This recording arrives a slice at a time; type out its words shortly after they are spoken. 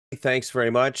Thanks very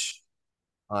much.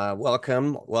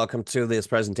 Welcome to this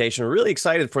presentation. We're really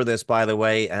excited for this, by the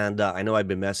way, and I know I've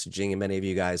been messaging many of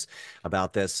you guys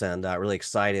about this, and really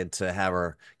excited to have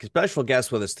our special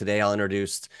guest with us today. I'll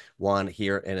introduce Juan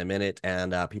here in a minute,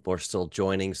 and people are still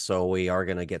joining, so we are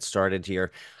going to get started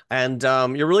here. And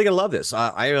you're really going to love this.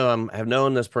 I have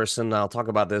known this person. I'll talk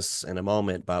about this in a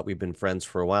moment, but we've been friends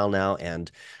for a while now, and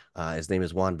his name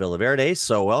is Juan Villaverde.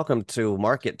 So welcome to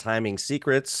Market Timing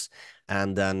Secrets.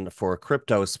 And then for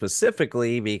crypto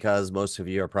specifically, because most of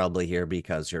you are probably here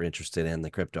because you're interested in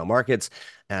the crypto markets.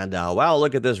 And wow,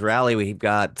 look at this rally. We've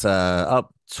got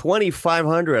up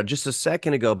 2,500 just a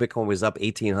second ago. Bitcoin was up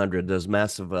 1,800. There's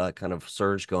massive kind of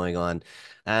surge going on.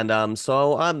 And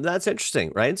that's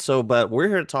interesting, right? So, but we're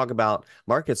here to talk about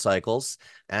market cycles,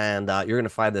 and you're going to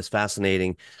find this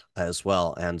fascinating as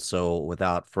well. And so,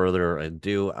 without further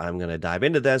ado, I'm going to dive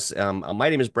into this. My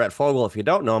name is Brett Fogel. If you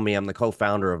don't know me, I'm the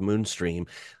co-founder of Moonstream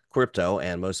Crypto,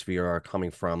 and most of you are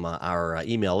coming from our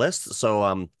email list. So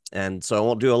I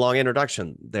won't do a long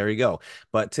introduction. There you go.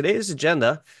 But today's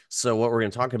agenda. So what we're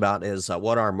going to talk about is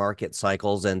what are market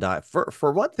cycles, and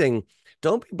for one thing,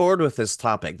 don't be bored with this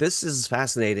topic. This is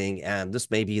fascinating, and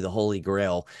this may be the holy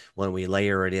grail when we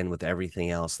layer it in with everything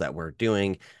else that we're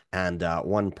doing. And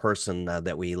one person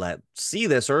that we let see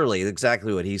this early,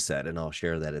 exactly what he said, and I'll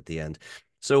share that at the end.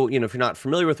 So, if you're not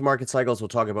familiar with market cycles, we'll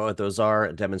talk about what those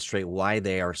are, demonstrate why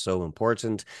they are so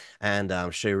important, and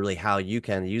show you really how you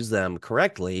can use them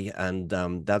correctly. And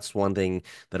that's one thing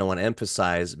that I want to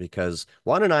emphasize because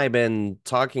Juan and I have been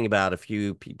talking about a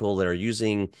few people that are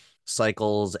using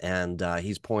cycles, and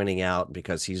he's pointing out,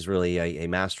 because he's really a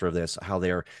master of this, how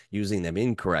they're using them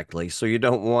incorrectly. So you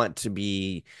don't want to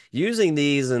be using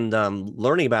these and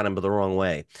learning about them but the wrong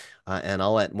way. And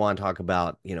I'll let Juan talk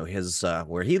about, his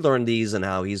where he learned these and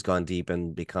how he's gone deep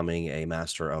in becoming a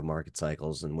master of market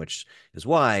cycles, and which is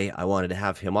why I wanted to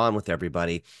have him on with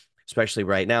everybody, especially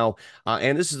right now.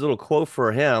 And this is a little quote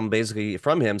for him, basically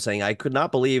from him, saying, "I could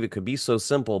not believe it could be so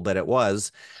simple, but it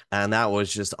was." And that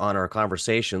was just on our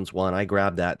conversations. One, I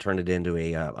grabbed that, turned it into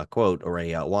a quote or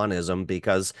a Juanism,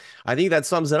 because I think that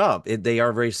sums it up. They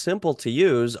are very simple to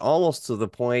use, almost to the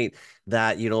point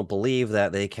that you don't believe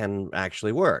that they can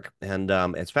actually work. And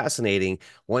it's fascinating.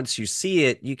 Once you see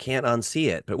it, you can't unsee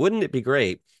it. But wouldn't it be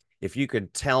great if you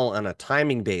could tell on a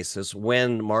timing basis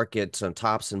when market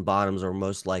tops and bottoms are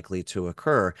most likely to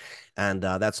occur? And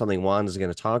that's something Juan is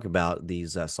going to talk about,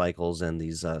 these cycles and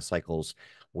these cycles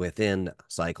within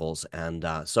cycles. And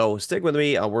so stick with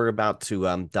me. We're about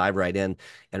to dive right in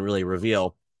and really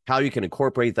reveal how you can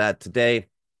incorporate that today.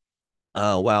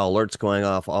 Wow, alerts going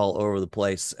off all over the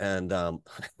place, and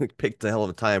picked a hell of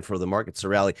a time for the markets to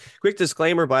rally. Quick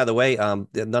disclaimer, by the way,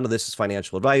 none of this is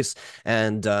financial advice,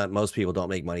 and most people don't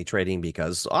make money trading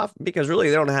because really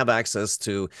they don't have access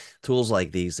to tools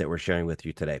like these that we're sharing with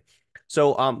you today.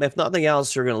 So, if nothing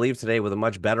else, you're going to leave today with a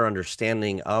much better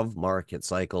understanding of market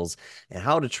cycles and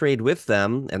how to trade with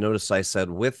them. And notice I said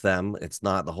with them, it's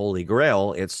not the holy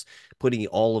grail, it's putting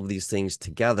all of these things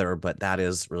together, but that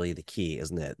is really the key,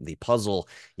 isn't it? The puzzle,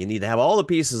 you need to have all the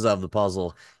pieces of the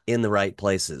puzzle in the right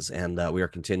places, and we are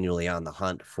continually on the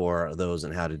hunt for those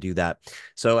and how to do that.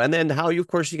 So, and then how you, of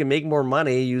course, you can make more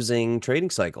money using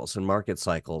trading cycles and market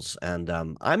cycles. And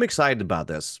I'm excited about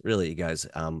this, really, you guys,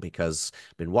 because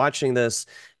I've been watching this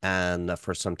and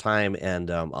for some time,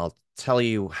 and I'll tell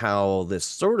you how this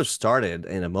sort of started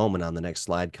in a moment on the next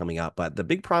slide coming up. But the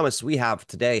big promise we have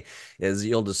today is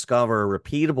you'll discover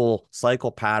repeatable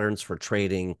cycle patterns for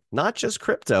trading, not just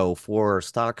crypto, for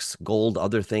stocks, gold,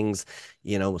 other things.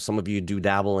 Some of you do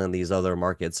dabble in these other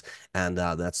markets, and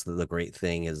that's the great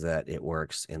thing, is that it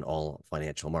works in all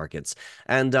financial markets.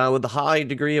 And with a high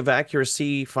degree of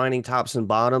accuracy, finding tops and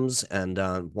bottoms, and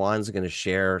Juan's going to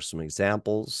share some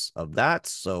examples of that.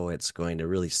 So it's going to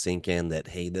really sink in that,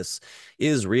 hey, this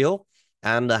is real,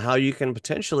 and how you can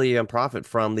potentially profit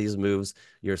from these moves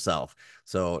yourself.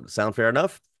 So sound fair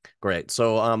enough? Great.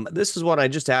 So this is what I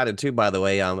just added too, by the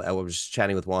way. I was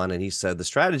chatting with Juan, and he said the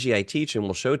strategy I teach and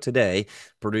will show today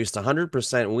produced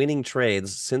 100% winning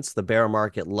trades since the bear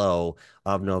market low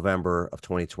of November of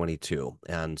 2022.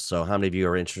 And so how many of you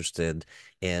are interested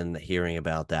in hearing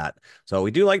about that? So we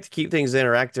do like to keep things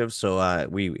interactive. So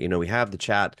we have the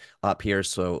chat up here,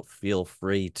 so feel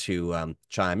free to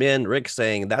chime in. Rick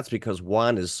saying that's because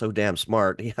Juan is so damn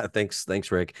smart. Yeah,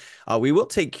 thanks, Rick. We will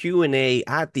take Q&A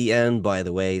at the end, by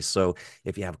the way. So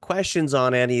if you have questions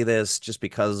on any of this, just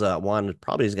because Juan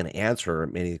probably is going to answer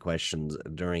many questions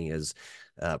during his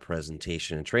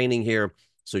presentation and training here.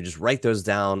 So just write those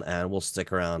down and we'll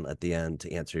stick around at the end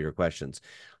to answer your questions.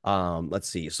 Let's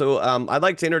see. So I'd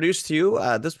like to introduce to you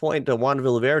at this point Juan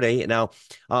Villaverde. Now,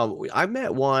 I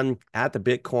met Juan at the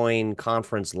Bitcoin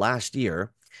conference last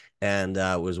year and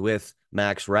was with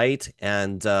Max Wright.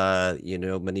 And,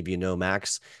 many of you know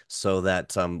Max, so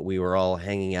that we were all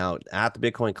hanging out at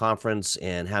the Bitcoin conference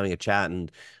and having a chat.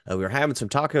 And we were having some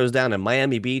tacos down in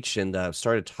Miami Beach and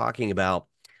started talking about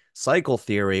cycle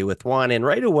theory with Juan. And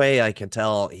right away, I could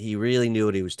tell he really knew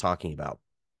what he was talking about.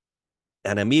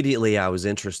 And immediately I was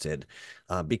interested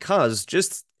because,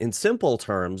 just in simple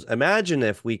terms, imagine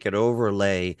if we could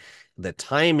overlay the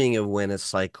timing of when a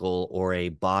cycle or a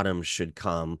bottom should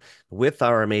come with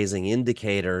our amazing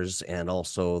indicators and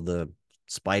also the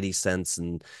spidey sense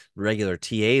and regular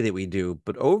TA that we do,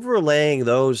 but overlaying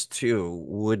those two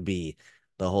would be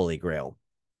the holy grail.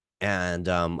 And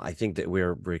I think that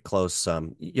we're very close.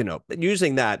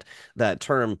 Using that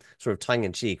term sort of tongue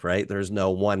in cheek, right? There's no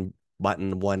one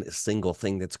button, one single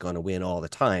thing that's going to win all the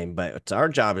time. But our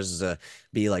job is to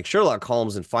be like Sherlock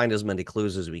Holmes and find as many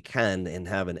clues as we can and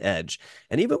have an edge.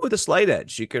 And even with a slight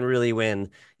edge, you can really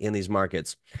win in these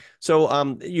markets.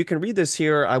 So you can read this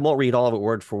here. I won't read all of it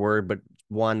word for word, but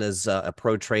Juan is a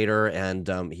pro trader,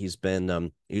 and he's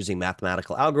been using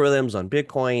mathematical algorithms on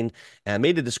Bitcoin and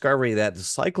made a discovery that the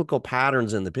cyclical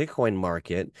patterns in the Bitcoin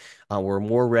market were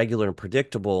more regular and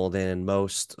predictable than in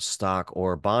most stock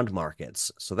or bond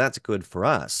markets. So that's good for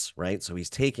us, right? So he's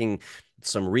taking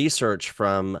some research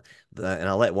from and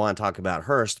I'll let Juan talk about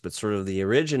Hurst, but sort of the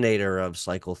originator of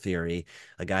cycle theory,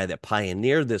 a guy that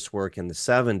pioneered this work in the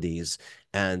 70s.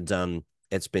 And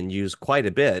it's been used quite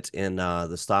a bit in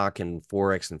the stock and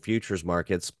Forex and futures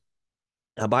markets.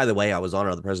 By the way, I was on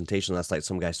another presentation last night.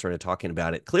 Some guy started talking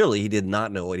about it. Clearly, he did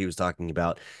not know what he was talking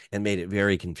about and made it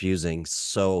very confusing.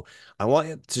 So I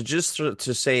want to just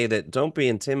to say that don't be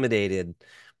intimidated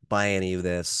by any of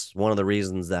this. One of the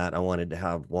reasons that I wanted to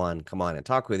have Juan come on and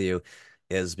talk with you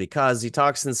is because he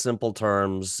talks in simple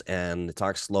terms and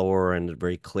talks slower and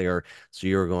very clear. So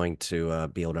you're going to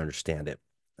be able to understand it.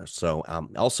 So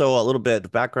also a little bit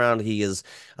of background. He is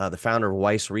the founder of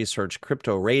Weiss Research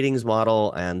crypto ratings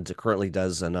model and currently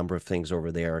does a number of things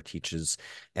over there, teaches,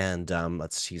 and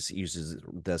he uses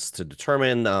this to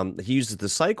determine, he uses the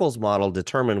cycles model to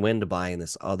determine when to buy in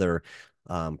this other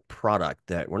product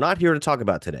that we're not here to talk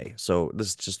about today. So this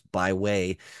is just by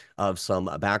way of some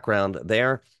background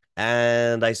there.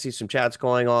 And I see some chats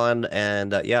going on.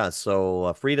 And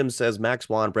so Freedom says Max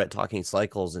Juan Brett talking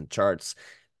cycles and charts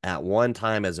at one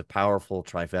time as a powerful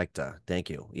trifecta.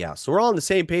 Thank you. Yeah, so we're all on the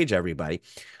same page, everybody.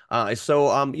 A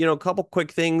couple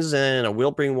quick things, and I will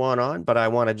bring Juan on, but I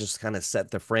want to just kind of set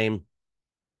the frame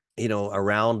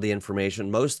around the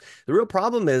information. The real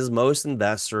problem is most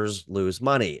investors lose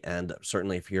money. And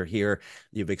certainly if you're here,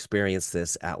 you've experienced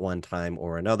this at one time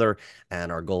or another.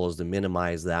 And our goal is to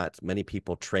minimize that. Many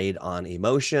people trade on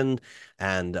emotion.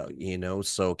 And,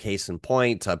 so case in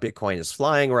point, Bitcoin is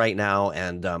flying right now.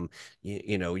 And,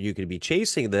 you could be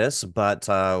chasing this, but,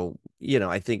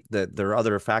 I think that there are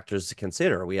other factors to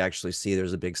consider. We actually see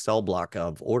there's a big sell block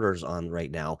of orders on right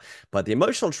now. But the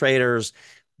emotional traders,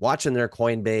 watching their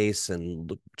Coinbase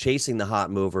and chasing the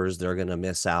hot movers, they're going to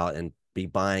miss out and be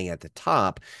buying at the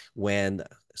top when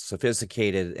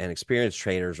sophisticated and experienced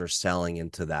traders are selling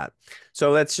into that.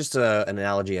 So that's just an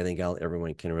analogy I think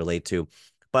everyone can relate to.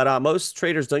 But most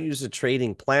traders don't use a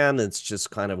trading plan. It's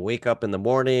just kind of wake up in the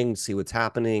morning, see what's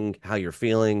happening, how you're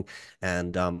feeling.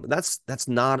 And that's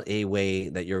not a way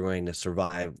that you're going to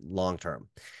survive long term.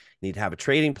 Need to have a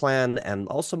trading plan, and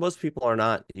also most people are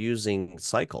not using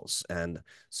cycles, and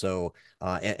so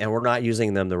and we're not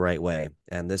using them the right way.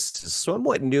 And this is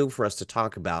somewhat new for us to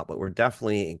talk about, but we're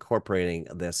definitely incorporating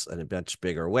this in a much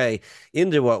bigger way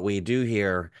into what we do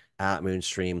here at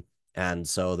Moonstream. And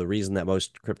so the reason that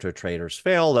most crypto traders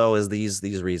fail, though, is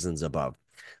these reasons above.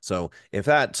 So if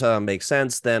that makes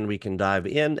sense, then we can dive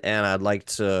in, and I'd like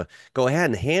to go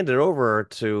ahead and hand it over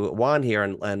to Juan here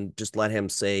and just let him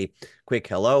say quick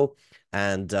hello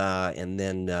and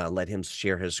then let him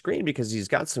share his screen because he's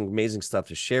got some amazing stuff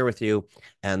to share with you.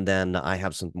 And then I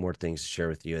have some more things to share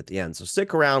with you at the end. So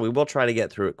stick around. We will try to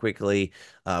get through it quickly.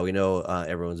 We know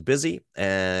everyone's busy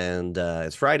and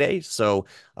it's Friday. So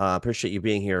appreciate you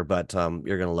being here, but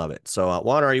you're going to love it. So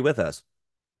Juan, are you with us?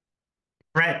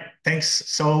 Right. Thanks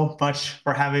so much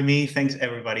for having me. Thanks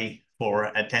everybody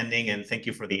for attending, and thank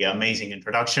you for the amazing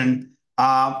introduction.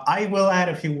 I will add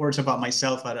a few words about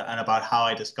myself and about how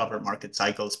I discovered market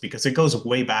cycles because it goes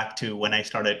way back to when I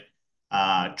started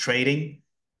trading.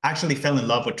 I actually fell in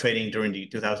love with trading during the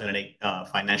 2008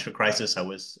 financial crisis. I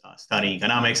was studying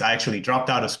economics. I actually dropped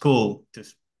out of school to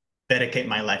dedicate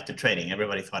my life to trading.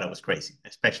 Everybody thought I was crazy,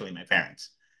 especially my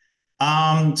parents.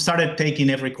 Started taking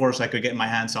every course I could get my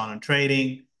hands on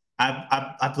trading.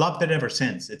 I've loved it ever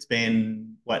since. It's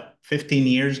been what 15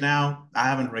 years now. I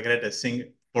haven't regretted a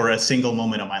single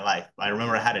moment of my life. I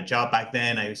remember I had a job back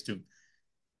then. I used to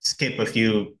skip a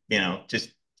few,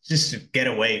 just to get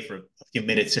away for a few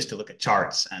minutes just to look at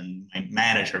charts. And my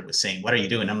manager was saying, "What are you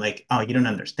doing?" I'm like, "Oh, you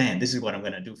don't understand. This is what I'm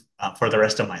going to do for the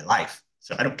rest of my life.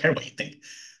 So I don't care what you think."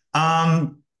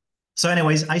 Um, so,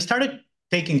 anyways, I started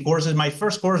taking courses. My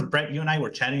first course, Brett, you and I were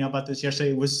chatting about this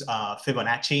yesterday, was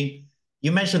Fibonacci.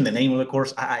 You mentioned the name of the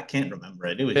course. I can't remember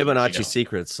it. It was years Fibonacci ago.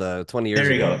 Secrets, 20 years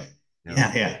There you ago. go. Yeah.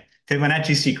 Yeah, yeah.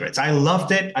 Fibonacci Secrets. I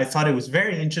loved it. I thought it was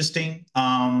very interesting.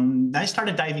 I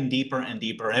started diving deeper and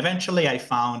deeper. Eventually, I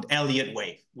found Elliott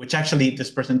Wave, which actually,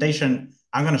 this presentation,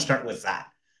 I'm going to start with that.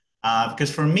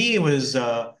 Because for me, it was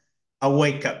a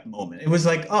wake up moment. It was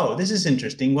like, oh, this is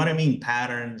interesting. What I mean,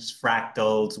 patterns,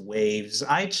 fractals, waves.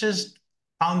 I just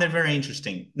found it very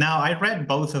interesting. Now, I read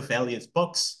both of Elliott's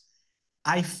books.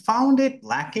 I found it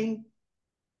lacking,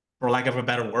 for lack of a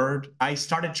better word. I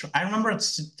remember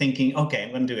thinking, okay,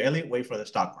 I'm going to do Elliott Wave for the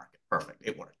stock market. Perfect.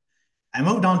 It worked. I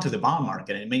moved on to the bond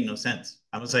market and it made no sense.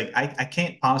 I was like, I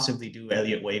can't possibly do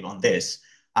Elliott Wave on this.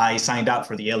 I signed up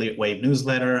for the Elliott Wave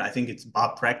newsletter. I think it's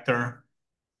Bob Prechter.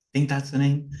 I think that's the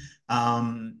name.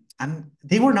 And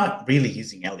they were not really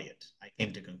using Elliott. I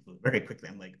came to conclude very quickly.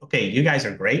 I'm like, okay, you guys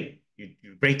are great.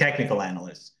 You're great technical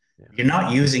analysts. Yeah. You're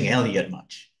not using Elliott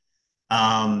much.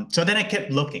 So then I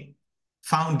kept looking,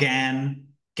 found Gann.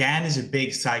 Gann is a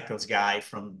big cycles guy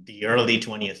from the early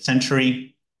 20th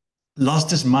century.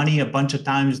 Lost his money a bunch of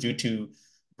times due to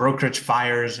brokerage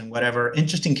fires and whatever.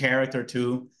 Interesting character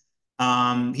too.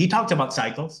 He talked about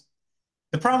cycles.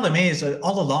 The problem is,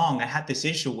 all along, I had this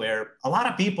issue where a lot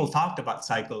of people talked about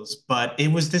cycles, but it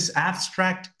was this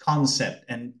abstract concept,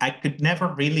 and I could never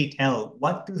really tell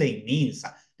what do they mean.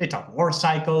 They talk war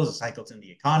cycles, cycles in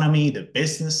the economy, the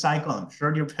business cycle. I'm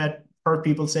sure you've heard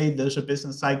people say there's a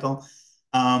business cycle,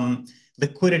 um,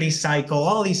 liquidity cycle,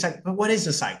 all these cycles. But what is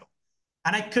a cycle?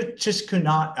 And I could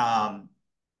not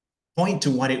point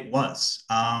to what it was.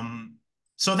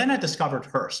 So then I discovered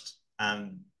Hearst.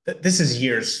 This is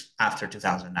years after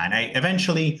 2009. I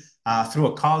eventually, through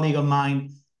a colleague of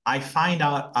mine, I find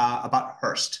out about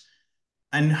Hearst.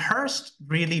 And Hearst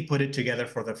really put it together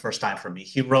for the first time for me.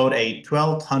 He wrote a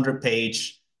 1,200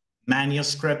 page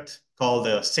manuscript called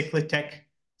the Cyclitech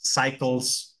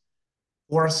Cycles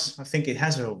Course. I think it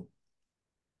has a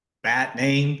bad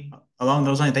name along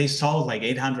those lines. They sold like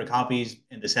 800 copies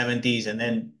in the 70s and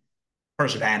then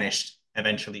first vanished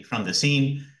eventually from the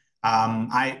scene.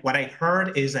 What I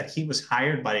heard is that he was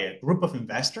hired by a group of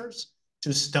investors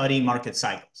to study market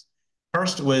cycles.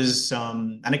 First was,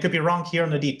 and I could be wrong here on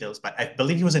the details, but I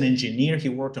believe he was an engineer. He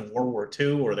worked in World War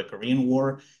II or the Korean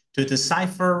War to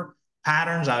decipher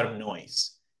patterns out of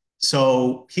noise.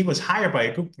 So he was hired by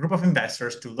a group of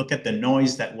investors to look at the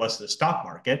noise that was the stock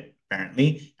market,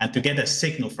 apparently, and to get a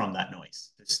signal from that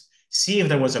noise, to see if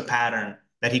there was a pattern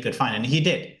that he could find. And he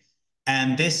did.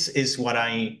 And this is what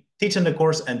I teach in the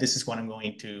course, and this is what I'm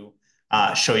going to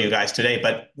show you guys today.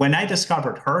 But when I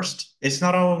discovered Hearst, it's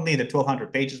not only the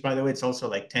 1,200 pages, by the way, it's also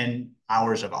like 10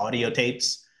 hours of audio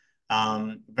tapes.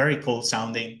 Very cool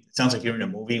sounding. It sounds like you're in a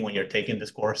movie when you're taking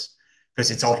this course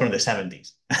because it's all from the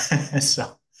 70s.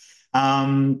 so,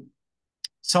 um,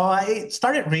 so I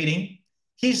started reading.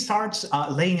 He starts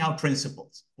laying out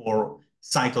principles for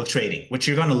cycle trading, which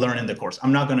you're going to learn in the course.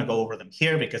 I'm not going to go over them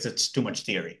here because it's too much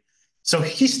theory. So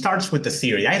he starts with the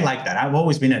theory. I like that. I've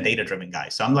always been a data-driven guy.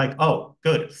 So I'm like, oh,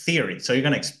 good, theory. So you're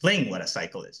going to explain what a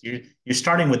cycle is. You're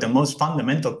starting with the most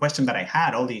fundamental question that I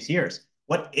had all these years.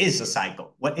 What is a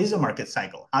cycle? What is a market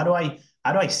cycle? How do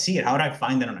I see it? How do I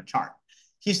find it on a chart?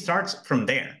 He starts from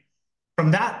there. From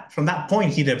that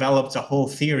point, he develops a whole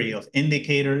theory of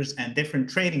indicators and different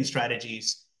trading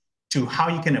strategies to how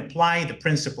you can apply the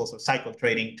principles of cycle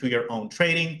trading to your own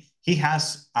trading. He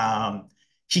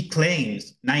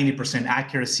claims 90%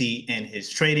 accuracy in his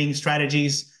trading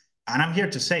strategies. And I'm here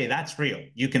to say that's real.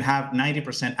 You can have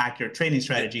 90% accurate trading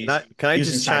strategies Can I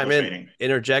using just chime cycle in, trading.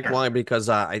 interject, Sure. Juan, because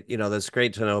that's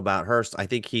great to know about Hearst. I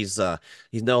think he's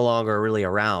no longer really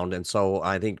around, and so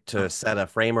I think to Oh, set a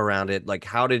frame around it, like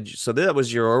how did you, so that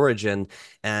was your origin,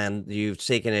 and you've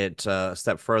taken it a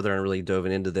step further and really dove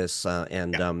into this,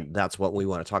 and yeah. that's what we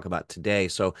want to talk about today.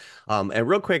 So, and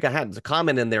real quick, I had a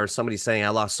comment in there, somebody saying I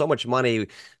lost so much money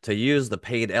to use the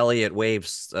paid Elliott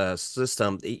Waves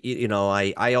system.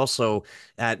 I also So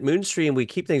at Moonstream, we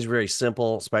keep things very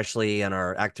simple, especially in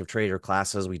our active trader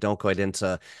classes. We don't go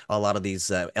into a lot of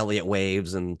these Elliott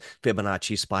waves and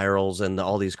Fibonacci spirals and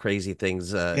all these crazy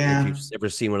things. If Yeah. you've ever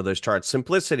seen one of those charts,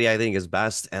 simplicity, I think, is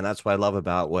best. And that's what I love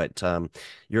about what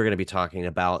you're going to be talking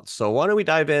about. So why don't we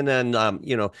dive in and,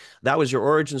 that was your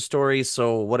origin story.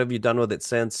 So what have you done with it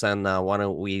since? And why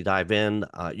don't we dive in?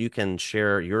 You can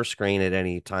share your screen at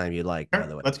any time you like, by the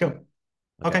Sure. way. Let's go. Okay.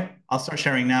 Okay. I'll start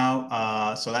sharing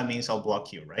now. So that means I'll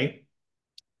block you, right?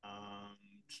 Um,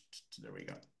 there we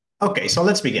go. Okay. So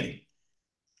let's begin.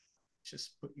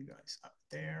 Just put you guys up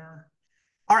there.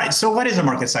 All right. So what is a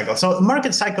market cycle? So a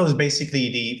market cycle is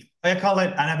basically I call it,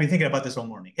 and I've been thinking about this all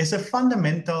morning. It's a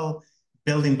fundamental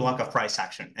building block of price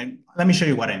action. And let me show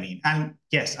you what I mean. And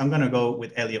yes, I'm going to go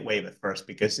with Elliott Wave at first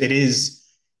because it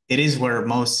is where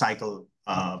most cycle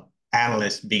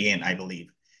analysts begin, I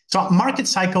believe. So market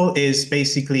cycle is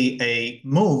basically a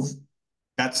move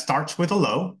that starts with a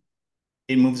low,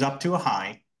 it moves up to a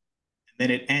high, and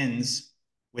then it ends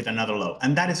with another low.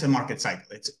 And that is a market cycle.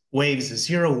 It's waves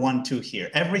 0, 1, 2 here.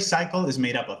 Every cycle is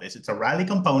made up of this. It's a rally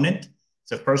component. It's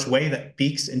the first wave that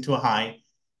peaks into a high,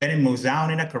 then it moves down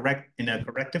in a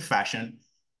corrective fashion,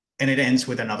 and it ends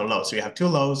with another low. So you have two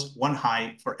lows, one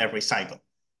high for every cycle.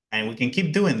 And we can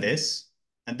keep doing this.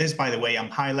 And this, by the way, I'm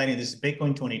highlighting this is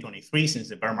Bitcoin 2023 since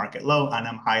the bear market low, and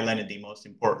I'm highlighting the most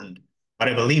important, what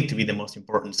I believe to be the most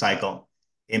important cycle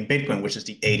in Bitcoin, which is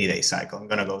the 80-day cycle. I'm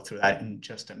going to go through that in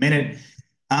just a minute.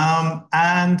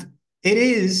 And it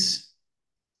is,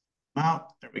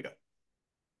 well, there we go.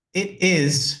 It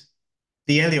is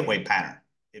the Elliott wave pattern.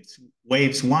 It's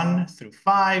waves 1 through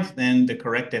 5, then the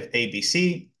corrective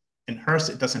ABC. In Hurst,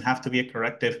 it doesn't have to be a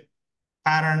corrective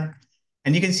pattern.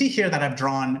 And you can see here that I've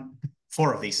drawn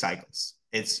 4 of these cycles.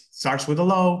 It starts with a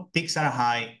low, peaks at a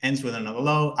high, ends with another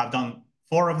low. I've done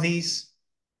 4 of these.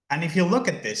 And if you look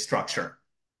at this structure,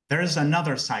 there's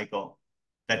another cycle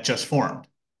that just formed.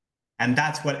 And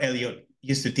that's what Elliott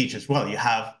used to teach as well. You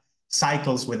have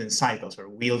cycles within cycles or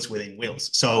wheels within wheels.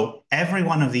 So every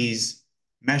one of these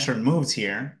measured moves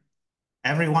here,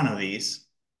 every one of these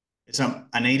is an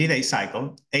 80-day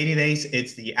cycle. 80 days,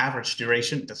 it's the average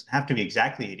duration. It doesn't have to be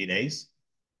exactly 80 days.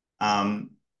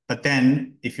 But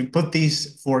then if you put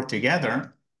these 4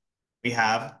 together, we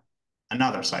have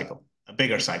another cycle, a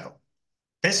bigger cycle.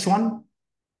 This one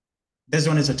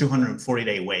is a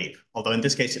 240-day wave, although in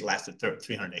this case, it lasted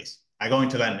 300 days. I go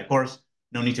into that in the course.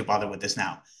 No need to bother with this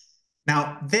now.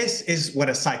 Now, this is what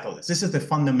a cycle is. This is the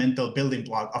fundamental building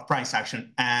block of price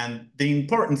action. And the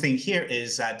important thing here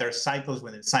is that there's cycles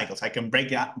within cycles. I can break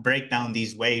down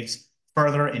these waves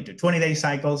further into 20-day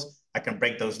cycles. I can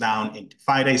break those down into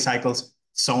 5-day cycles,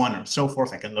 so on and so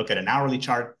forth. I can look at an hourly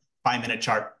chart, 5-minute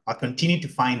chart. I'll continue to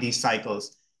find these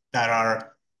cycles that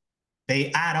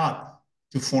they add up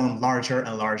to form larger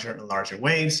and larger and larger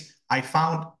waves. I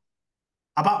found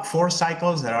about 4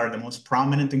 cycles that are the most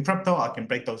prominent in crypto. I can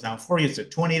break those down for you. It's a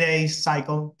 20-day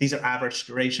cycle. These are average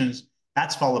durations.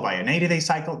 That's followed by an 80-day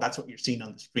cycle. That's what you're seeing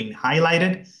on the screen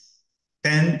highlighted.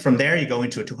 Then from there, you go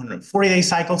into a 240-day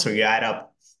cycle. So you add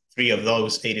up 3 of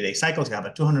those 80-day cycles. You have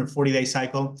a 240-day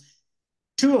cycle.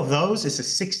 2 of those is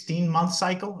a 16-month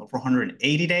cycle of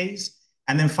 180 days.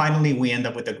 And then finally, we end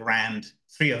up with a grand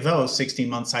 3 of those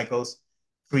 16-month cycles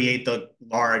create the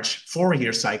large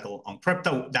 4-year cycle on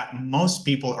crypto that most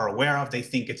people are aware of. They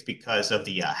think it's because of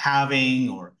the halving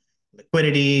or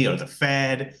liquidity or the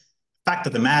Fed. Fact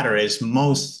of the matter is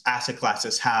most asset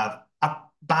classes have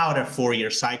about a 4-year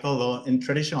cycle, though in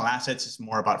traditional assets, it's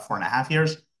more about 4.5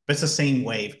 years, but it's the same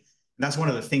wave. And that's one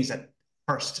of the things that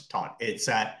Hurst taught. It's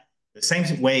that the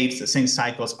same waves, the same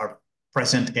cycles are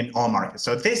present in all markets.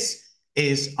 So this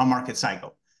is a market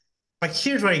cycle. But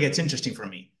here's where it gets interesting for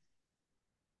me.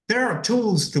 There are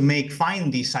tools to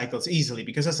find these cycles easily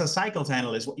because as a cycles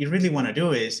analyst, what you really want to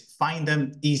do is find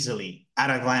them easily at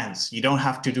a glance. You don't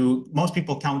have to most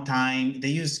people count time. They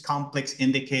use complex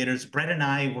indicators. Brett and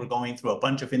I were going through a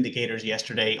bunch of indicators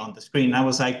yesterday on the screen. And I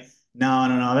was like,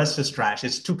 no, that's just trash.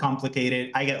 It's too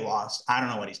complicated. I get lost. I don't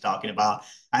know what he's talking about.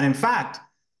 And in fact,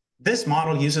 this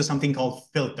model uses something called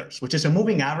filters, which is a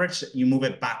moving average. You move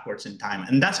it backwards in time.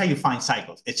 And that's how you find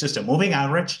cycles. It's just a moving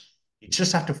average. You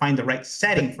just have to find the right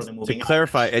setting for the To moving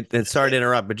clarify, average. and sorry to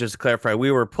interrupt, but just to clarify,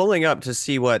 we were pulling up to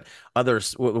see what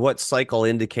cycle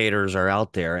indicators are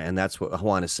out there, and that's what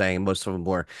Juan is saying. Most of them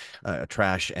were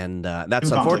trash, and that's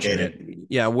Too unfortunate. complicated.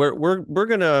 Yeah, we're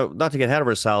gonna not to get ahead of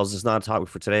ourselves. It's not a topic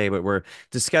for today, but we're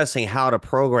discussing how to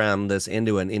program this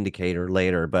into an indicator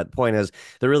later. But point is,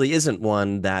 there really isn't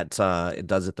one that it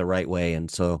does it the right way,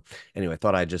 and so anyway, I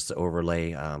thought I'd just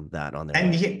overlay that on there.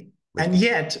 And And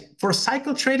yet, for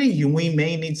cycle trading, we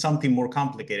may need something more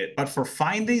complicated. But for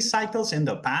finding cycles in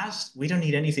the past, we don't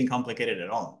need anything complicated at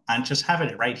all. And just have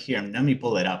it right here. And let me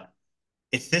pull it up.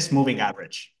 It's this moving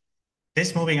average.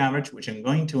 This moving average, which I'm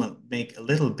going to make a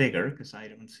little bigger because I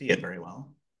don't see it very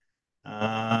well.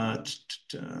 There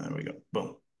we go.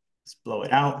 Boom. Let's blow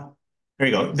it out. There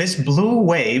you go. This blue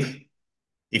wave,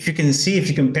 if you can see, if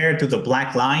you compare it to the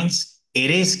black lines,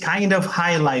 it is kind of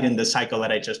highlighting the cycle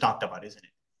that I just talked about, isn't it?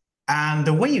 And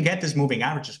the way you get this moving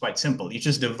average is quite simple. You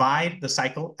just divide the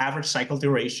cycle, average cycle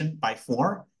duration by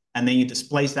 4, and then you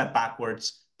displace that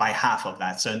backwards by half of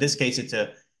that. So in this case, it's an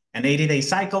 80-day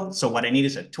cycle. So what I need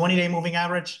is a 20-day moving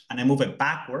average, and I move it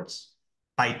backwards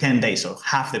by 10 days, so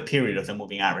half the period of the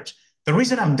moving average. The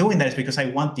reason I'm doing that is because I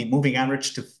want the moving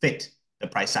average to fit the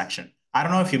price action. I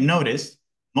don't know if you've noticed,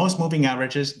 most moving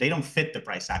averages, they don't fit the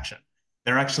price action.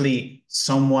 They're actually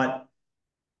somewhat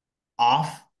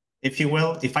off, if you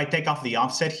will. If I take off the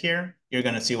offset here, you're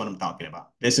going to see what I'm talking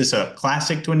about. This is a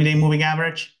classic 20-day moving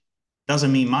average.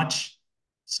 Doesn't mean much.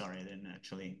 Sorry, I didn't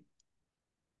actually.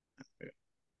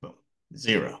 Boom,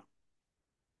 0.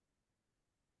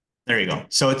 There you go.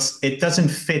 So it doesn't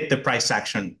fit the price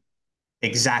action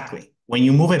exactly. When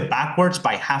you move it backwards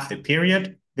by half the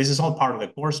period, this is all part of the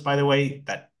course, by the way,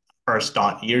 that first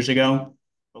taught years ago.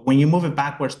 But when you move it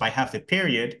backwards by half the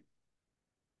period,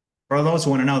 for those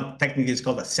who want to know, technically it's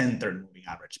called a centered moving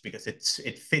average because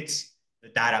it fits the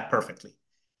data perfectly.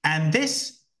 And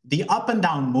the up and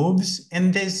down moves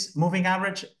in this moving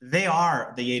average, they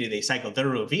are the 80-day cycle. They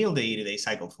reveal the 80-day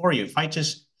cycle for you. If I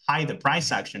just hide the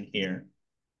price action here,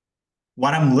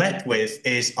 what I'm left with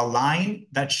is a line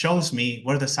that shows me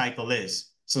where the cycle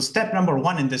is. So step number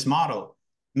 1 in this model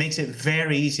makes it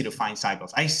very easy to find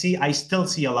cycles. I still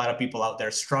see a lot of people out there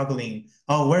struggling.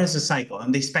 Oh, where is the cycle?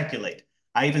 And they speculate.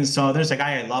 I even saw, there's a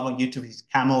guy I love on YouTube, he's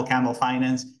Camel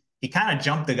Finance. He kind of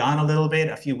jumped the gun a little bit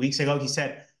a few weeks ago. He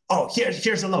said, oh,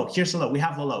 here's the low, we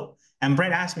have the low. And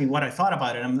Brett asked me what I thought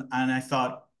about it. And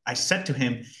I said to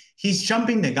him, he's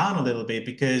jumping the gun a little bit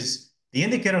because the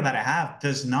indicator that I have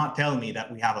does not tell me that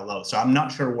we have a low. So I'm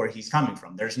not sure where he's coming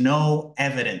from. There's no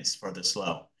evidence for this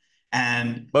low.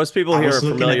 And most people I here are was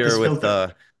looking at familiar this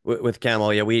filter. with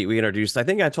Camel. Yeah, we introduced. I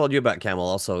think I told you about Camel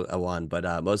also, Juan,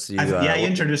 but most of you, Yeah, I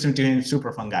introduced him to him.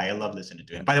 Super fun guy. I love listening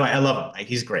to him. By the way, I love him. Like,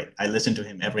 he's great. I listen to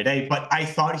him every day. But I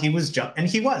thought he was and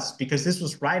he was, because this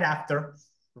was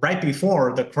right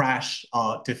before the crash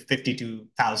to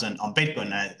 52,000 on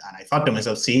Bitcoin. And I thought to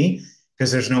myself, see,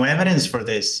 because there's no evidence for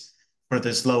this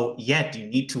low yet. You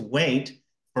need to wait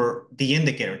for the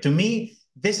indicator. To me,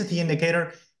 this is the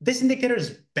indicator. This indicator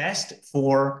is best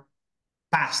for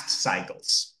past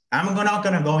cycles. I'm not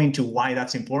going to go into why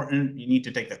that's important. You need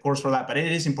to take the course for that, but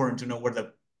it is important to know where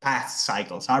the past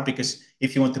cycles are, because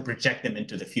if you want to project them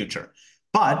into the future.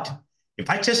 But if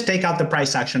I just take out the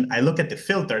price action, I look at the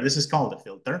filter. This is called the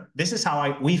filter. This is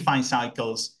how we find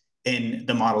cycles in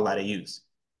the model that I use.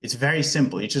 It's very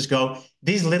simple. You just go,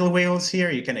 these little wheels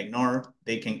here, you can ignore.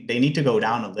 They need to go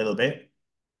down a little bit.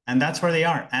 And that's where they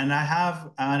are. And I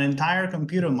have an entire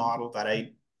computer model that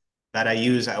I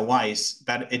use at Weiss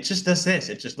that it just does this.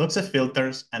 It just looks at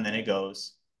filters and then it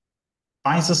goes,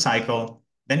 finds the cycle,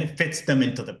 then it fits them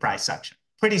into the price section.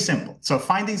 Pretty simple. So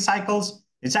finding cycles,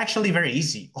 it's actually very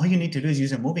easy. All you need to do is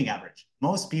use a moving average.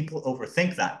 Most people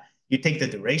overthink that. You take the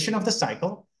duration of the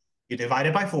cycle, you divide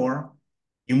it by 4,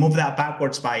 you move that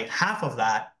backwards by half of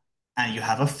that, and you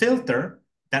have a filter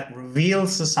that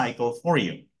reveals the cycle for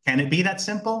you. Can it be that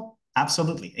simple?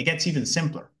 Absolutely. It gets even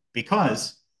simpler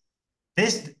because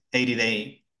this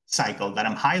 80-day cycle that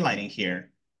I'm highlighting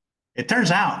here, it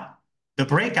turns out the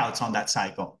breakouts on that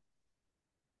cycle,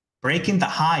 breaking the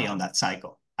high on that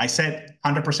cycle. I said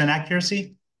 100%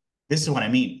 accuracy. This is what I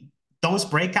mean. Those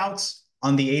breakouts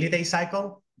on the 80-day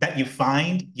cycle that you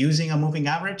find using a moving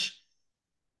average,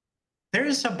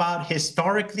 there's about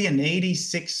historically an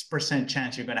 86%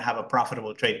 chance you're going to have a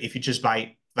profitable trade if you just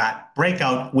buy that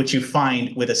breakout, which you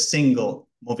find with a single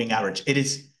moving average. It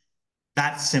is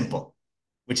that simple,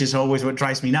 which is always what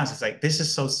drives me nuts. It's like, this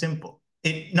is so simple.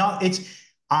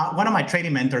 One of my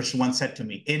trading mentors once said to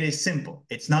me, it is simple.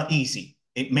 It's not easy.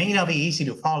 It may not be easy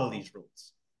to follow these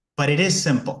rules, but it is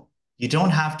simple. You don't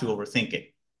have to overthink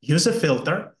it. Use a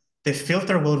filter. The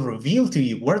filter will reveal to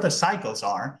you where the cycles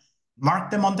are.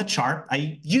 Mark them on the chart.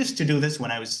 I used to do this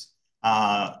when I was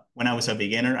a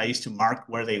beginner. I used to mark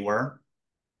where they were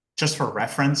just for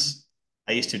reference.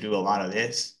 I used to do a lot of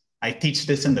this. I teach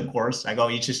this in the course. I go,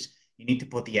 you need to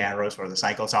put the arrows where the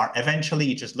cycles are. Eventually,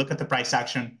 you just look at the price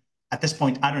action. At this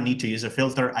point, I don't need to use a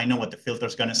filter. I know what the filter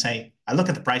is going to say. I look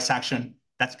at the price action.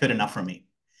 That's good enough for me.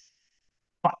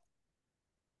 But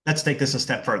let's take this a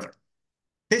step further.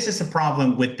 This is the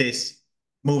problem with this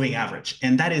moving average.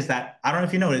 And that is that, I don't know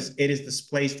if you notice, it is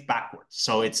displaced backwards.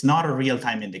 So it's not a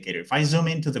real-time indicator. If I zoom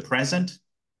into the present,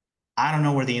 I don't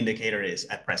know where the indicator is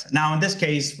at present. Now, in this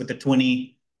case, with the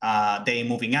 20-day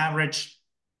moving average,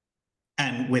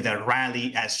 and with a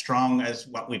rally as strong as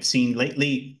what we've seen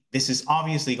lately, this is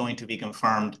obviously going to be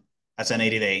confirmed as an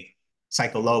 80-day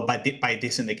cycle low by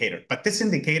this indicator. But this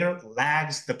indicator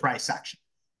lags the price action.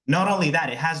 Not only that,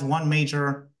 it has one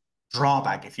major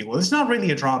drawback, if you will. It's not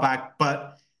really a drawback,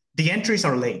 but the entries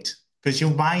are late because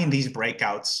you're buying these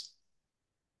breakouts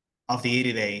of the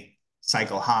 80-day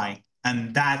cycle high,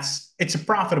 and it's a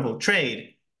profitable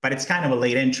trade, but it's kind of a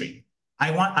late entry.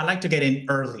 I like to get in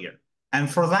earlier. And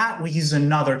for that, we use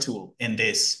another tool in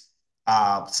this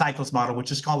cycles model, which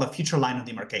is called a future line of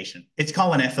demarcation. It's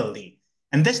called an FLD.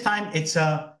 And this time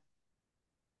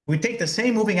we take the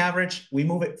same moving average, we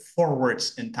move it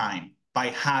forwards in time by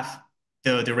half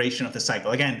the duration of the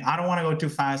cycle. Again, I don't want to go too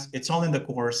fast. It's all in the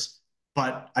course,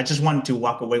 but I just wanted to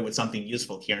walk away with something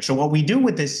useful here. So what we do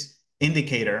with this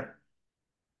indicator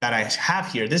that I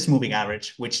have here, this moving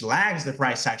average, which lags the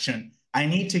price action, I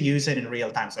need to use it in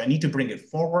real time. So I need to bring it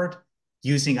forward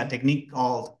using a technique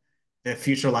called the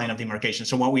future line of demarcation.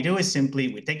 So what we do is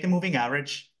simply, we take the moving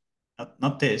average,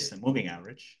 not this, the moving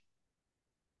average.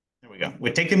 There we go.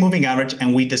 We take the moving average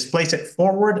and we displace it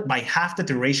forward by half the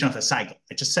duration of the cycle.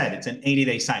 I just said it's an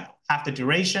 80-day cycle. Half the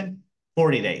duration,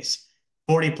 40 days.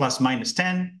 40 plus minus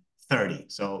 10, 30.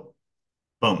 So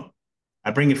boom. I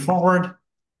bring it forward,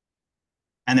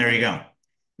 and there you go.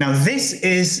 Now, this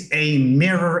is a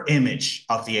mirror image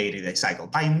of the 80-day cycle.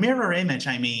 By mirror image,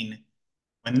 I mean,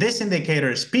 when this indicator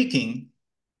is peaking,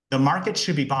 the market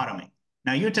should be bottoming.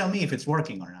 Now, you tell me if it's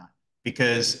working or not,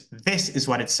 because this is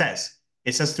what it says.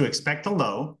 It says to expect a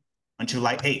low on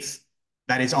July 8th.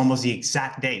 That is almost the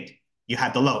exact date you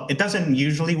had the low. It doesn't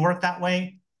usually work that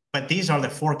way, but these are the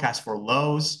forecasts for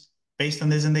lows based on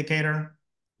this indicator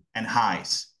and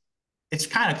highs. It's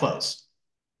kind of close.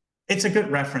 It's a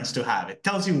good reference to have. It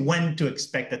tells you when to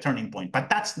expect a turning point, but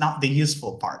that's not the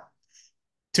useful part.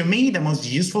 To me, the most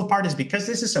useful part is because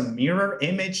this is a mirror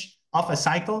image of a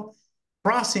cycle,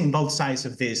 crossing both sides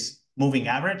of this moving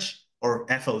average, or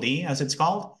FLD as it's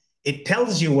called, it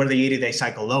tells you where the 80-day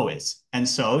cycle low is. And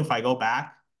so if I go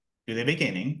back to the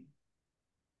beginning,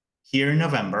 here in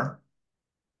November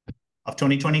of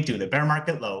 2022, the bear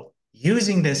market low,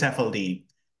 using this FLD,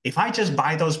 if I just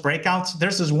buy those breakouts,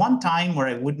 there's this one time where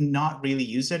I would not really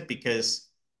use it because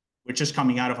we're just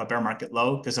coming out of a bear market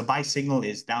low, because a buy signal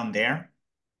is down there.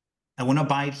 I want to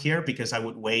buy it here because I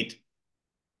would wait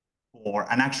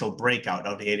for an actual breakout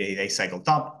of the 80-day cycle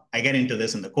top. I get into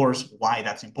this in the course, why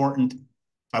that's important.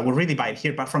 So I would really buy it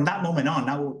here. But from that moment on,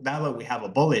 now that we have a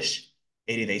bullish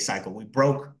 80-day cycle, we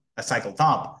broke a cycle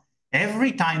top.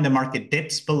 Every time the market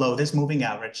dips below this moving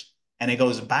average and it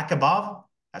goes back above,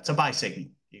 that's a buy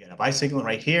signal. You get a buy signal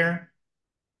right here.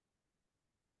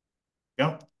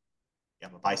 Go. You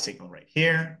have a buy signal right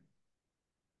here.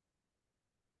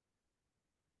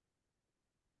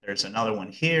 There's another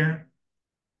one here.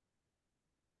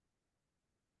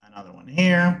 Another one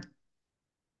here.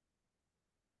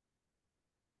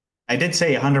 I did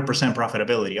say 100%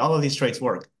 profitability. All of these trades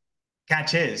work.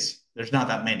 Catch is, there's not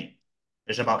that many.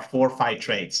 There's about 4 or 5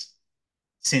 trades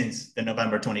since the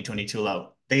November 2022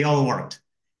 low. They all worked.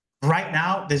 Right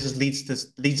now, this leads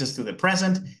us to the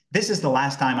present. This is the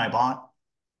last time I bought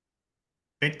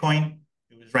Bitcoin.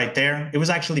 It was right there. It was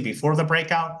actually before the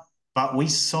breakout, but we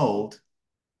sold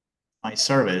my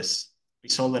service. We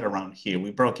sold it around here.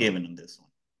 We broke even on this one.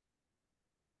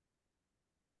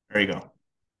 There you go.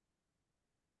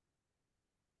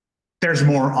 There's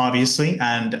more, obviously,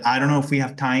 and I don't know if we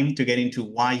have time to get into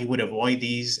why you would avoid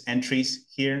these entries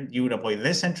here. You would avoid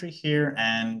this entry here,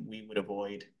 and we would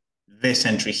avoid this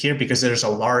entry here because there's a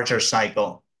larger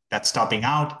cycle that's topping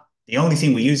out. The only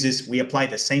thing we use is we apply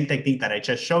the same technique that I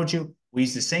just showed you. We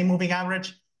use the same moving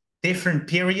average, different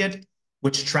period,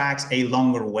 which tracks a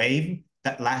longer wave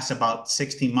that lasts about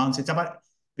 16 months. It's about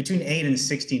between 8 and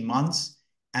 16 months,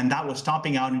 and that was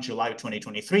topping out in July of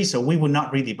 2023, so we would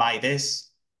not really buy this.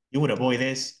 You would avoid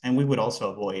this, and we would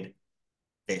also avoid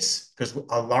this because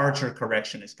a larger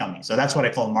correction is coming. So that's what I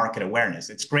call market awareness.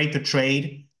 It's great to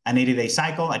trade an 80-day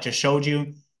cycle. I just showed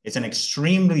you. It's an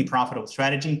extremely profitable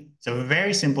strategy. It's a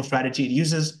very simple strategy. It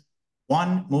uses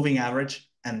one moving average,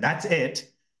 and that's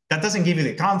it. That doesn't give you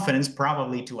the confidence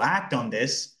probably to act on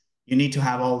this. You need to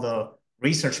have all the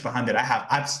research behind it.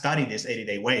 I've studied this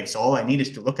 80-day wave, so all I need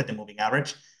is to look at the moving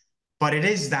average. But it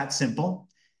is that simple.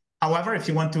 However, if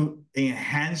you want to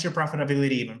enhance your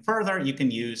profitability even further, you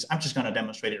can use, I'm just going to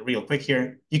demonstrate it real quick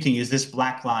here. You can use this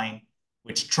black line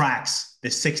which tracks the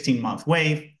 16-month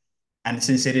wave. And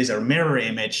since it is a mirror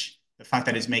image, the fact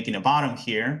that it's making a bottom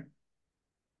here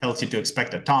tells you to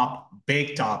expect a top,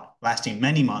 big top, lasting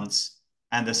many months.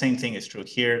 And the same thing is true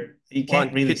here. You Juan,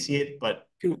 can't really see it, but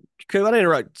could I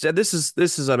interrupt? So this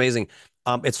is amazing.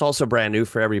 It's also brand new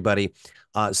for everybody.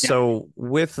 yeah. So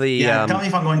with the Yeah, tell me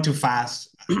if I'm going too fast.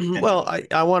 I tend to well, do.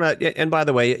 I want to, and by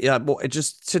the way, yeah, well,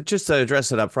 just to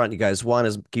address it up front, you guys. Juan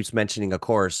is keeps mentioning a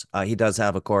course. He does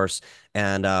have a course,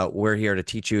 and we're here to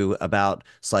teach you about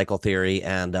cycle theory,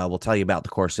 and we'll tell you about the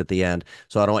course at the end.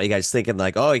 So I don't want you guys thinking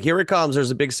like, oh, here it comes.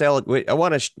 There's a big sale. Wait, I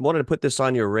wanted to put this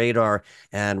on your radar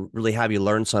and really have you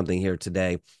learn something here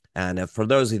today. And for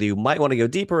those of you who might want to go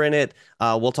deeper in it,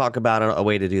 we'll talk about a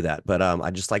way to do that. But I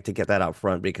just like to get that out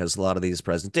front because a lot of these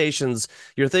presentations,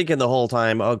 you're thinking the whole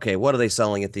time, okay, what are they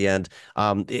selling at the end?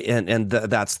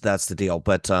 That's the deal.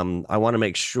 But I want to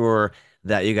make sure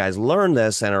that you guys learn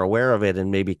this and are aware of it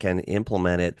and maybe can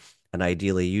implement it and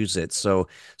ideally use it. So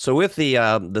with the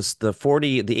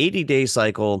 80-day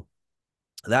cycle,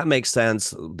 that makes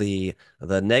sense. The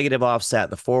negative offset,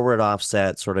 the forward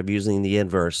offset, sort of using the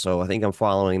inverse. So I think I'm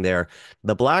following there.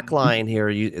 The black Mhm. line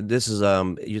here, this is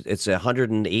it's a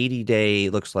 180-day,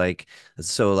 looks like,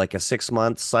 so like a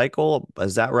 6-month cycle.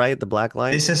 Is that right? The black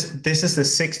line? This is the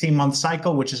 16-month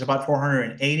cycle, which is about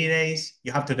 480 days.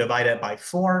 You have to divide it by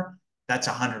 4. That's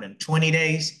 120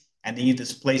 days. And then you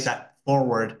displace that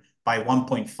forward by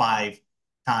 1.5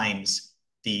 times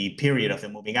the period of the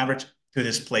moving average to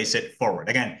displace it forward.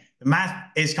 Again, the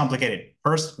math is complicated.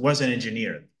 First was an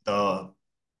engineer. The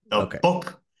Okay.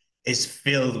 book is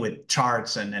filled with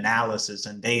charts and analysis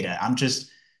and data. I'm just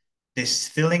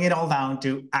distilling it all down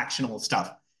to actionable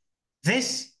stuff.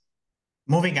 This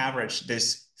moving average,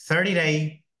 this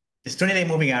 20-day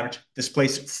moving average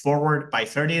displaced forward by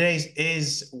 30 days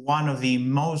is one of the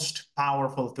most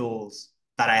powerful tools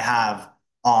that I have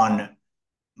on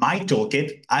my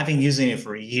toolkit. I've been using it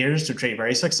for years to trade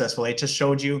very successfully. I just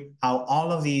showed you how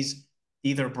all of these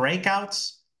either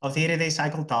breakouts of the 80-day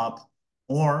cycle top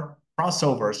or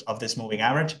crossovers of this moving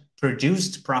average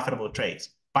produced profitable trades.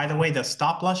 By the way, the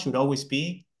stop loss should always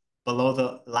be below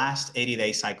the last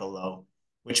 80-day cycle low,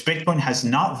 which Bitcoin has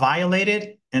not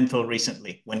violated until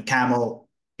recently when Camel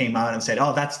came out and said,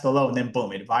 oh, that's the low. And then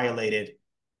boom, it violated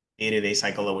the 80-day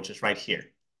cycle low, which is right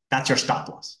here. That's your stop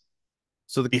loss.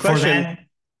 So the Before question, then,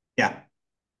 yeah,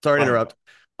 sorry go to ahead. interrupt.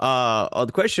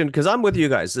 The question, because I'm with you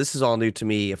guys, this is all new to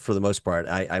me for the most part.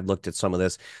 I've looked at some of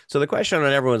this. So the question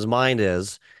on everyone's mind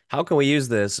is, how can we use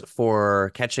this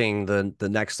for catching the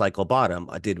next cycle bottom?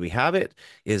 Did we have it?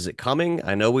 Is it coming?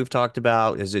 I know we've talked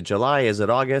about, is it July? Is it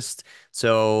August? Well,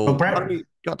 So why don't Brett, we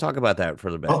go talk about that for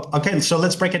a bit? oh, okay, so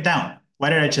let's break it down.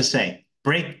 What did I just say?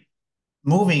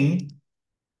 Moving,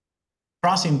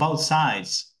 crossing both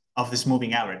sides of this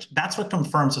moving average. That's what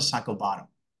confirms a cycle bottom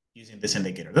using this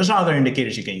indicator. There's other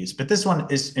indicators you can use, but this one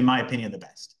is, in my opinion, the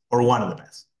best or one of the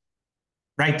best.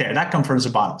 Right there, that confirms the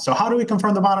bottom. So how do we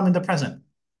confirm the bottom in the present?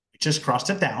 We just crossed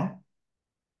it down.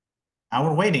 Now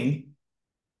we're waiting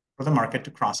for the market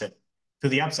to cross it to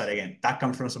the upside again. That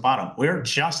confirms the bottom. We're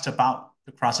just about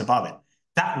to cross above it.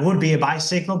 That would be a buy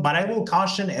signal, but I will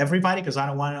caution everybody because I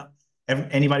don't want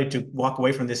anybody to walk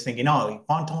away from this thinking, oh,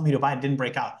 Juan told me to buy, it didn't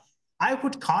break out. I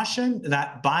would caution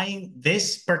that buying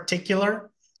this particular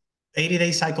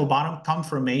 80-day cycle bottom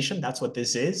confirmation, that's what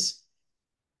this is,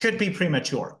 could be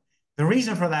premature. The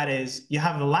reason for that is you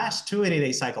have the last two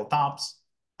 80-day cycle tops,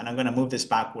 and I'm going to move this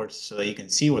backwards so that you can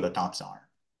see where the tops are.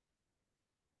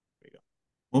 There you go.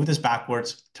 Move this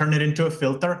backwards, turn it into a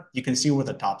filter. You can see where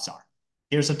the tops are.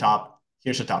 Here's the top.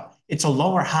 Here's the top. It's a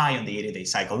lower high on the 80-day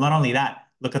cycle. Not only that,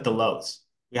 look at the lows.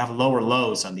 We have lower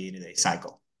lows on the 80-day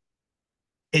cycle.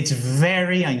 It's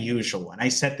very unusual. And I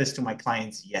said this to my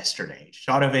clients yesterday.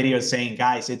 Shot a video saying,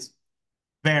 guys, it's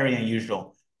very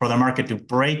unusual for the market to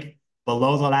break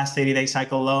below the last 80-day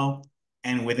cycle low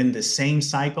and within the same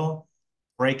cycle,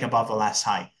 break above the last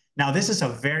high. Now, this is a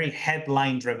very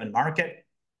headline-driven market.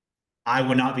 I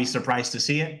would not be surprised to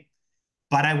see it,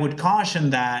 but I would caution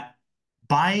that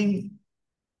buying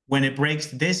when it breaks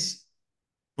this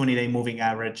 20-day moving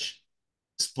average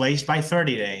displaced by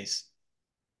 30 days,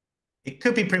 it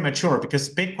could be premature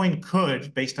because Bitcoin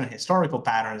could, based on historical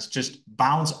patterns, just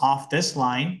bounce off this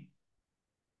line,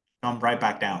 come right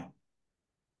back down.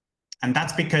 And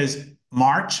that's because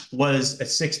March was a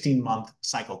 16-month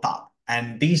cycle top.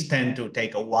 And these tend to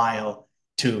take a while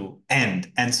to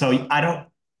end. And so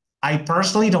I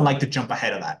personally don't like to jump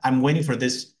ahead of that. I'm waiting for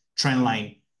this trend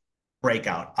line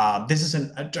breakout. This is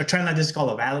a trend line. This is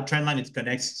called a valid trend line. It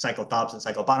connects cycle tops and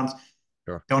cycle bottoms.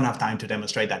 Sure. Don't have time to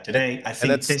demonstrate that And, today. I and think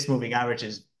that's this moving average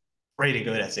is pretty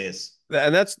good as is.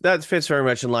 And that fits very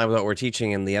much in line with what we're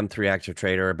teaching in the M3 active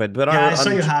trader. But Yeah, our I saw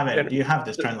on you have it. You have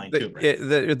this trend line too,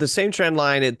 right? the same trend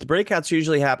line, the breakouts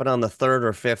usually happen on the third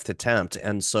or fifth attempt.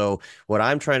 And so what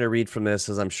I'm trying to read from this,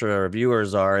 as I'm sure our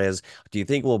viewers are, is do you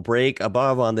think we'll break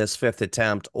above on this fifth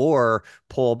attempt or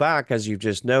pull back as you've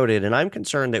just noted? And I'm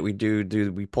concerned that we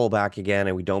do we pull back again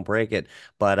and we don't break it.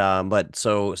 But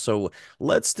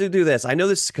let's do this. I know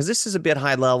this because this is a bit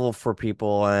high level for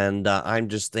people, and I'm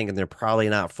just thinking they're probably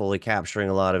not fully capturing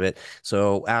a lot of it.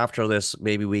 So after this,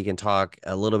 maybe we can talk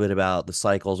a little bit about the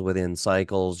cycles within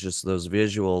cycles, just those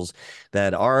visuals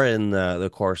that are in the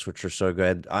course, which are so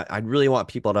good. I really want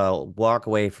people to walk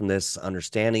away from this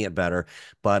understanding it better,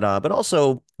 but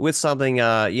also with something,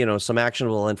 some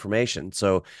actionable information.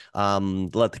 So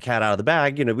let the cat out of the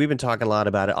bag. We've been talking a lot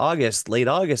about it. Late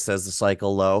August as the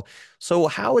cycle low. So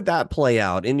how would that play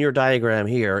out in your diagram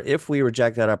here if we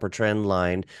reject that upper trend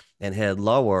line and head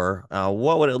lower?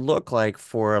 What would it look like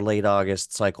for a late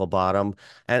August cycle bottom?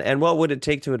 And what would it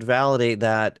take to invalidate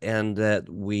that and that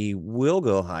we will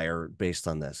go higher based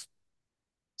on this?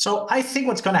 So I think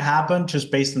what's going to happen,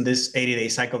 just based on this 80-day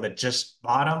cycle that just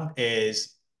bottomed,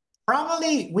 is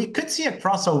probably we could see a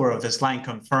crossover of this line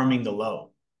confirming the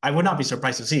low. I would not be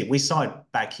surprised to see it. We saw it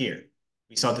back here.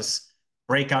 We saw this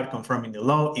breakout confirming the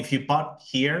low. If you bought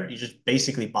here, you just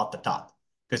basically bought the top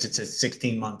because it's a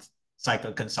 16-month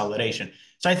cycle consolidation.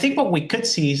 So I think what we could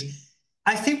see is,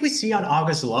 I think we see on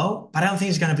August low, but I don't think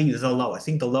it's going to be the low. I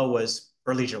think the low was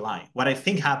early July. What I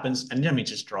think happens, and let me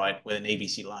just draw it with an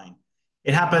ABC line.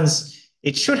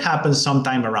 It should happen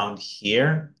sometime around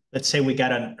here. Let's say we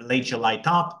got a late July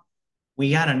top,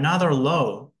 we got another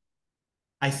low.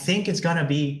 I think it's going to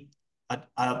be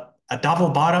a double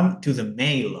bottom to the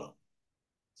May low.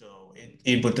 So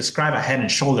it would describe a head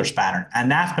and shoulders pattern.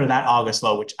 And after that August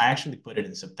low, which I actually put it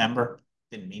in September,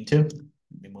 didn't mean to.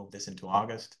 Let me move this into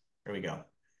August. Here we go.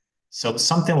 So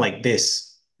something like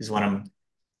this is what I'm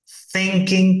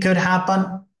thinking could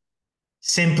happen,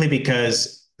 simply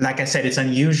because, like I said, it's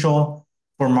unusual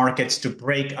for markets to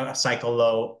break a cycle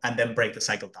low and then break the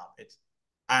cycle top.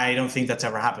 I don't think that's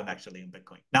ever happened actually in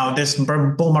Bitcoin. Now, this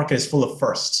bull market is full of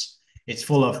firsts. It's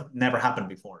full of never happened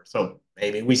before. So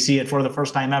maybe we see it for the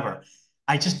first time ever.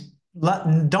 I just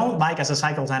don't like, as a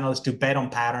cycles analyst, to bet on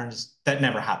patterns that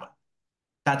never happen.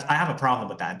 I have a problem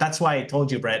with that. That's why I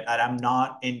told you, Brett, that I'm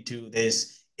not into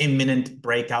this imminent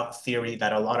breakout theory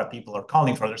that a lot of people are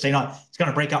calling for. They're saying, "Oh, it's going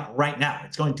to break out right now.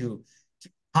 It's going to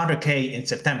 100K in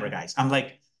September, guys." I'm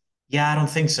like, yeah, I don't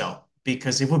think so,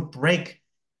 because it would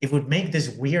make this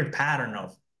weird pattern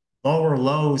of lower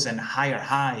lows and higher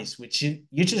highs, which you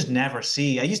just never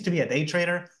see. I used to be a day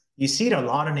trader. You see it a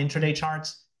lot on intraday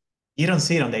charts. You don't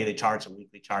see it on daily charts or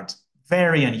weekly charts.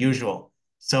 Very unusual.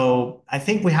 So I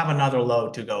think we have another low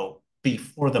to go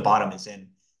before the bottom is in,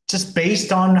 just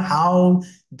based on how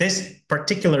this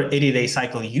particular 80-day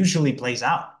cycle usually plays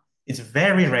out. It's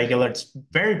very regular. It's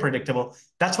very predictable.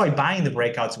 That's why buying the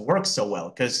breakouts works so well,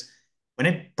 because when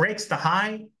it breaks the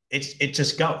high, it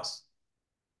just goes.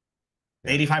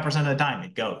 Yeah. 85% of the time,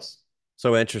 it goes.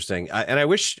 So interesting. And I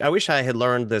wish I had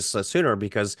learned this sooner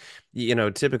because,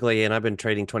 typically, and I've been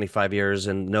trading 25 years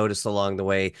and noticed along the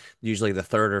way, usually the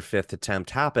third or fifth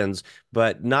attempt happens,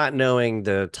 but not knowing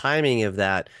the timing of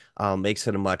that makes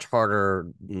it a much harder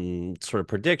sort of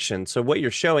prediction. So what you're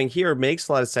showing here makes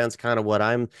a lot of sense. Kind of what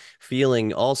I'm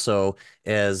feeling also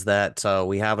is that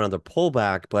we have another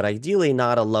pullback, but ideally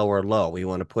not a lower low. We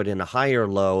want to put in a higher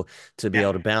low to be Yeah.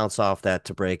 able to bounce off that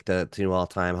to break the new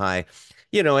all-time high.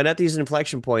 And at these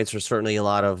inflection points, there's certainly a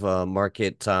lot of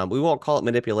market, we won't call it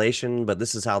manipulation, but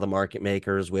this is how the market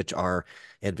makers, which are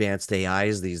advanced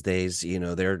AIs these days,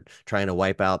 they're trying to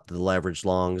wipe out the leverage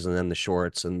longs and then the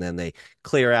shorts, and then they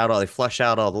flush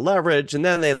out all the leverage, and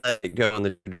then they let it go in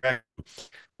the direction.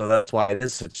 So that's why it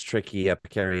is such tricky,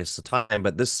 precarious time.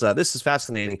 But this is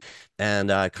fascinating, and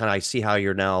kind of I see how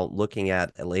you're now looking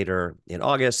at later in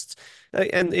August,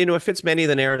 and it fits many of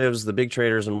the narratives, the big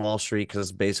traders in Wall Street,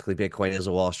 because basically Bitcoin is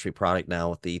a Wall Street product now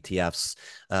with the ETFs.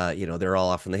 They're all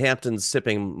off in the Hamptons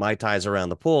sipping Mai Tais around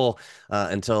the pool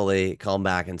until they come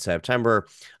back in September.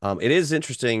 It is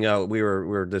interesting. We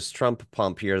were this Trump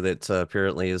pump here that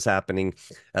apparently is happening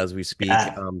as we speak.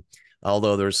 Yeah.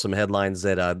 Although there's some headlines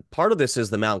that part of this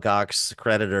is the Mt. Gox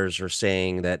creditors are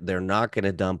saying that they're not going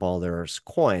to dump all their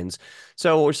coins.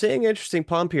 So we're seeing an interesting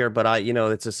pump here, but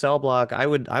it's a sell block. I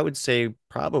would say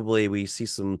probably we see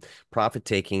some profit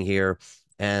taking here.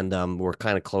 And we're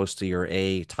kind of close to your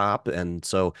A top. And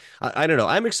so I don't know.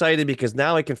 I'm excited because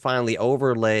now I can finally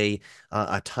overlay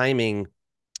a timing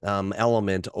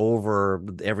element over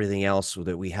everything else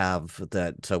that we have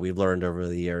that we've learned over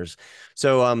the years.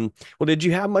 So, well, did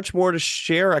you have much more to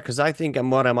share? Because I think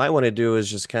what I might want to do is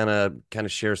just kind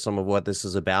of share some of what this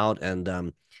is about,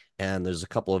 and there's a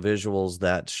couple of visuals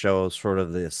that show sort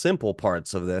of the simple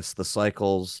parts of this, the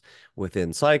cycles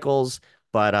within cycles.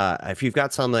 But if you've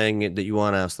got something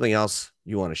else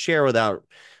you want to share without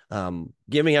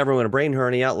giving everyone a brain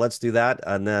hernia, let's do that,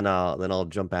 and then I'll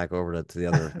jump back over to the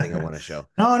other thing I want to show.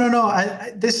 No, no, no.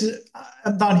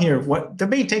 I'm done here. What the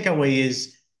main takeaway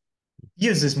is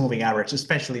use this moving average,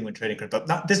 especially when trading crypto.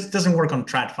 Now, this doesn't work on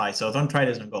TradFi, so don't try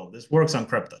this on gold. This works on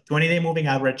crypto. 20-day moving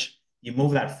average, you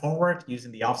move that forward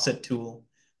using the offset tool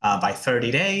by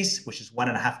 30 days, which is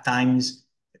 1.5 times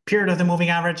the period of the moving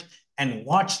average, and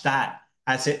watch that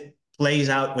as it plays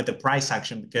out with the price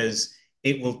action because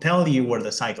it will tell you where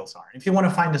the cycles are. If you want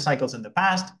to find the cycles in the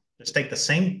past, just take the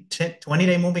same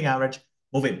 20-day moving average,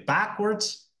 move it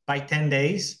backwards by 10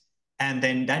 days, and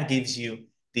then that gives you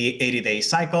the 80-day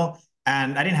cycle.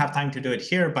 And I didn't have time to do it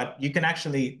here, but you can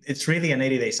actually, it's really an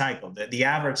 80-day cycle. The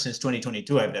average since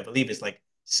 2022, I believe, is like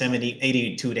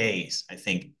 82 days, I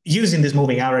think. Using this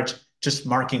moving average, just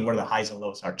marking where the highs and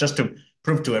lows are, just to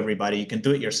prove to everybody, you can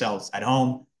do it yourselves at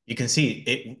home. You can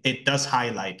see it does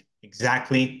highlight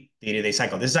exactly the 80-day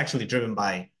cycle. This is actually driven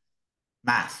by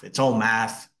math. It's all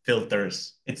math,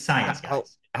 filters. It's science,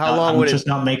 guys. How long I'm would it just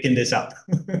not making this up.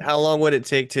 how long would it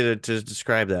take to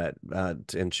describe that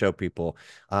and show people?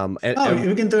 Oh, And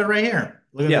we can do it right here.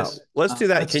 Look at yeah, this. let's do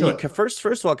that. Let's do it. First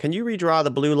of all, can you redraw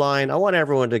the blue line? I want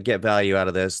everyone to get value out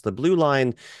of this. The blue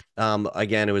line,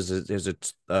 again, it was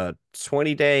a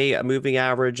 20-day moving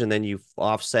average, and then you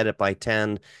offset it by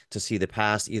 10 to see the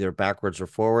past either backwards or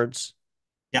forwards.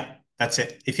 Yeah, that's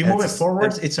it. If you move it That's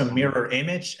forwards, it's a mirror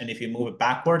image, and if you move it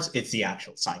backwards, it's the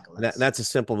actual cycle. that's a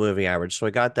simple moving average. So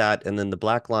I got that, and then the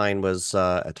black line was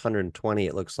at 120,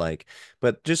 it looks like.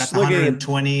 But That's just looking at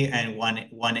 120, and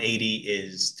 180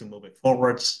 is to move it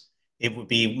forwards. It would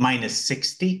be minus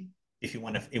 60 if you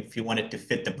want it to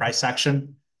fit the price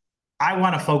action. I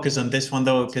want to focus on this one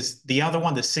though, because the other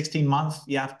one, the 16-month,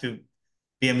 you have to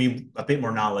be a bit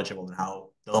more knowledgeable in how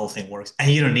the whole thing works, and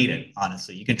you don't need it.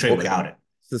 Honestly, you can trade well, without it.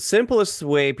 the simplest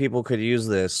way people could use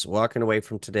this, walking away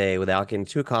from today without getting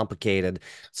too complicated,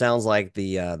 sounds like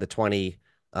the 20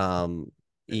 The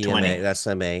EMA, 20.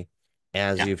 SMA,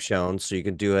 as Yeah, you've shown. So you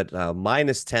can do it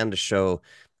minus 10 to show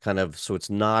kind of so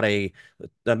it's not the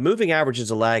moving average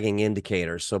is a lagging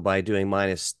indicator. So by doing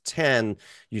minus 10,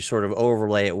 you sort of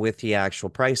overlay it with the actual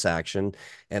price action.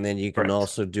 And then you can correct.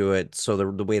 also do it so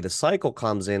the way the cycle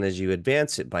comes in as you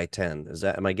advance it by 10.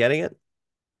 Am I getting it?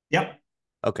 Yep,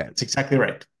 Okay. that's exactly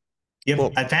right. You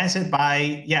Well, advance it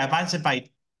by yeah, advance it by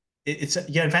it's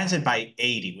you advance it by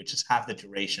 80, which is half the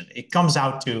duration. It comes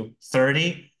out to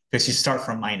 30 because you start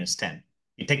from minus 10.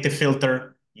 You take the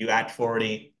filter, you add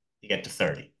 40, you get to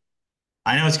 30.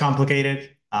 I know it's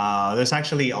complicated. There's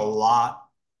actually a lot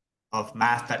of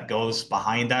math that goes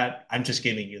behind that. I'm just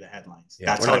giving you the headlines. yeah,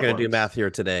 That's we're how not it going to do works. math here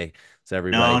today. So No,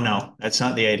 everybody. no, that's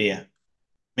not the idea.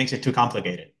 Makes it too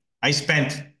complicated. I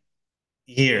spent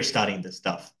years studying this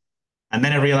stuff. And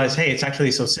then I realized, hey, it's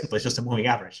actually so simple. It's just a moving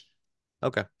average.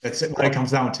 Okay. That's what it Well,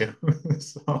 comes down to.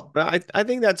 So well, I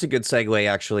think that's a good segue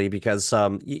actually, because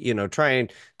trying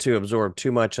to absorb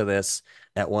too much of this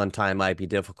at one time might be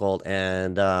difficult,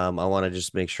 and I want to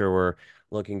just make sure we're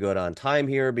looking good on time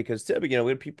here because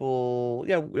when people,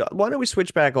 yeah, why don't we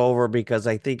switch back over because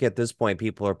I think at this point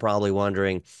people are probably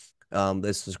wondering,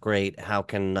 this is great. How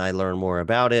can I learn more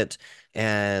about it?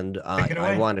 And take it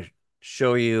I away. want to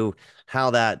show you how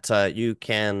that you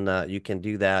can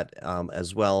do that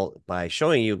as well by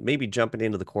showing you maybe jumping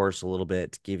into the course a little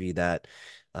bit to give you that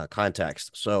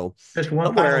context. So Just one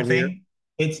somewhere final in here, thing.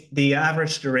 It's the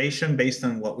average duration based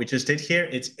on what we just did here.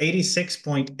 It's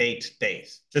 86.8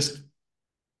 days.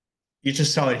 You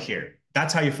just saw it here.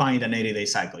 That's how you find an 80-day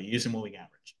cycle. You use a moving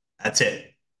average. That's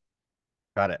it.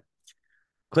 got it.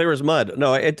 Clear as mud.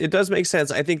 No, it does make sense.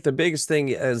 I think the biggest thing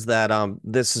is that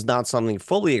this is not something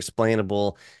fully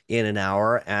explainable in an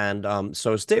hour. And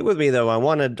so stay with me though. I'm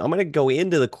gonna go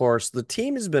into the course. The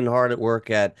team has been hard at work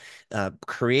at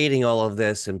creating all of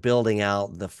this and building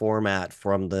out the format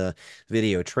from the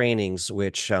video trainings,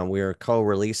 which we are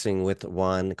co-releasing with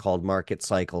one called Market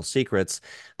Cycle Secrets.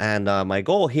 And my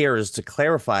goal here is to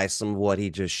clarify some of what he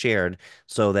just shared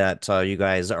so that you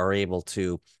guys are able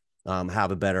to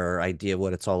have a better idea of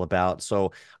what it's all about.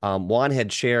 So Juan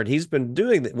had shared he's been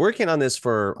working on this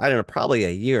for I don't know probably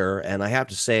a year, and I have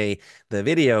to say the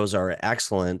videos are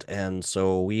excellent. And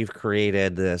so we've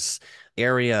created this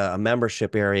area, a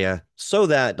membership area, so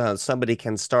that somebody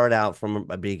can start out from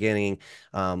a beginning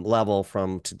level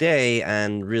from today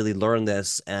and really learn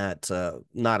this at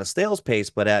not a snail's pace,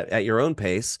 but at your own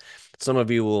pace. Some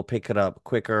of you will pick it up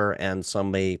quicker and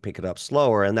some may pick it up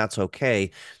slower, and that's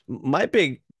okay. My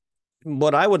big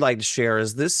what I would like to share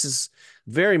is this is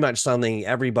very much something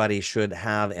everybody should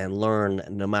have and learn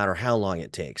no matter how long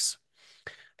it takes.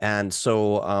 And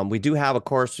so we do have a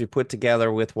course we put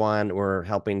together with Juan. We're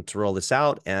helping to roll this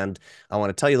out, and I want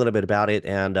to tell you a little bit about it.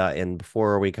 And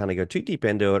before we kind of go too deep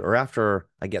into it, or after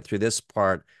I get through this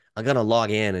part, I'm gonna log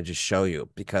in and just show you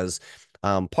because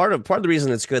part of the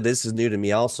reason it's good. This is new to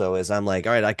me also. Is I'm like,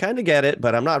 all right, I kind of get it,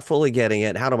 but I'm not fully getting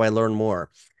it. How do I learn more?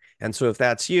 And so if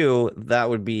that's you, that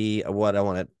would be what I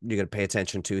want to you're going to pay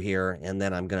attention to here. And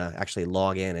then I'm going to actually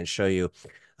log in and show you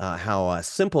how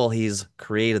simple he's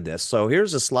created this. So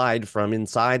here's a slide from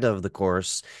inside of the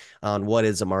course on what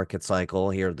is a market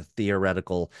cycle. Here, the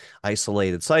theoretical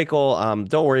isolated cycle.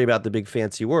 Don't worry about the big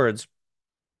fancy words.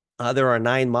 There are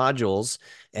 9 modules,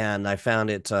 and I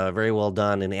found it very well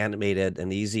done and animated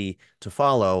and easy to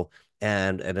follow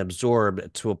and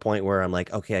absorb to a point where I'm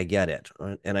like, okay, I get it.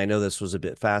 And I know this was a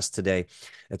bit fast today.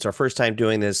 It's our first time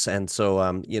doing this, and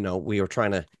so we were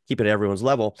trying to keep it at everyone's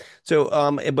level. So,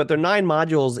 but there are 9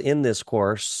 modules in this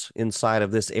course inside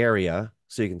of this area.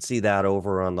 So you can see that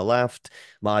over on the left,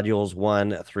 modules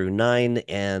 1 through 9,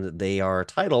 and they are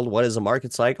titled "What is a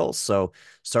market cycle?" So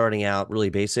starting out really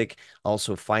basic,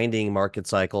 also finding market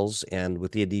cycles. And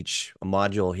within each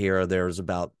module here, there's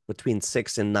about between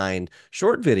 6 and 9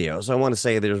 short videos. I want to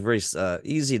say there's very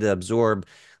easy to absorb.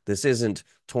 This isn't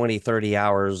 20, 30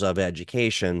 hours of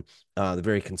education. They're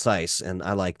very concise, and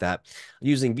I like that.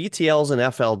 Using VTLs and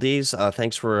FLDs,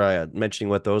 thanks for mentioning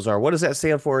what those are. What does that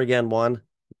stand for again, Juan?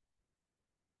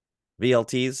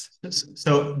 VLTs?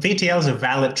 So VTL is a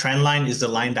valid trend line is the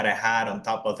line that I had on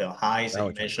top of the highs that Oh, you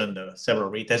okay. mentioned, the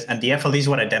several retests. And the FLD is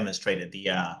what I demonstrated,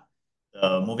 the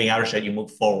moving average that you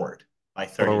move forward by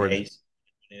 30 Forward. days.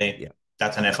 Yeah.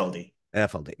 That's an FLD.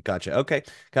 FLD. Gotcha. Okay.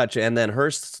 Gotcha. And then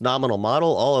Hurst's nominal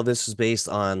model, all of this is based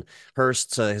on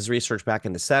Hurst's his research back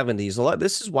in the 70s. A lot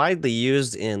this is widely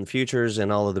used in futures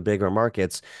and all of the bigger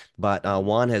markets, but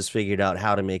Juan has figured out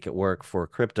how to make it work for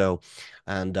crypto.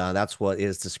 And that's what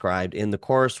is described in the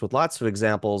course with lots of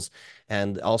examples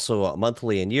and also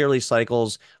monthly and yearly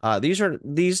cycles.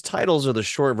 These titles are the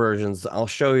short versions. I'll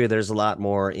show you there's a lot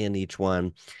more in each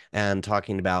one and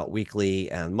talking about weekly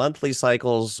and monthly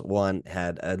cycles. One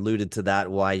had alluded to that,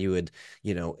 why you would,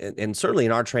 and certainly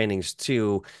in our trainings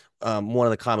too. One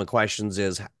of the common questions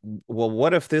is, well,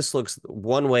 what if this looks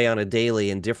one way on a daily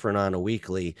and different on a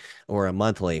weekly or a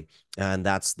monthly? And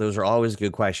those are always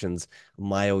good questions.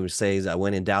 My always says,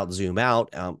 when in doubt, zoom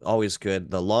out. Always good.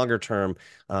 The longer term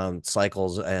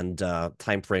cycles and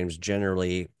time frames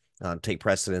generally take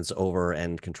precedence over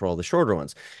and control the shorter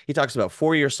ones. He talks about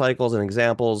 4-year cycles and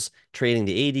examples, trading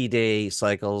the 80-day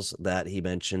cycles that he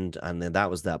mentioned, and then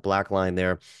that was that black line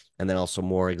there, and then also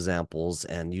more examples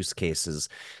and use cases.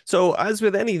 So, as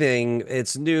with anything,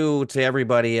 it's new to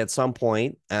everybody at some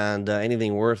point, and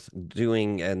anything worth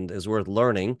doing and is worth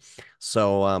learning.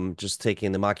 So, just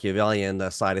taking the Machiavellian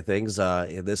side of things,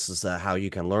 this is how you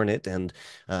can learn it, and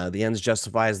the ends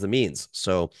justifies the means.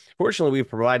 So, fortunately, we've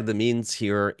provided the means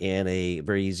here in a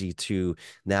very easy to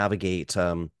navigate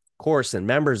course and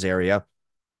members area.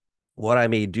 What I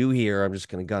may do here, I'm just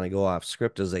going to go off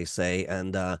script, as they say,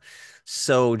 and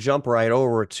so jump right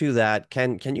over to that.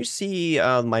 Can you see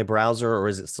my browser, or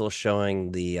is it still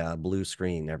showing the blue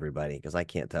screen, everybody? Because I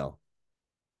can't tell.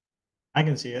 I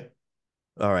can see it.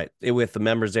 All right, with the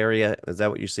members area, is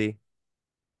that what you see?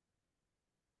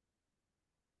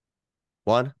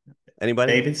 One?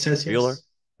 Anybody? David says Bueller? yes.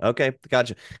 Okay,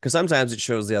 gotcha. Because sometimes it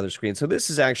shows the other screen. So this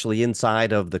is actually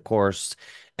inside of the course,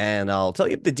 and I'll tell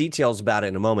you the details about it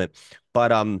in a moment.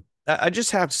 But I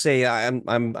just have to say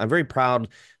I'm very proud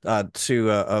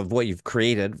to of what you've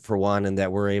created for one, and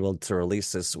that we're able to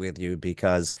release this with you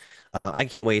because I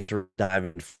can't wait to dive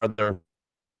in further.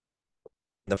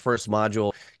 The first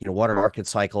module, what are market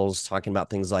cycles, talking about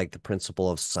things like the principle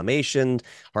of summation,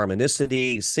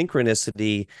 harmonicity,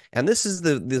 synchronicity. And this is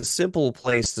the simple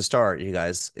place to start, you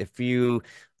guys. If you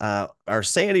are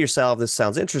saying to yourself, this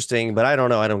sounds interesting, but I don't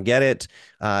know, I don't get it.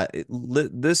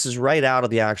 This is right out of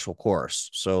the actual course.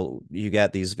 So you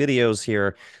get these videos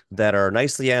here that are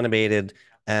nicely animated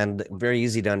and very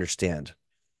easy to understand.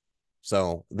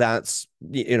 So that's,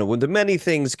 with the many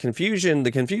things, confusion,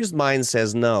 the confused mind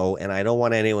says no, and I don't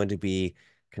want anyone to be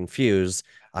confused.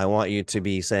 I want you to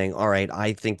be saying, all right,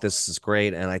 I think this is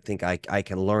great, and I think I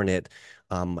can learn it.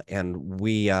 And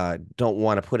we don't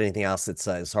want to put anything else that's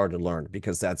is hard to learn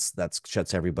because that's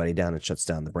shuts everybody down and shuts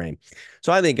down the brain.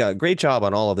 So I think great job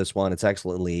on all of this one. It's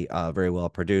excellently very well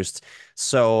produced.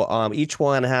 So each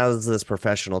one has this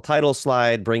professional title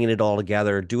slide, bringing it all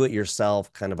together, do it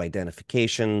yourself kind of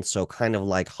identification. So kind of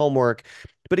like homework.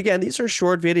 But again, these are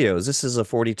short videos. This is a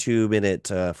 42-minute,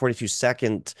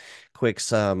 42-second quick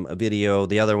video.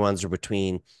 The other ones are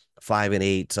between 5 and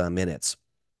 8 minutes.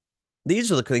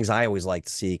 These are the things I always like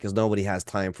to see because nobody has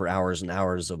time for hours and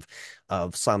hours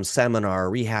of some seminar,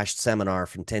 rehashed seminar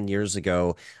from 10 years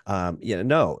ago.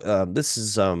 No, this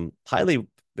is highly,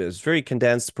 it's very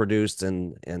condensed, produced,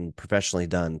 and professionally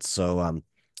done. So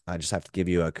I just have to give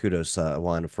you a kudos,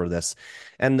 Juan, for this,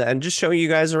 and just showing you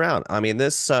guys around. I mean,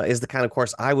 this is the kind of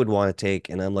course I would want to take,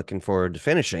 and I'm looking forward to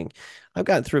finishing. I've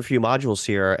gotten through a few modules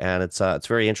here, and it's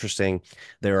very interesting.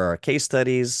 There are case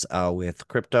studies with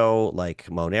crypto like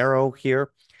Monero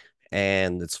here,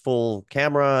 and it's full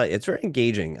camera. It's very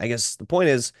engaging. I guess the point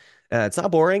is, it's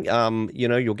not boring.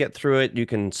 You'll get through it. You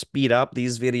can speed up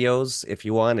these videos if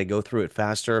you want to go through it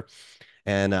faster.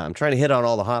 And I'm trying to hit on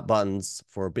all the hot buttons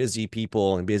for busy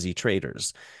people and busy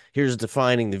traders. Here's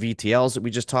defining the VTLs that we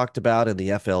just talked about and the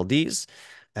FLDs.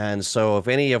 And so if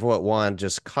any of what Juan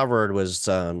just covered was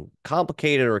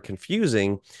complicated or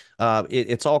confusing,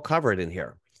 it's all covered in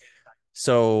here.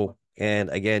 So, and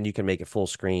again, you can make it full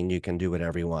screen. You can do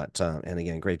whatever you want. And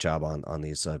again, great job on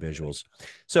these visuals.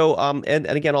 So, and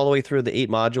again, all the way through the 8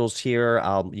 modules here,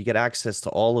 you get access to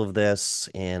all of this,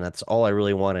 and that's all I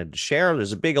really wanted to share.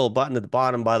 There's a big old button at the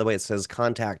bottom, by the way. It says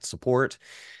contact support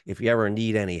if you ever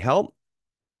need any help.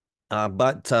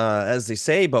 But as they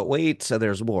say, but wait,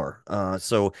 there's more.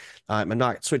 So I'm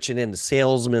not switching into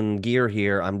salesman gear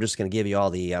here. I'm just going to give you all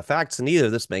the facts, and either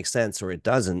this makes sense or it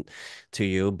doesn't to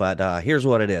you. But here's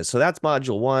what it is. So that's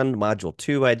module 1. Module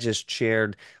 2, I just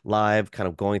shared live, kind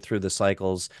of going through the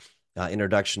cycles.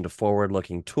 Introduction to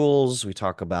forward-looking tools. We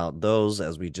talk about those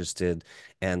as we just did,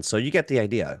 and so you get the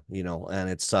idea, And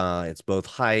it's both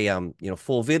high,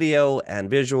 full video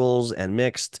and visuals and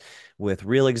mixed with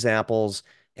real examples.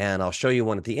 And I'll show you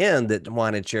one at the end that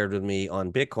Juan had shared with me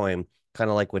on Bitcoin, kind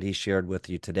of like what he shared with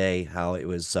you today, how it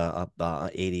was up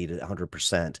 80 to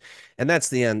 100%. And that's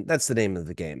the end. That's the name of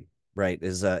the game, right?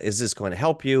 Is this going to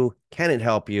help you? Can it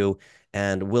help you?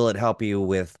 And will it help you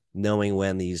with knowing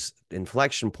when these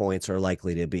inflection points are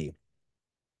likely to be?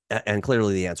 And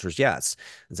clearly the answer is yes.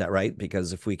 Is that right?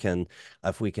 Because if we can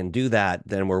do that,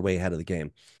 then we're way ahead of the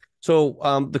game.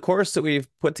 So the course that we've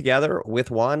put together with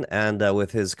Juan and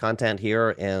with his content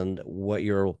here and what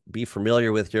you'll be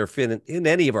familiar with here in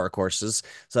any of our courses,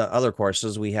 so other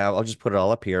courses we have, I'll just put it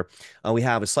all up here. We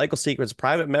have a Cycle Secrets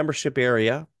private membership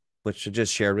area, which I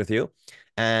just shared with you.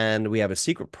 And we have a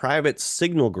secret private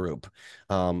signal group.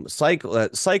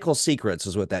 Cycle Secrets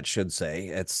is what that should say.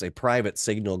 It's a private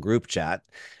signal group chat.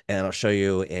 And I'll show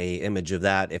you a image of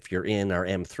that if you're in our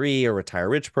M3 or Retire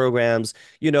Rich programs.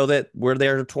 You know that we're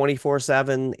there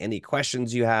 24/7. Any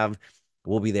questions you have,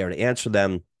 we'll be there to answer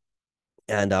them.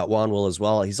 And Juan will as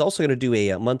well. He's also going to do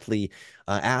a monthly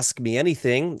Ask Me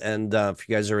Anything. And if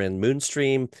you guys are in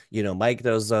Moonstream, Mike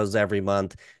does those every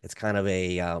month. It's kind of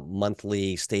a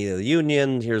monthly State of the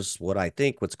Union. Here's what I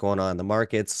think, what's going on in the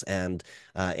markets, and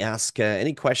ask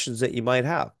any questions that you might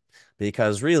have.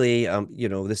 Because really,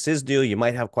 this is new. You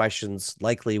might have questions.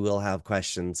 Likely we'll have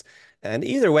questions. And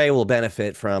either way, we'll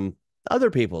benefit from other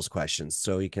people's questions.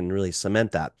 So you can really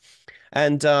cement that.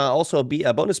 And also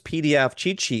a bonus PDF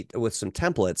cheat sheet with some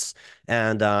templates,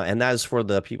 and that is for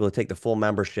the people who take the full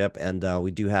membership. And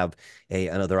we do have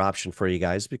another option for you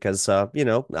guys because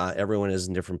everyone is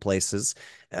in different places,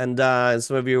 and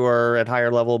some of you are at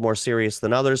higher level, more serious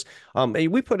than others.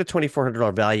 We put a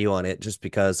 $2,400 value on it just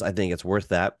because I think it's worth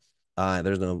that.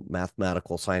 There's no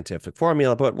mathematical scientific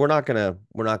formula, but we're not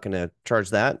gonna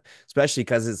charge that, especially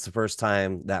because it's the first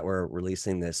time that we're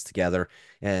releasing this together.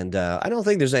 And I don't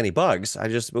think there's any bugs.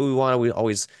 We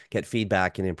always get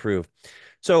feedback and improve.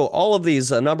 So all of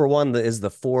these, number one is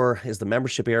the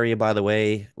membership area, by the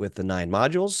way, with the 9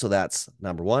 modules. So that's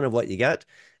number one of what you get.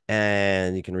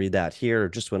 And you can read that here.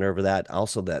 Just went over that.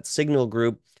 Also, that signal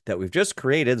group that we've just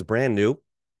created is brand new.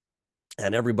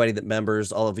 And everybody that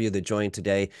members, all of you that joined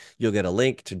today, you'll get a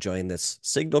link to join this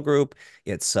Signal group.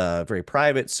 It's very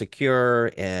private,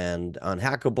 secure, and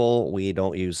unhackable. We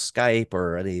don't use Skype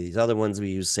or any of these other ones.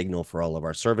 We use Signal for all of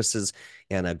our services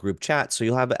and a group chat. So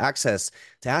you'll have access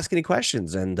to ask any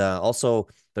questions. And also,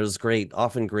 there's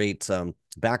often great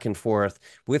back and forth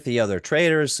with the other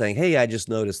traders saying, hey, I just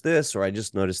noticed this, or I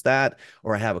just noticed that,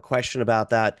 or I have a question about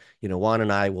that. Juan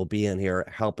and I will be in here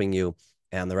helping you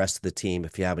and the rest of the team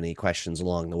if you have any questions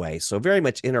along the way. So very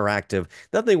much interactive.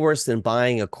 Nothing worse than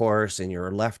buying a course and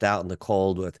you're left out in the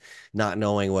cold with not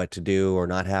knowing what to do or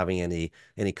not having any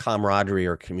camaraderie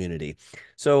or community.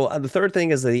 So the third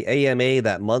thing is the AMA,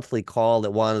 that monthly call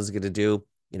that Juan is going to do,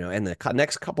 in the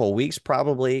next couple of weeks,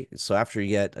 probably. So after you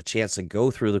get a chance to go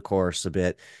through the course a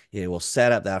bit, we'll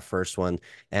set up that first one.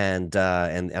 And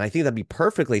I think that'd be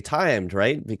perfectly timed,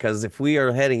 right? Because if we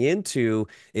are heading into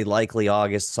a likely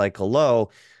August cycle low,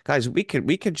 guys, we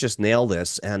could just nail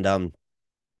this. And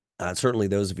certainly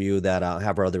those of you that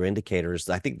have our other indicators,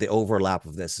 I think the overlap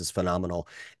of this is phenomenal.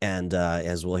 And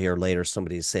as we'll hear later,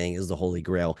 somebody is saying is the holy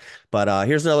grail. But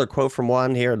here's another quote from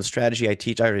Juan here. The strategy I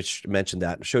teach, I already mentioned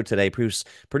that, showed today, produced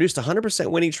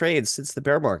 100% winning trades since the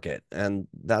bear market. And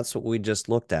that's what we just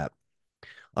looked at.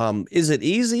 Is it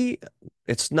easy?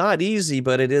 It's not easy,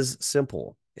 but it is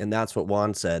simple. And that's what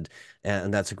Juan said.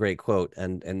 And that's a great quote.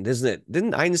 And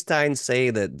didn't Einstein say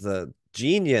that the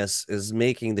genius is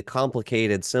making the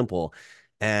complicated simple?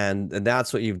 And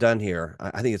that's what you've done here.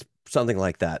 I think it's something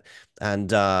like that. And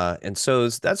so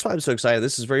that's why I'm so excited.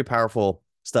 This is very powerful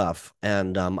stuff.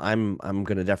 And I'm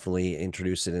going to definitely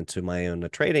introduce it into my own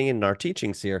trading and our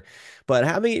teachings here. But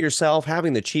having it yourself,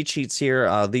 having the cheat sheets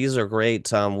here, these are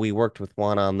great. We worked with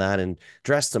Juan on that and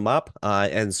dressed them up.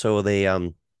 And so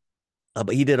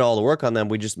but he did all the work on them.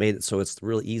 We just made it so it's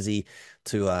really easy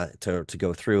to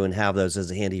go through and have those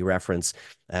as a handy reference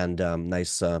and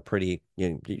nice, pretty.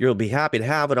 You'll be happy to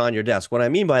have it on your desk. What I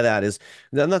mean by that is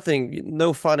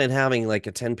no fun in having like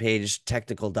a 10-page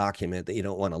technical document that you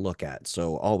don't want to look at.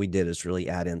 So all we did is really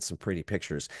add in some pretty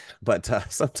pictures. But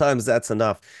sometimes that's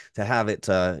enough to have it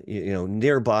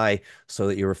nearby so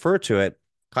that you refer to it,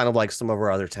 kind of like some of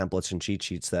our other templates and cheat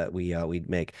sheets that we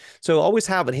make. So always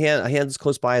have it hands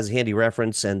close by as a handy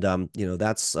reference, and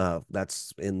that's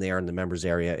in there in the members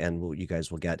area, and you guys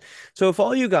will get. So if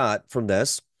all you got from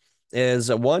this is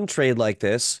a one trade like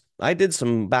this, I did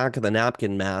some back of the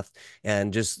napkin math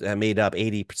and just made up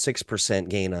 86%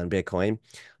 gain on Bitcoin,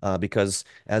 because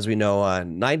as we know,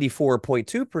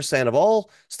 94.2% of all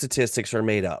statistics are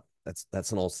made up.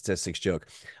 That's an old statistics joke.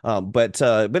 But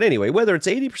anyway, whether it's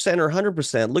 80% or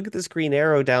 100%, look at this green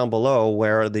arrow down below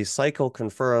where the cycle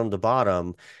confirmed the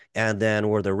bottom, and then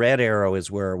where the red arrow is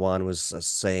where Juan was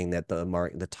saying that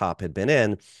the top had been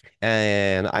in.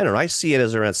 And I don't know, I see it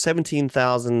as around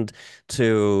 17,000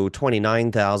 to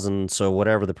 29,000. So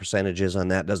whatever the percentage is on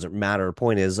that doesn't matter. The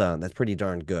point is, that's pretty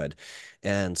darn good.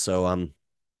 And so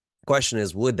question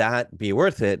is, would that be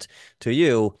worth it to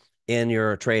you in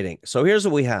your trading? So here's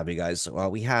what we have, you guys.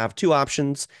 We have two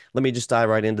options. Let me just dive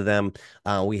right into them.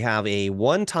 We have a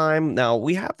one-time. Now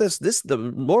we have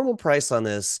the normal price on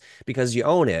this, because you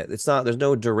own it. There's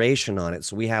no duration on it.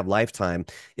 So we have lifetime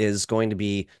is going to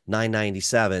be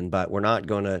 $9.97, but we're not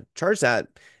going to charge that.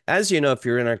 As you know, if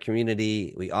you're in our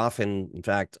community, we often, in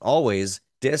fact, always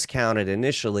discount it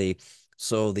initially,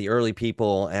 so the early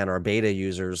people and our beta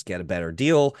users get a better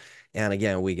deal. And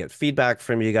again, we get feedback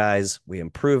from you guys. We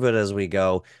improve it as we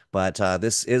go. But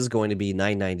this is going to be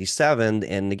 $9.97.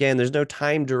 And again, there's no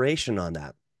time duration on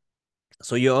that.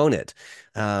 So you own it.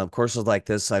 Courses like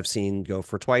this I've seen go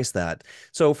for twice that.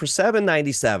 So for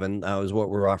 $7.97 is what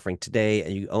we're offering today.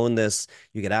 And you own this.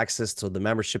 You get access to the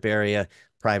membership area,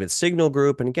 private Signal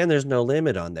group. And again, there's no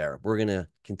limit on there. We're going to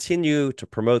continue to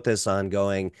promote this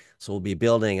ongoing. So we'll be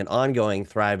building an ongoing,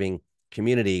 thriving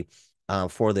community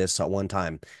for this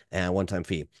one-time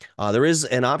fee. There is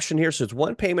an option here. So it's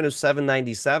one payment of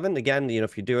 $7.97. Again,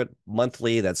 if you do it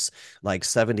monthly, that's like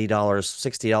 $70,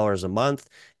 $60 a month.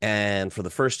 And for the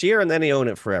first year, and then you own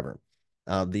it forever.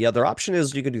 The other option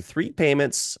is you can do three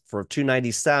payments for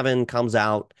 $297, comes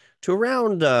out to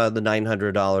around the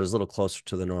 $900, a little closer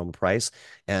to the normal price.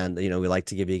 And, we like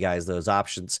to give you guys those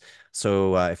options.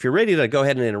 So if you're ready to go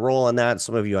ahead and enroll on that,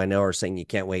 some of you I know are saying you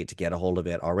can't wait to get a hold of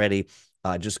it already.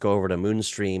 Just go over to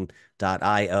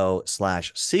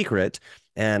moonstream.io/secret.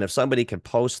 And if somebody could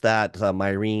post that,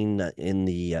 Myrene, in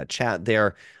the chat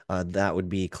there, that would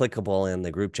be clickable in the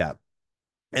group chat.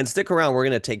 And stick around. We're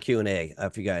going to take Q&A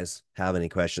if you guys have any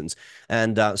questions.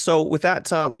 And so with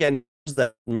that, again,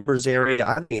 the members area,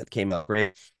 I think it came out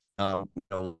great. A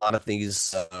lot of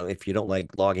things, if you don't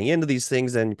like logging into these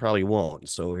things, then you probably won't.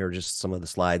 So here are just some of the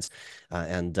slides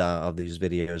and of these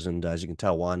videos. And as you can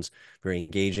tell, Juan's very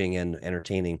engaging and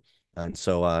entertaining. And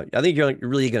so I think you're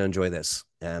really going to enjoy this.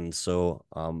 And so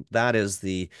that is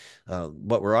the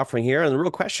what we're offering here. And the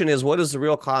real question is, what is the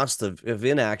real cost of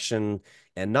inaction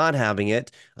and not having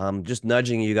it? Just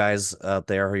nudging you guys out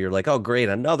there who you're like, oh, great,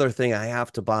 another thing I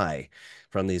have to buy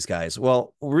from these guys.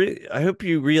 Well, I hope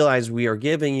you realize we are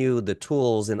giving you the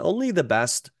tools and only the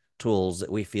best tools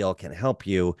that we feel can help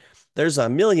you. There's a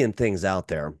million things out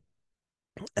there,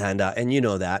 and you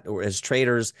know that as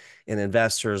traders and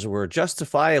investors, we're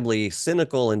justifiably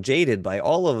cynical and jaded by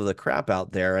all of the crap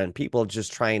out there, and people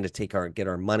just trying to get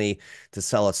our money to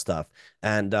sell us stuff.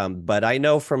 And but I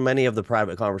know from many of the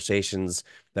private conversations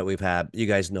that we've had, you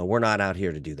guys know we're not out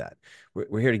here to do that.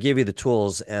 We're here to give you the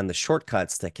tools and the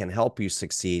shortcuts that can help you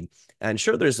succeed. And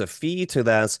sure, there's a fee to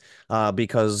this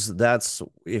because that's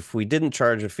if we didn't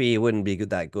charge a fee, it wouldn't be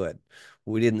that good.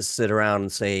 We didn't sit around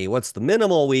and say, what's the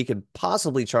minimal we could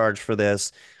possibly charge for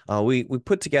this? We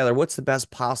put together what's the best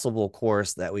possible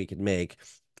course that we could make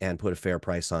and put a fair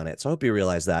price on it. So I hope you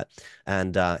realize that.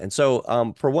 And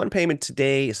so for one payment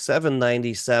today,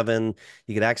 $7.97,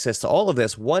 you get access to all of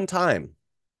this one time.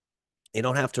 You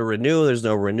don't have to renew. There's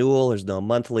no renewal. There's no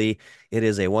monthly. It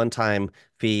is a one-time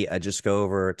fee. I just go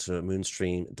over to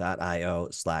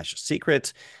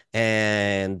moonstream.io/secret.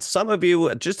 And some of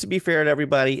you, just to be fair to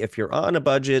everybody, if you're on a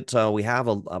budget, we have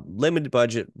a limited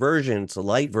budget version. It's a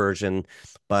light version,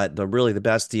 but really the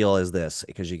best deal is this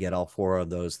because you get all four of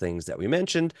those things that we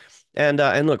mentioned. And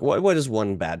look, what is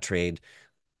one bad trade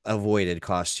avoided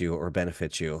cost you or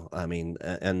benefit you? I mean,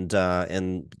 and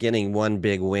getting one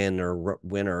big win or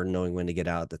winner, knowing when to get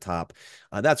out at the top.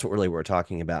 That's what really we're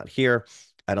talking about here.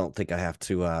 I don't think I have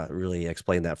to really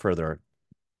explain that further.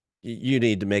 You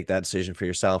need to make that decision for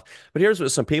yourself. But here's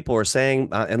what some people are saying,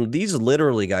 and these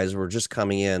literally guys were just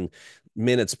coming in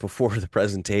minutes before the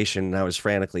presentation, and I was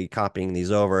frantically copying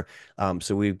these over.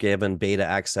 So we've given beta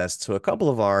access to a couple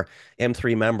of our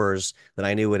M3 members that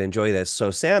I knew would enjoy this.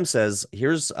 So Sam says,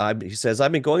 he says,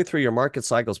 I've been going through your market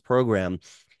cycles program,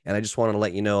 and I just wanted to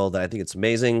let you know that I think it's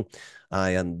amazing.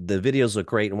 And the videos look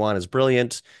great, and Juan is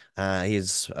brilliant.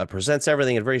 He's presents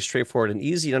everything in a very straightforward and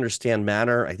easy to understand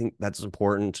manner. I think that's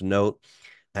important to note,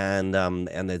 and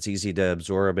it's easy to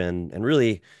absorb and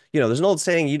really, there's an old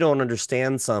saying, you don't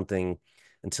understand something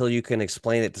until you can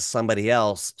explain it to somebody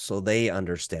else so they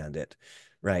understand it,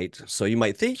 right? So you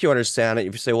might think you understand it.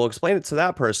 If you say, well, explain it to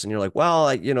that person, you're like, well,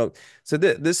 so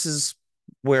this is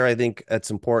where I think it's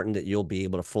important that you'll be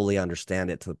able to fully understand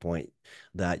it to the point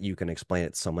that you can explain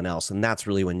it to someone else. And that's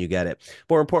really when you get it.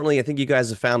 More importantly, I think you guys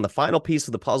have found the final piece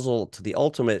of the puzzle to the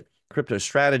ultimate crypto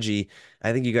strategy.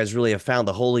 I think you guys really have found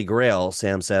the holy grail,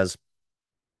 Sam says,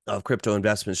 of crypto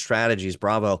investment strategies.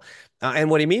 Bravo.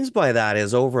 And what he means by that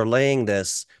is overlaying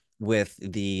this with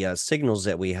the signals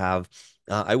that we have.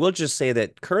 I will just say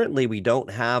that currently we don't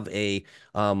have it's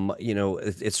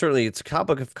certainly it's a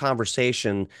topic of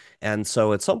conversation, and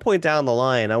so at some point down the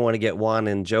line, I want to get Juan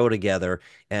and Joe together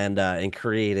and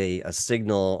create a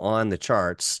signal on the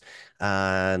charts.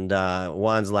 And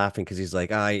Juan's laughing because he's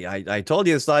like, I told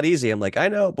you it's not easy. I'm like, I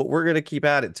know, but we're gonna keep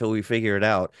at it till we figure it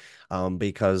out.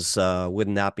 Because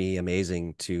wouldn't that be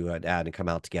amazing to add and come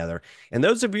out together? And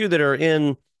those of you that are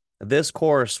in this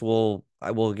course I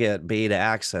will get beta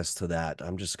access to that.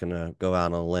 I'm just gonna go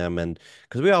out on a limb, and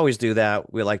because we always do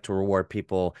that, we like to reward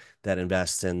people that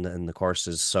invest in the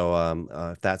courses. So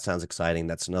if that sounds exciting,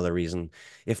 that's another reason.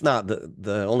 If not,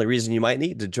 the only reason you might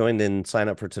need to join and sign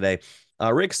up for today.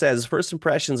 Rick says, first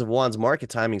impressions of Juan's market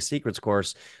timing secrets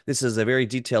course. This is a very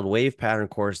detailed wave pattern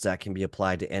course that can be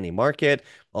applied to any market.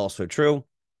 Also true.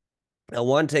 Now,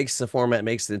 Juan takes the format,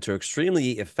 makes it into an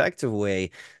extremely effective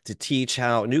way to teach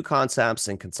how new concepts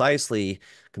and concisely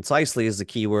is the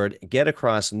key word, get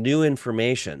across new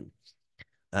information.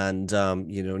 And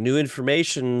new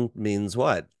information means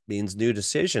what? Means new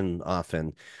decision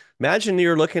often. Imagine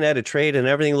you're looking at a trade and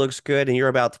everything looks good and you're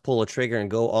about to pull a trigger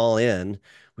and go all in,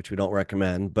 which we don't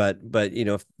recommend. But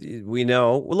if we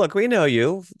know, well, look, we know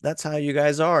you. That's how you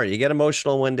guys are. You get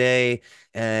emotional one day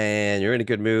and you're in a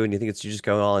good mood and you think you just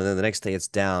go all in, and then the next day it's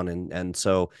down. And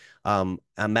so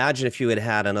imagine if you had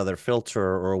had another filter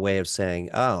or a way of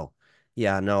saying, oh,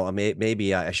 yeah, no,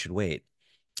 maybe I should wait,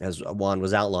 as Juan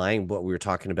was outlining what we were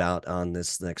talking about on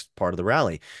this next part of the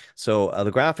rally. So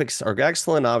the graphics are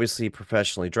excellent, obviously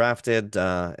professionally drafted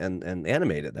and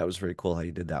animated. That was very cool how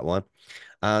you did that one.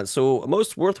 So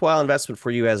most worthwhile investment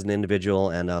for you as an individual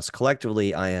and us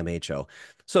collectively, IMHO.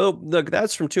 So look,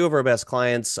 that's from two of our best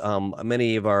clients.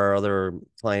 Many of our other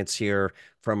clients here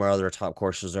from our other top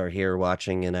courses are here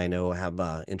watching, and I know have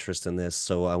interest in this,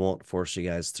 so I won't force you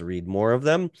guys to read more of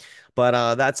them.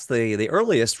 But that's the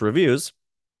earliest reviews.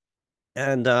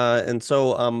 And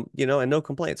so and no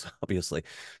complaints, obviously.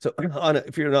 So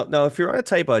if you're not now if you're on a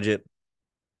tight budget,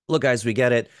 look, guys, we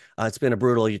get it. It's been a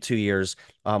brutal 2 years.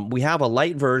 We have a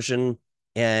light version,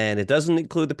 and it doesn't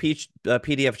include the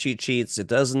PDF cheat sheets. It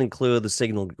doesn't include the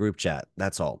Signal group chat.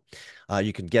 That's all.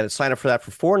 You can sign up for that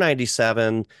for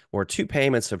 $497 or two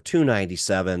payments of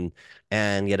 $297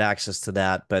 and get access to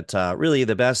that. But really,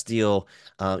 the best deal.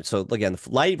 So again, the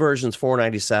light version is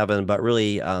 $497, but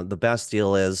really, the best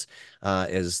deal is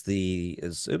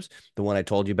the one I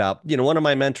told you about. One of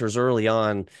my mentors early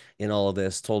on in all of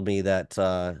this told me that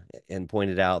and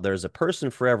pointed out there's a person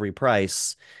for every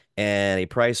price and a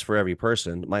price for every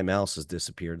person. My mouse has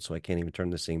disappeared, so I can't even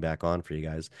turn this thing back on for you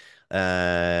guys.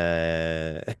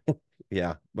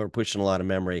 Yeah, we're pushing a lot of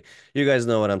memory. You guys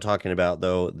know what I'm talking about,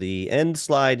 though. The end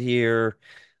slide here,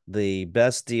 the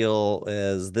best deal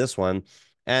is this one.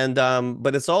 And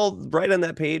but it's all right on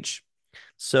that page.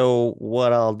 So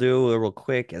what I'll do real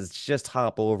quick is just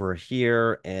hop over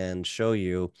here and show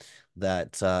you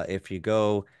that if you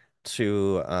go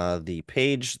to the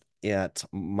page at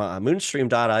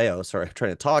moonstream.io, sorry, I'm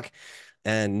trying to talk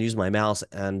and use my mouse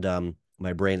and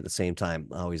my brain at the same time.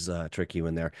 I always trick you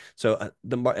in there. So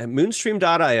the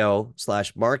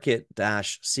moonstream.io/market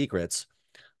dash secrets.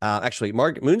 Actually,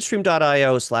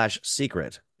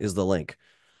 moonstream.io/secret is the link.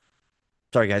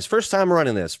 Sorry, guys. First time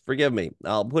running this. Forgive me.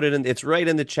 I'll put it in. It's right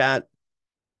in the chat.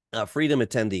 Freedom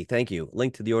attendee. Thank you.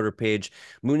 Link to the order page,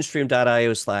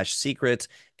 moonstream.io/secret.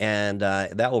 And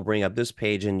that will bring up this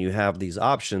page, and you have these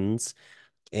options.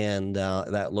 And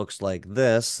that looks like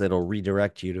this. It'll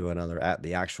redirect you to another at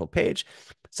the actual page.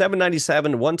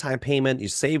 $797 one-time payment, you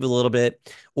save a little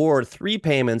bit, or three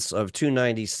payments of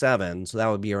 $297. So that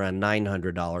would be around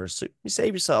 $900. So you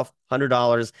save yourself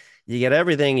 $100. You get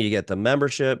everything. You get the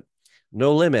membership.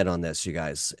 No limit on this, you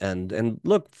guys. And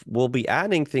look, we'll be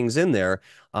adding things in there.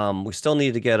 We still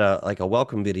need to get a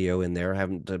welcome video in there.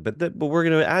 Haven't, but we're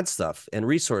going to add stuff and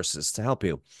resources to help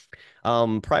you.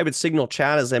 Private Signal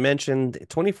chat, as I mentioned,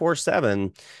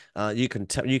 24/7.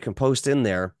 You can post in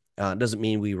there. Doesn't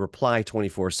mean we reply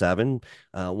 24/7.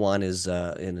 Juan is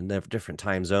in a different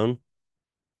time zone.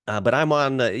 But I'm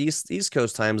on the East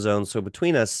Coast time zone, so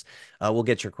between us, we'll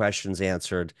get your questions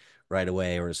answered right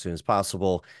away or as soon as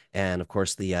possible. And of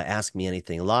course, the Ask Me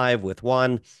Anything live with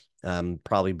Juan,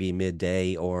 probably be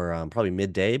midday or probably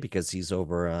midday because he's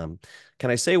over. Can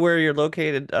I say where you're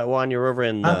located, Juan? You're over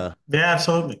in Yeah,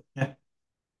 absolutely. Yeah,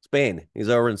 Spain. He's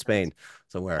over in Spain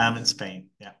somewhere. I'm in Spain.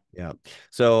 Yeah. Yeah.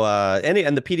 So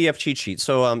and the PDF cheat sheet.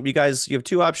 So you guys, you have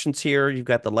two options here. You've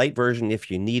got the light version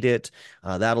if you need it.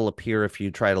 That'll appear if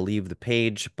you try to leave the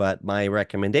page. But my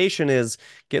recommendation is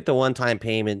get the one-time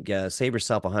payment, save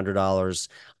yourself $100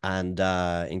 and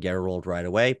get it rolled right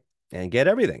away and get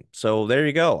everything. So there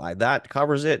you go. That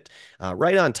covers it.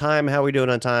 Right on time. How we doing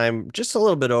on time? Just a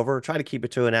little bit over. Try to keep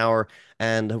it to an hour,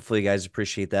 and hopefully you guys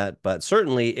appreciate that. But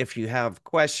certainly, if you have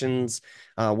questions,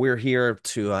 we're here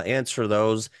to answer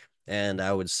those. And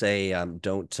I would say,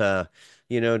 don't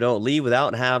leave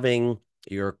without having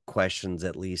your questions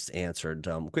at least answered.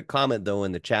 Quick comment though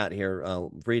in the chat here.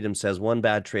 Freedom says one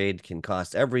bad trade can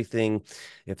cost everything.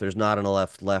 If there's not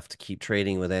enough left to keep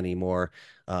trading with anymore,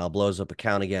 blows up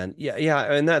account again.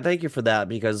 Yeah, and thank you for that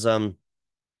because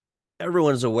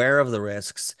everyone's aware of the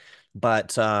risks,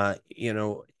 but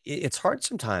it's hard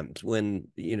sometimes when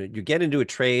you get into a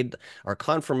trade. Our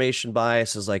confirmation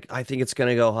bias is like, I think it's going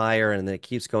to go higher, and then it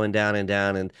keeps going down and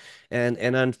down, and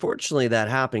unfortunately that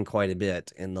happened quite a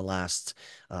bit in the last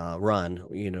run.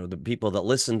 The people that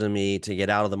listened to me to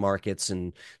get out of the markets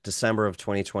in December of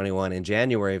 2021 and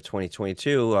January of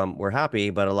 2022 were happy,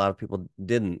 but a lot of people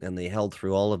didn't, and they held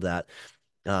through all of that.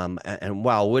 And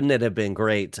wow, wouldn't it have been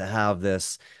great to have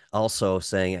this also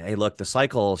saying, hey, look, the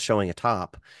cycle is showing a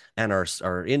top and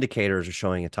our indicators are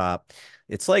showing a top.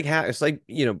 It's like,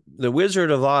 the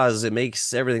Wizard of Oz, it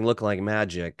makes everything look like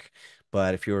magic.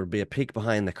 But if you were to be a peek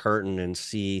behind the curtain and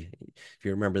see, if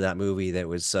you remember that movie, that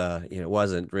was, it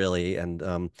wasn't really.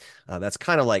 And that's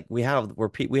kind of like we have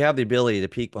the ability to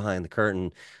peek behind the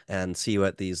curtain and see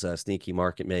what these sneaky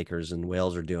market makers and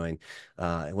whales are doing,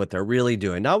 what they're really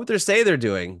doing, not what they say they're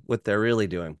doing, what they're really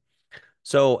doing.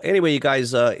 So anyway, you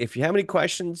guys, if you have any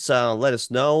questions, let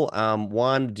us know.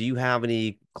 Juan, do you have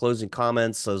any closing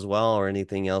comments as well, or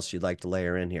anything else you'd like to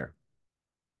layer in here?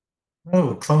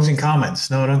 Oh, closing comments.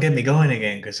 No, don't get me going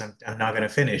again because I'm not gonna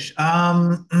finish.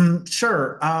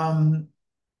 Sure.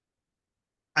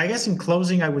 I guess in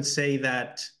closing, I would say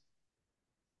that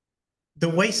the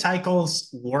way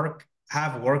cycles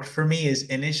have worked for me is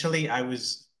initially I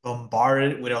was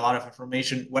bombarded with a lot of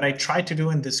information. What I try to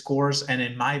do in this course and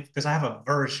in my because I have a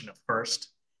version of first,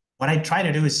 what I try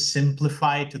to do is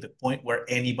simplify it to the point where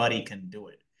anybody can do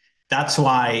it. That's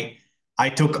why I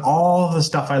took all the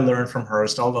stuff I learned from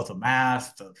Hurst, all of the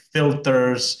math, the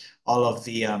filters, all of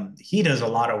the he does a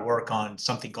lot of work on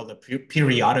something called the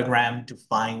periodogram to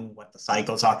find what the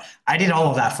cycles are. I did all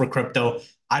of that for crypto.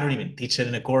 I don't even teach it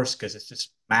in a course because it's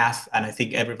just math, and I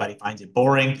think everybody finds it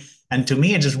boring. And to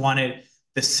me, I just wanted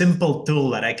the simple tool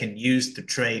that I can use to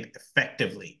trade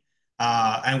effectively.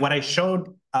 And what I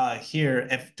showed here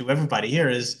to everybody here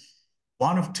is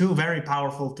one of two very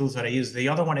powerful tools that I use. The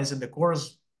other one is in the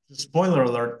course. Spoiler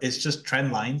alert: it's just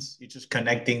trend lines. You're just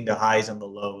connecting the highs and the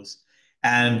lows,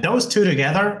 and those two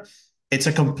together, it's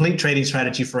a complete trading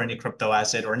strategy for any crypto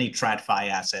asset or any TradFi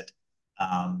asset.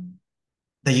 Um,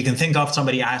 that you can think of.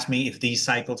 Somebody asked me if these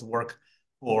cycles work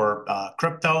for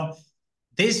crypto.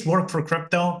 These work for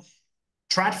crypto.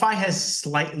 TradFi has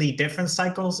slightly different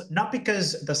cycles, not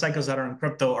because the cycles that are in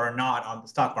crypto are not on the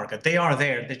stock market. They are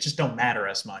there. They just don't matter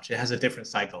as much. It has a different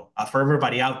cycle. For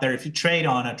everybody out there, if you trade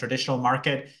on a traditional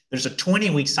market, there's a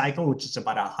 20-week cycle, which is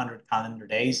about 100 calendar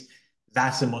days.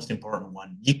 That's the most important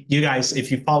one. You guys, if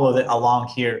you follow it along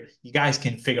here, you guys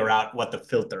can figure out what the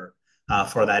filter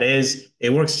for that is.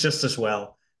 It works just as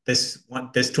well. This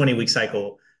 20-week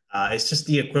cycle it's just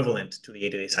the equivalent to the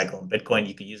 80-day cycle in Bitcoin.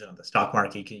 You can use it on the stock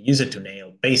market. You can use it to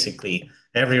nail basically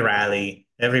every rally,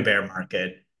 every bear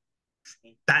market.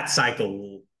 That cycle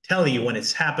will tell you when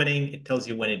it's happening. It tells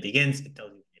you when it begins. It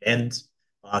tells you when it ends.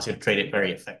 Allows you to trade it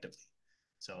very effectively.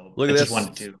 So Look I at just this.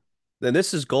 wanted to. Then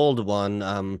this is gold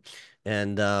one.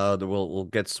 And we'll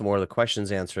get some more of the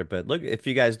questions answered. But look, if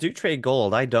you guys do trade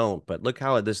gold, I don't. But look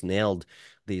how this nailed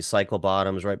the cycle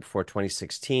bottoms right before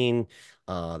 2016.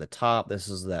 The top, this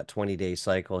is that 20-day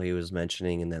cycle he was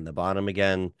mentioning, and then the bottom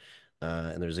again.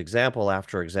 And there's example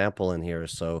after example in here.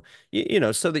 So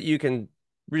so that you can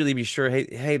really be sure,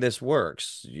 hey, this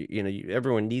works.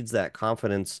 Everyone needs that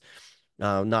confidence,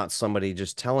 not somebody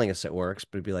just telling us it works,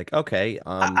 but be like, okay,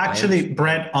 I Actually, understand.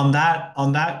 Brett, on that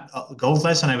goals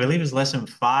lesson, I believe is lesson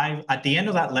 5. At the end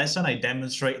of that lesson, I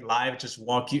demonstrate live, just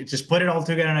walk you, just put it all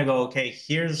together, and I go, okay,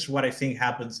 here's what I think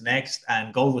happens next.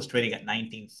 And gold was trading at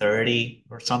 1930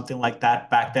 or something like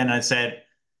that back then. And I said,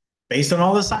 based on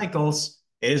all the cycles,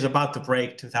 it is about to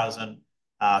break 2000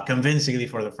 convincingly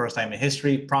for the first time in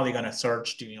history. Probably going to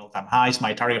surge to all-time highs.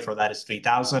 My target for that is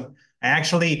 3,000. I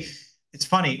actually, it's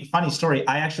funny story.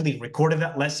 I actually recorded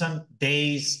that lesson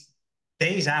days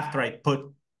after I put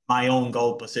my own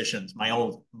gold positions. I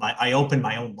opened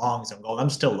my own longs on gold.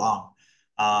 I'm still long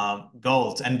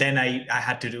gold, and then I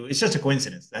had to do. It's just a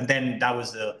coincidence, and then that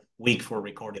was the week for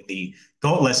recording the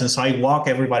gold lesson. So I walk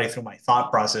everybody through my thought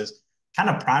process. Kind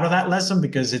of proud of that lesson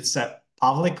because it's a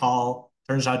public call,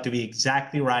 turns out to be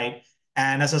exactly right.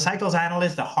 And as a cycles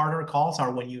analyst, the harder calls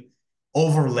are when you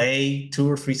overlay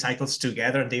 2 or 3 cycles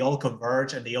together and they all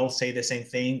converge and they all say the same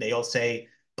thing. They all say,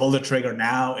 pull the trigger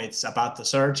now, it's about to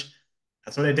surge.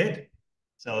 That's what I did.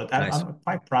 So Nice. I'm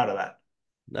quite proud of that.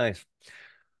 Nice.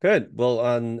 Good. Well,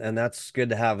 and that's good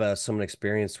to have some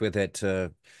experience with it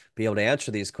to be able to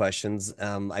answer these questions.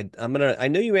 I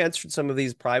know you answered some of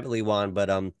these privately, Juan, but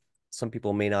some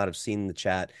people may not have seen the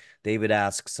chat. David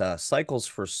asks, cycles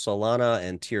for Solana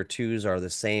and tier twos are the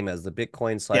same as the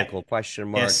Bitcoin Yeah. cycle, question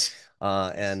mark, Yes.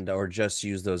 and or just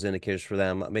use those indicators for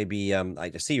them. Maybe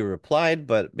I see you replied,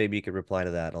 but maybe you could reply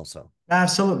to that also.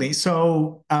 Absolutely.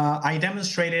 So I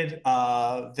demonstrated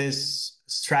this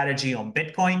strategy on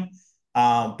Bitcoin,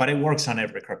 but it works on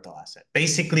every crypto asset.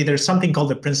 Basically, there's something called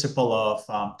the principle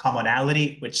of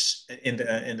commonality, which in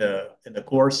the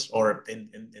course or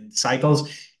in cycles,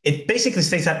 it basically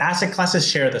states that asset classes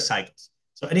share the cycles.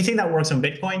 So anything that works on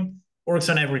Bitcoin works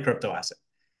on every crypto asset.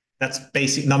 That's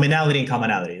basic nominality and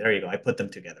commonality. There you go. I put them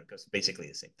together because basically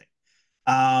the same thing.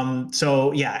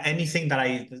 So yeah, anything that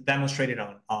I demonstrated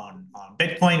on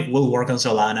Bitcoin will work on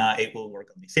Solana. It will work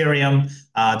on Ethereum.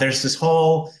 There's this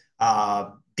whole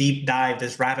deep dive,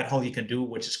 this rabbit hole you can do,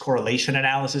 which is correlation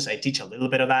analysis. I teach a little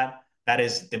bit of that. That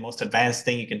is the most advanced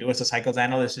thing you can do as a cycles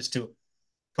analyst is to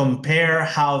compare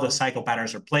how the cycle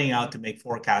patterns are playing out to make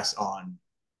forecasts on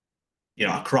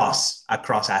across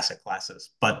asset classes.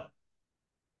 But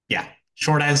yeah,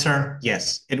 short answer,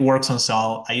 yes, it works on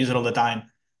Sol. I use it all the time.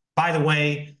 By the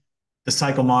way, the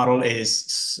cycle model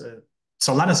is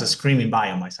Solana's a screaming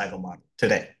buy on my cycle model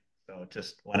today. So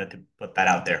just wanted to put that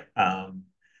out there.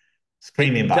 Hey,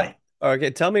 Screaming buy. okay,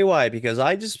 tell me why, because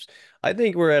I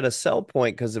think we're at a sell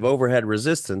point because of overhead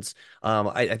resistance.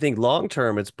 I think long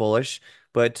term it's bullish,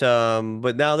 but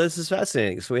now this is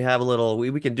fascinating. So we have a little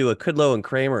we can do a Kudlow and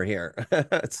Kramer here.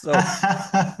 So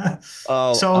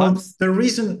I'm So the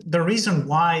reason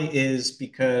why is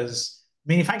because I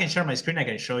mean if I can share my screen, I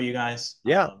can show you guys.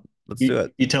 yeah, let's do You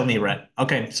it. you tell me, Red.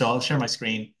 Okay, so I'll share my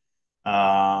screen.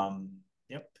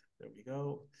 Yep, there we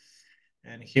go.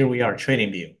 And here we are,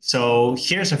 trading view. So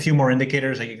here's a few more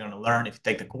indicators that you're going to learn if you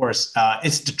take the course.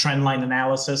 It's the trend line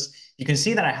analysis. You can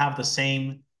see that I have the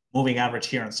same moving average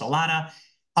here in Solana.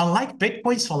 Unlike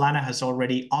Bitcoin, Solana has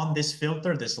already, on this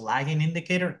filter, this lagging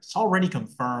indicator, it's already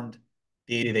confirmed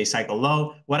the 80-day cycle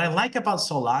low. What I like about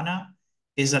Solana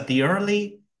is that the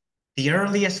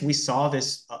earliest we saw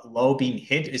this low being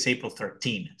hit is April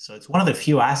 13. So it's one of the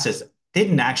few assets that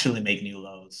didn't actually make new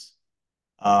lows.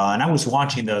 And I was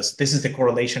watching those. This is the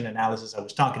correlation analysis I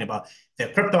was talking about. The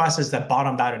crypto assets that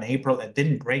bottomed out in April and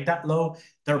didn't break that low,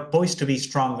 they're poised to be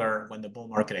stronger when the bull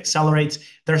market accelerates.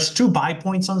 There's two buy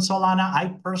points on Solana.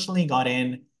 I personally got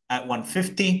in at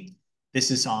 150. This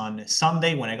is on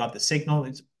Sunday when I got the signal.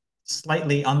 It's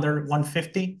slightly under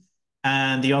 150.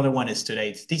 And the other one is today.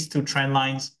 It's these two trend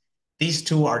lines. These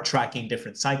two are tracking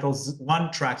different cycles.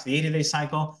 One tracks the 80-day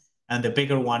cycle, and the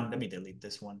bigger one, let me delete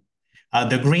this one.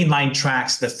 The green line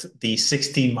tracks the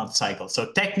 16-month cycle.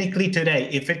 So technically today,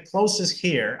 if it closes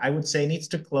here, I would say it needs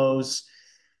to close,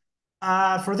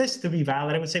 for this to be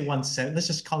valid, I would say 170. Let's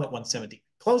just call it 170.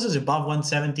 Closes above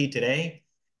 170 today.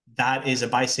 That is a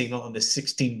buy signal on the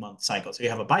 16-month cycle. So you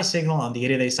have a buy signal on the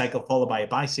 80-day cycle, followed by a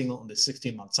buy signal on the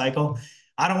 16-month cycle.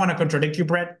 I don't want to contradict you,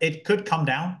 Brett. It could come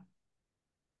down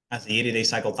as the 80-day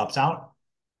cycle tops out,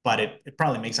 but it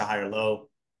probably makes a higher low,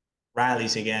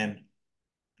 rallies again,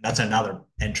 that's another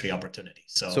entry opportunity.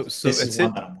 So So so this is it's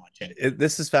one it, that I'm watching.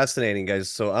 this is fascinating, guys.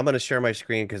 So I'm going to share my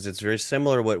screen because it's very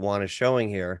similar to what Juan is showing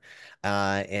here,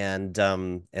 and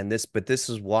this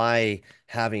is why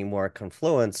having more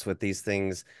confluence with these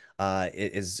things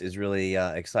is really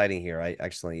exciting here. I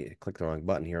actually clicked the wrong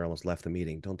button here, almost left the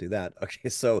meeting. Don't do that. Okay,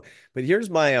 so but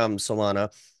here's my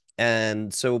Solana.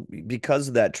 And so because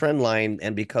of that trend line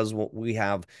and because what we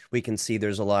can see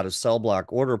there's a lot of cell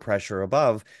block order pressure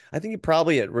above. I think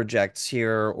it rejects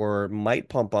here or might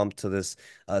pump up to this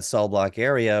cell block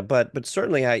area, but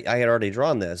certainly I had already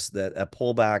drawn this that a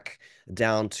pullback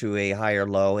down to a higher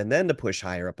low and then to push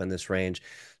higher up in this range.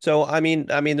 So I mean,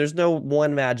 there's no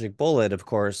one magic bullet, of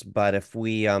course, but if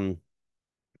we I'm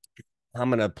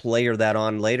gonna layer that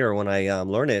on later when I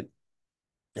learn it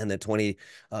and the 20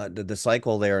 the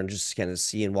cycle there and just kind of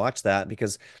see and watch that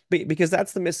because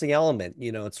that's the missing element,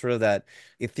 it's sort of that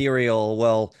ethereal,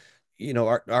 well,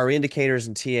 our indicators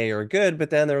in TA are good, but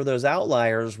then there are those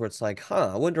outliers where it's like,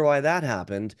 I wonder why that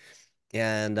happened.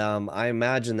 And I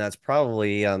imagine that's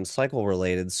probably cycle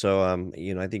related. So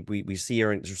I think we see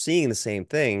we're seeing the same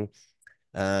thing,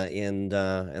 and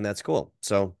that's cool.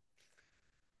 So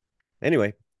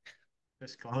anyway.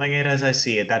 Just calling it as I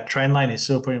see it. That trend line is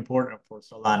super important for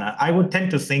Solana. I would tend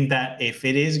to think that if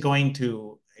it is going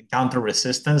to encounter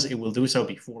resistance, it will do so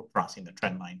before crossing the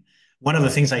trend line. One of the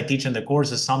things I teach in the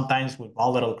course is sometimes with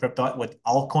volatile crypto, with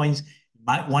altcoins, you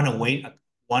might want to wait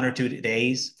 1 or 2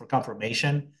 days for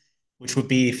confirmation, which would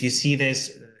be if you see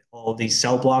this, all these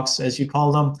sell blocks, as you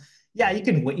call them. Yeah, you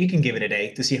can give it a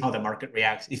day to see how the market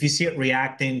reacts. If you see it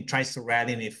reacting, tries to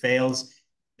rally and it fails,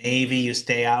 maybe you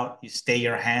stay out, you stay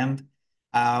your hand.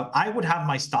 I would have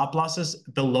my stop losses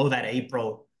below that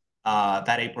April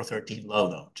 13 low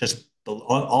though, just below,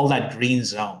 all that green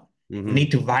zone. You Hmm.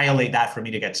 need to violate that for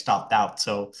me to get stopped out.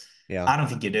 So Yeah. I don't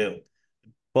think you do.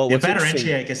 Well, The what's better entry,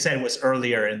 interesting. like I said, was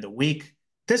earlier in the week.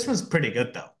 This one's pretty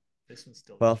good though. This one's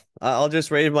still good. Well, I'll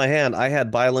just raise my hand. I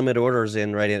had buy limit orders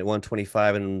in right at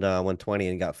 125 and 120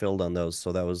 and got filled on those.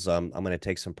 So that was I'm going to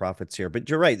take some profits here. But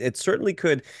you're right. It certainly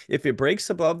could if it breaks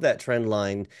above that trend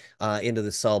line into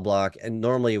the sell block, and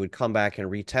normally it would come back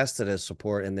and retest it as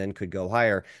support and then could go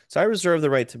higher. So I reserve the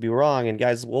right to be wrong. And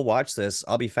guys, we'll watch this.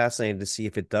 I'll be fascinated to see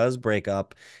if it does break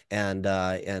up and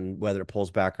whether it pulls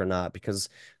back or not, because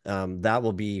that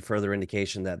will be further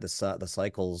indication that the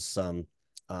cycles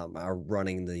are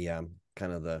running the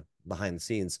kind of the behind the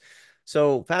scenes.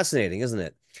 So fascinating, isn't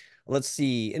it? Let's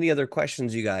see. Any other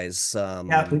questions, you guys?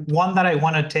 Yeah, one that I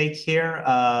want to take here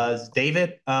is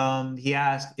David. He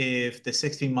asked if the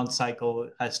 16-month cycle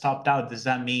has topped out. Does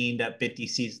that mean that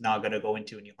BTC is now going to go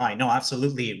into a new high? No,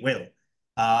 absolutely it will.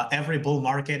 Every bull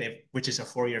market, which is a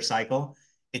 4-year cycle,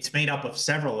 it's made up of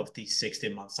several of these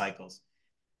 16-month cycles.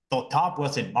 The top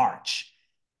was in March.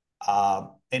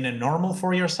 In a normal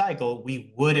 4 year cycle,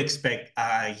 we would expect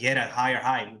yet a higher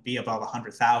high would be about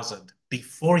 100,000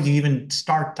 before you even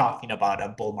start talking about a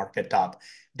bull market top.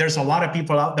 There's a lot of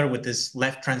people out there with this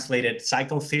left translated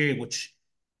cycle theory, which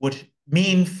would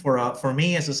mean for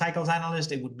me as a cycles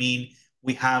analyst, it would mean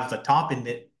we have the top in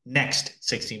the next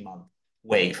 16-month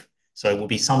wave. So it will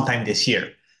be sometime this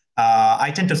year.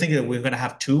 I tend to think that we're going to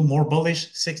have two more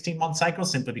bullish 16-month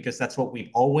cycles simply because that's what we've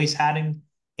always had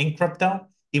in crypto.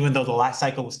 Even though the last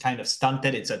cycle was kind of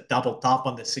stunted, it's a double top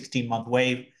on the 16-month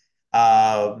wave.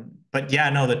 But yeah,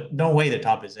 no way the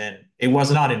top is in. It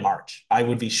was not in March. I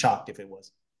would be shocked if it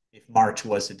was, if March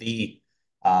was the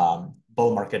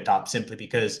bull market top, simply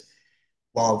because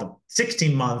while the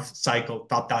 16-month cycle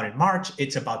topped out in March,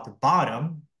 it's about to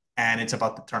bottom and it's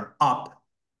about to turn up.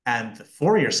 And the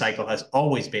 4 year cycle has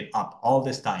always been up all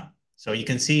this time. So you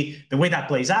can see the way that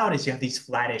plays out is you have these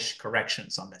flattish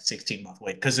corrections on that 16-month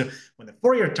wave. Because when the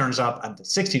 4 year turns up and the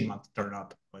 16-month turn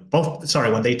up,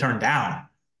 when they turn down,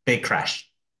 big crash.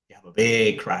 You have a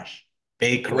big crash,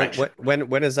 big correction.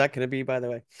 When is that going to be, by the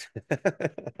way?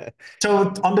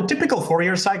 So on the typical 4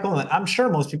 year cycle, and I'm sure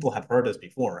most people have heard this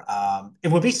before, it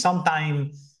would be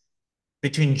sometime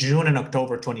between June and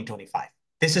October 2025.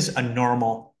 This is a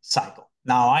normal cycle.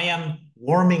 Now, I am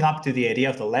warming up to the idea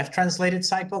of the left translated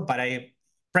cycle, but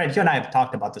Fred, you and I have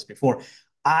talked about this before.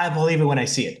 I believe it when I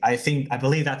see it. I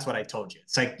believe that's what I told you.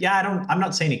 It's like, yeah, I'm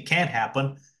not saying it can't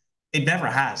happen. It never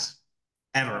has,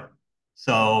 ever.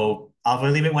 So I'll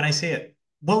believe it when I see it.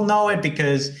 We'll know it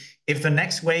because if the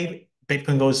next wave,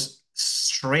 Bitcoin goes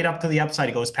straight up to the upside,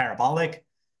 it goes parabolic,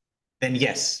 then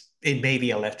yes, it may be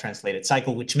a left translated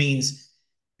cycle, which means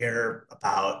you're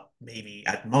about maybe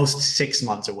at most 6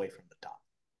 months away from the top.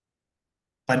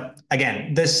 But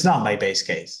again, this is not my base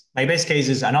case. My base case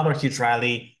is another huge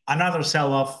rally, another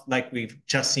sell off like we've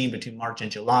just seen between March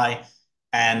and July,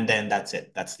 and then that's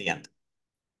it. That's the end.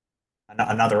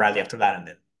 Another rally after that, and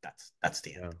then that's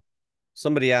the Yeah. end.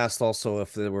 Somebody asked also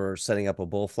if they were setting up a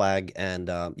bull flag, and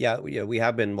yeah, we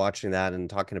have been watching that and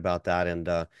talking about that, and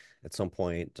at some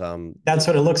point, That's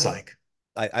what it looks like.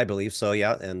 I believe so,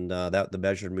 yeah, and that the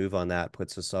measured move on that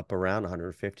puts us up around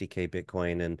 150K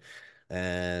Bitcoin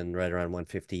and right around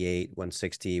 158,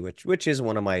 160, which is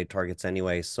one of my targets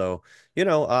anyway. So,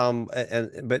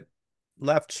 but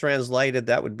left translated,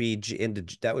 that would be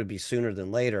that would be sooner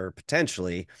than later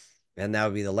potentially, and that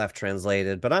would be the left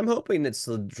translated. But I'm hoping it's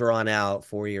the drawn out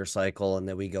 4 year cycle and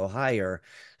then we go higher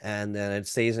and then it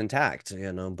stays intact,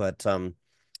 but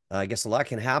I guess a lot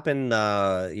can happen.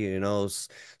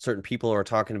 Certain people are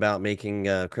talking about making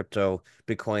crypto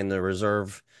Bitcoin the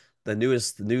reserve. The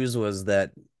newest news was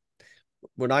that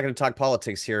we're not going to talk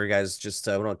politics here, guys. Just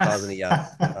we don't cause any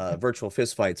virtual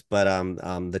fistfights. But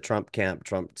the Trump camp,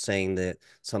 Trump saying that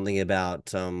something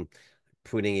about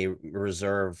putting a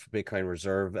reserve, Bitcoin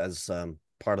reserve, as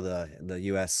part of the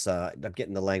U.S. I'm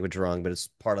getting the language wrong, but it's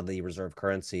part of the reserve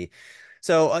currency.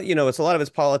 So it's a lot of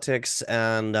it's politics,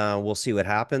 and we'll see what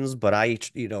happens. But I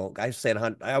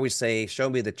always say, show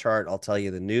me the chart, I'll tell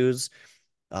you the news.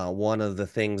 One of the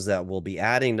things that we'll be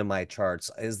adding to my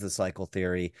charts is the cycle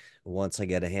theory once I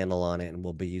get a handle on it, and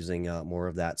we'll be using more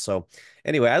of that. So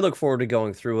anyway, I look forward to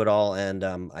going through it all, and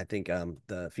I think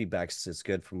the feedback is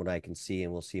good from what I can see,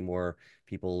 and we'll see more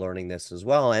people learning this as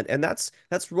well. And that's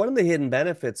one of the hidden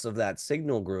benefits of that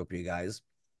signal group, you guys,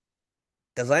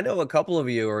 because I know a couple of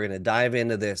you are going to dive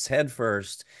into this head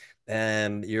first,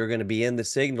 and you're going to be in the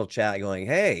signal chat going,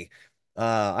 "Hey,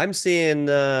 I'm seeing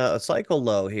a cycle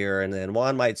low here," and then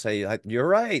Juan might say, "You're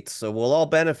right." So we'll all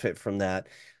benefit from that,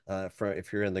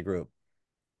 if you're in the group.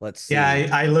 Let's Yeah,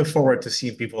 see. I look forward to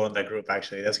seeing people in that group.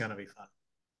 Actually, that's gonna be fun.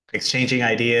 Exchanging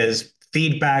ideas,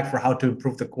 feedback for how to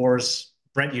improve the course.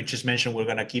 Brent, you just mentioned we're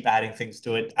going to keep adding things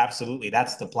to it. Absolutely,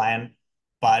 that's the plan.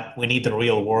 But we need the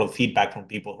real world feedback from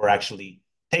people who are actually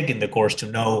taking the course to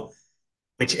know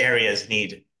which areas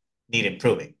need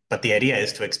improving. But the idea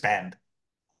is to expand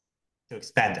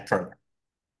it further.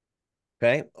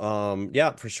 Okay.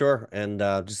 Yeah, for sure. And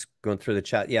just going through the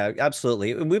chat. Yeah,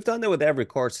 absolutely. And we've done that with every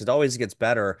course. It always gets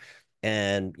better.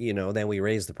 And then we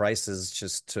raise the prices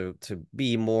just to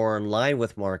be more in line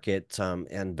with market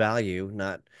and value,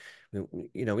 not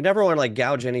we never want to like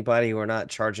gouge anybody. We're not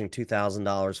charging $2,000,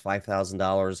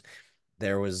 $5,000.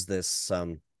 There was this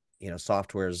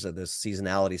softwares, this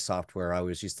seasonality software. I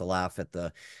always used to laugh at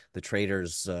the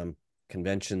traders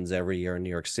conventions every year in New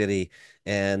York City,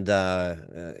 and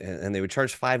they would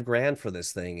charge 5 grand for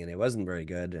this thing, and it wasn't very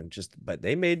good. But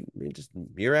they made just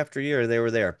year after year they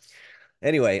were there.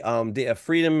 Anyway, the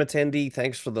Freedom attendee,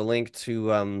 thanks for the link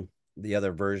to the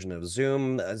other version of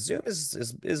Zoom. Zoom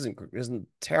isn't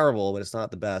terrible, but it's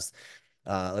not the best.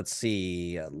 Let's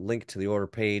see, link to the order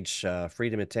page,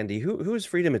 Freedom attendee. Who's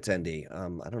Freedom attendee?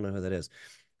 I don't know who that is.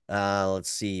 Let's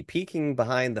see, peeking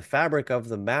behind the fabric of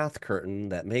the math curtain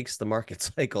that makes the market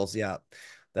cycles. Yeah.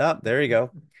 There you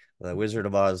go. The Wizard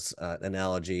of Oz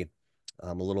analogy.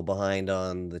 I'm a little behind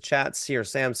on the chats here.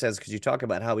 Sam says, could you talk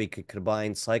about how we could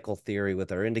combine cycle theory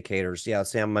with our indicators? Yeah,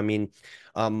 Sam, I mean,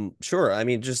 sure. I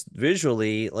mean, just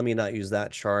visually, let me not use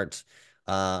that chart.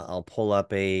 I'll pull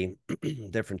up a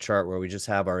different chart where we just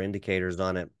have our indicators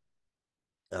on it.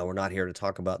 We're not here to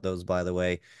talk about those, by the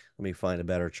way. Let me find a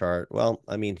better chart. Well,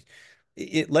 I mean,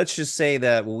 let's just say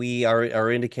that we are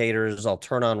our indicators. I'll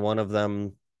turn on one of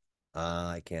them.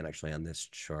 I can't actually on this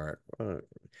chart.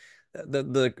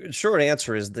 The short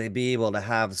answer is they be able to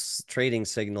have trading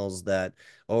signals that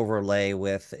overlay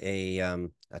with a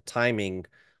timing,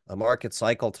 a market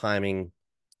cycle timing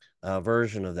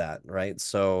version of that, right?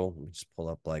 So let me just pull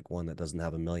up like one that doesn't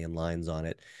have a million lines on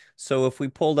it. So if we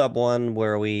pulled up one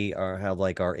where we have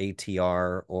like our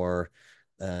ATR or,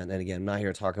 and again, I'm not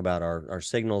here to talk about our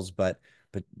signals, but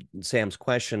Sam's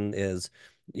question is,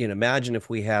 imagine if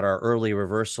we had our early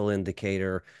reversal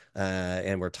indicator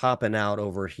and we're topping out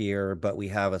over here, but we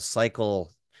have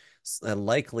a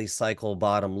likely cycle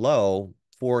bottom low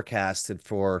forecasted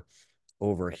for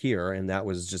over here, and that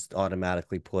was just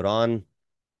automatically put on,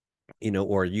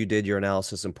 or you did your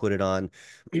analysis and put it on,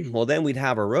 well, then we'd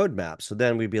have a roadmap. So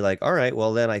then we'd be like, all right,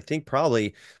 well, then I think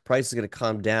probably price is going to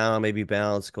come down, maybe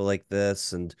balance, go like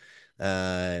this, and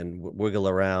wiggle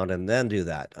around, and then do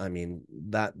that. I mean,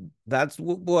 that's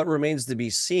what remains to be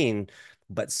seen.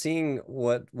 But seeing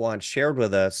what Juan shared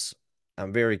with us,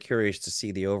 I'm very curious to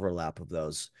see the overlap of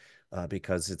those.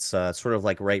 Because it's sort of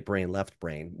like right brain, left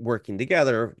brain working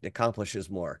together accomplishes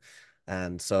more.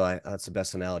 And so that's the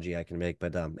best analogy I can make.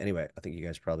 But anyway, I think you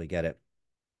guys probably get it.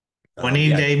 Yeah,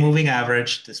 20-day moving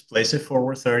average, displace it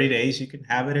forward 30 days. You can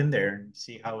have it in there and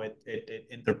see how it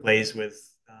interplays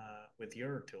with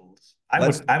your tools.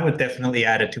 let's I would definitely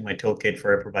add it to my toolkit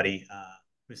for everybody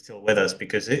who's still with us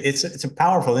because it's a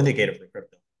powerful indicator for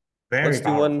crypto. Very let's do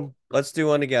powerful. one. Let's do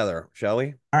one together, shall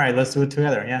we? All right, let's do it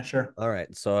together. Yeah, sure. All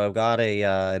right. So I've got a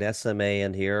an SMA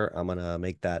in here. I'm gonna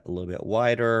make that a little bit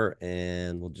wider,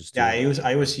 and we'll just Yeah, do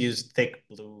I always use thick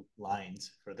blue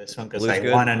lines for this one because blue's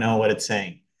I want good. to know what it's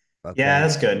saying. Yeah, Okay.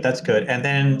 that's good. That's good. And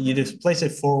then you just place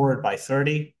it forward by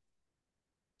 30.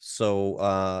 So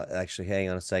actually, hang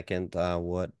on a second.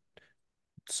 What?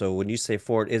 So when you say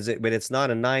forward, is it? But it's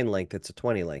not a 9 length. It's a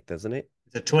 20 length, isn't it?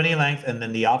 It's a 20 length, and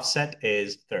then the offset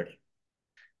is 30.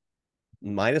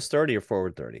 Minus 30 or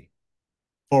forward 30?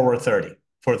 Forward 30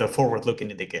 for the forward looking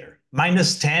indicator.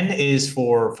 Minus 10 is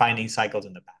for finding cycles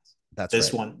in the past. That's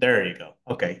This right. one, there you go.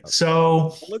 Okay. Okay.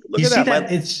 So Look you at see that.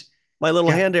 that it's, My little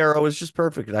yeah, hand arrow is just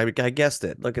perfect. I guessed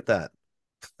it. Look at that.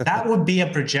 that would be a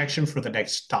projection for the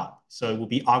next stop. So it will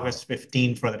be Oh. August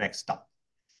 15 for the next stop.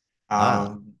 Ah,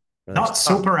 Um, nice. Not Ah.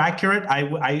 super accurate.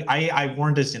 I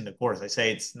warned this in the course. I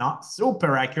say it's not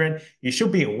super accurate. You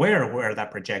should be aware of where that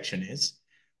projection is.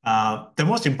 The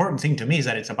most important thing to me is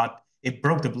that it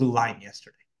broke the blue line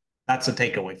yesterday. That's a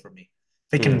takeaway for me.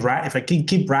 Hmm. If I can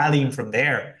keep rallying from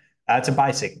there, that's a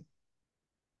buy signal.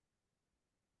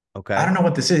 I Okay. don't know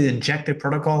what this is, injected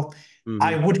protocol.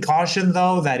 I Mm-hmm. would caution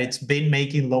though that it's been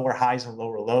making lower highs and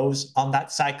lower lows on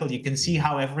that cycle. You can see Mm-hmm.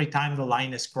 how every time the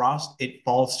line is crossed, it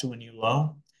falls to a new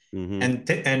low. Mm-hmm.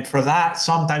 And for that,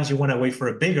 sometimes you want to wait for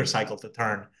a bigger cycle to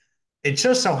turn. It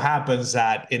just so happens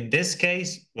that in this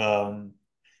case,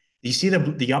 you see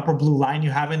the upper blue line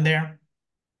you have in there?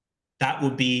 That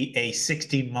would be a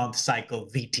 16-month cycle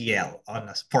VTL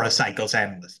for a cycles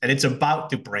analyst, and it's about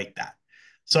to break that.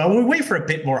 So I would wait for a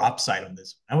bit more upside on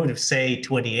this. I would say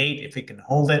 28 if it can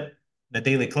hold it on a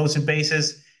daily closing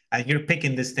basis. And you're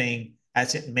picking this thing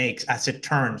as it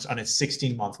turns on its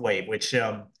 16-month wave, which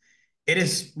it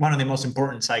is one of the most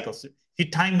important cycles. If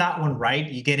you time that one right,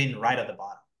 you get in right at the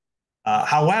bottom.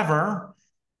 However,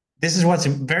 this is what's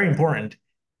very important.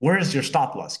 Where is your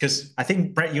stop loss? Because I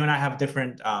think Brett, you and I have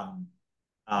different um,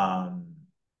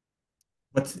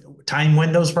 what's time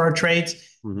windows for our trades.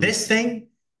 Mm-hmm. This thing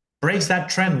breaks that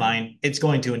trend line, it's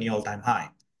going to a new all-time high.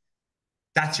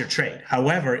 That's your trade.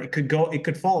 However, it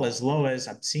could fall as low as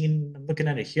I'm looking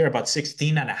at it here, about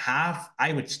 16 and a half.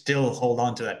 I would still hold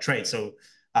on to that trade. So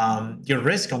your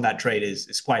risk on that trade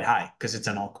is quite high because it's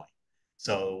an altcoin.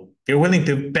 So if you're willing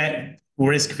to bet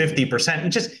risk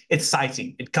 50%, it's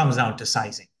sizing. It comes down to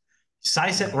sizing.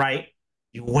 Size it right,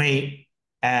 you wait,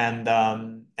 and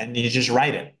you just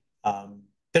write it.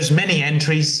 There's many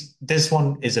entries. This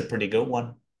one is a pretty good one.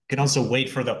 You can also wait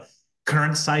for the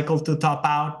current cycle to top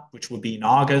out, which would be in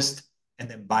August, and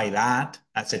then buy that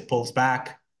as it pulls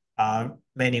back.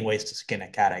 Many ways to skin a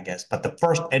cat, I guess. But the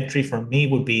first entry for me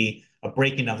would be a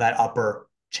breaking of that upper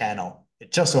channel.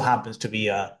 It just so happens to be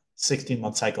a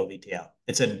 16-month cycle VTL.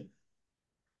 It's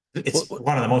Well,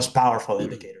 one of the most powerful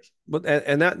indicators. but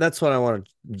and that's what I want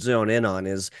to zone in on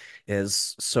is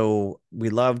so we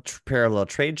love parallel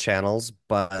trade channels,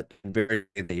 but very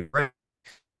they break.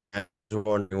 I was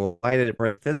wondering, well, why did it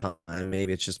break this time?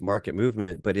 Maybe it's just market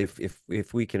movement. But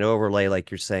if we can overlay,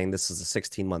 like you're saying, this is a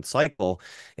 16-month cycle,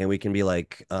 and we can be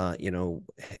like,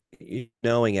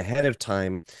 knowing ahead of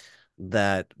time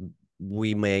that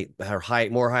we may are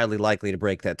more highly likely to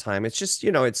break that time. It's just,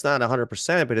 it's not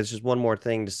 100%, but it's just one more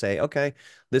thing to say, okay,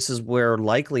 this is where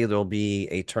likely there'll be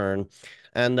a turn.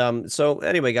 And so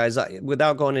anyway, guys,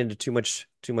 without going into too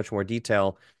much more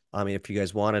detail, I mean, if you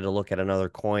guys wanted to look at another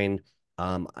coin,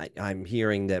 I'm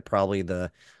hearing that probably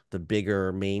the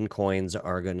bigger main coins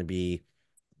are going to be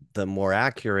the more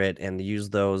accurate and use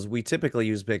those. We typically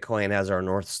use Bitcoin as our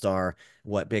North Star.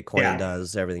 What Bitcoin Yeah.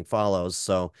 does, everything follows.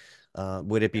 So,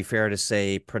 would it be fair to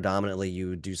say predominantly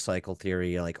you do cycle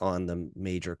theory like on the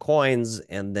major coins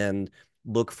and then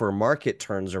look for market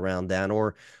turns around then,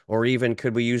 or even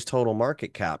could we use total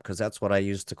market cap? Because that's what I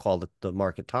used to call the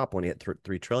market top when it hit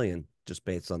 3 trillion, just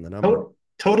based on the number.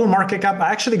 Total market cap. I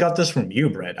actually got this from you,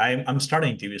 Brett. I'm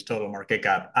starting to use total market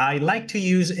cap. I like to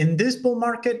use in this bull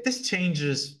market. This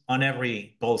changes on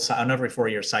every on every 4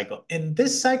 year cycle. In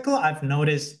this cycle, I've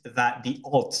noticed that the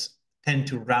alts tend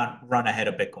to run ahead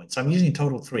of Bitcoin. So I'm using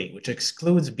total three, which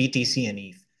excludes BTC and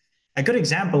ETH. A good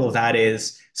example of that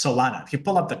is Solana. If you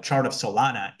pull up the chart of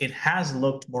Solana, it has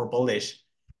looked more bullish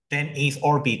than ETH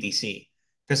or BTC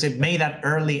because it made that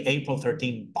early April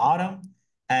 13 bottom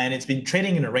and it's been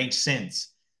trading in a range since.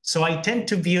 So I tend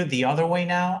to view it the other way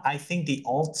now. I think the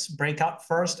alts break out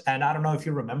first. And I don't know if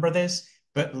you remember this,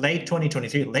 but late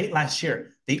 2023, late last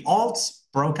year, the alts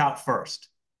broke out first.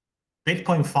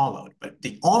 Bitcoin followed, but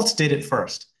the alts did it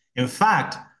first. In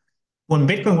fact, when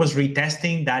Bitcoin was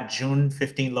retesting that June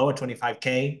 15 low at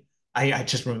 25K, I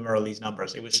just remember all these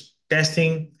numbers. It was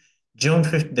testing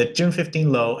the June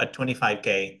 15 low at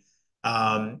 25K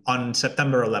on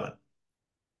September 11th.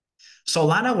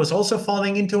 Solana was also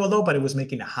falling into a low, but it was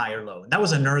making a higher low. And that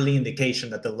was an early indication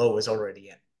that the low was already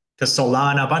in. Because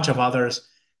Solana, a bunch of others,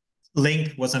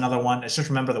 Link was another one. I just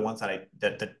remember the ones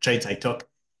the trades I took.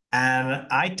 And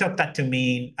I took that to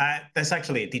mean that's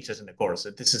actually it teaches in the course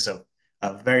that this is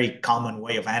a very common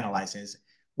way of analyzing is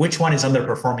which one is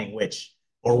underperforming which,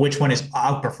 or which one is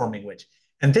outperforming which.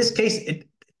 In this case, it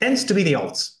tends to be the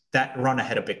alts that run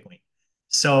ahead of Bitcoin.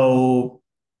 So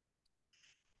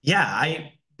yeah,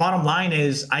 I bottom line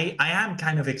is I am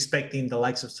kind of expecting the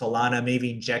likes of Solana,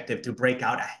 maybe Injective, to break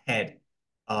out ahead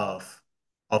of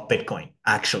Bitcoin.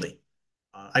 Actually,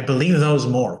 I believe those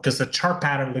more because the chart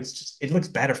pattern looks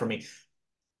better for me.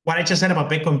 What I just said about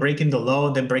Bitcoin breaking the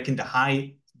low, then breaking the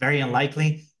high, very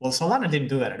unlikely. Well, Solana didn't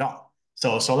do that at all.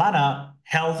 So Solana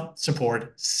held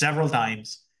support several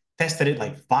times, tested it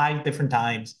like 5 different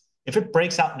times. If it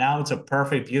breaks out now, it's a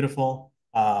perfect, beautiful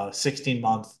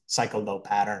 16-month cycle low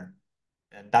pattern.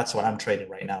 And that's what I'm trading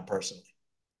right now personally.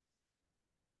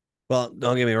 Well,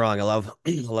 don't get me wrong. I love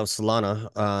I love Solana,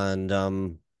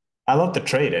 and I love to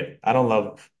trade it. I don't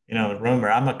love,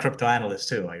 remember, I'm a crypto analyst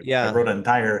too. I yeah. wrote an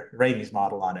entire ratings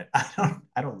model on it. I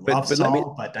don't love But let me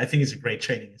Sol, but I think it's a great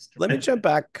trading let me instrument. jump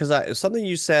back because something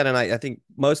you said, and I think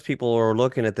most people are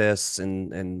looking at this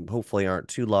and hopefully aren't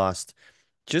too lost.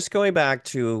 Just going back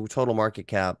to total market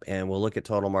cap, and we'll look at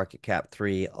total market cap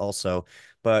three also.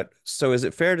 But so is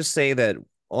it fair to say that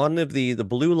on the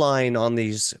blue line on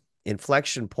these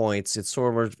inflection points, it's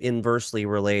sort of inversely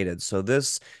related. So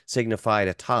this signified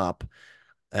a top,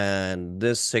 and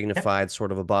this Yep, signified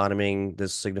sort of a bottoming.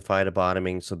 This signified a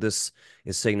bottoming. So this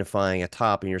is signifying a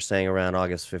top, and you're saying around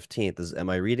August 15th. Am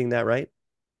I reading that right?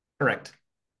 correct. That's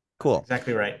Cool.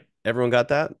 exactly right. Everyone got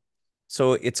that?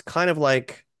 So it's kind of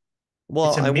like, well,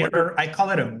 It's a I wonder, mirror. I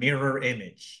call it a mirror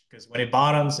image because when it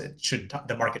bottoms,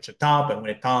 the market should top, and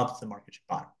when it tops, the market should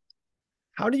bottom.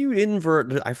 how do you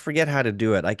invert? I forget how to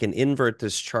do it. I can invert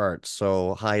this chart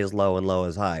so high is low and low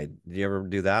is high. Do you ever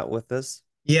do that with this?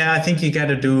 Yeah, I think you got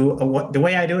to do the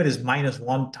way I do it is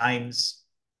 -1 times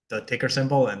the ticker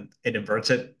symbol and it inverts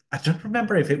it. I don't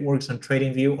remember if it works on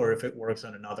TradingView or if it works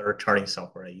on another charting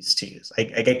software I used to use. I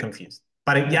get confused.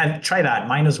 But yeah, try that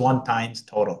 -1 times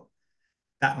total.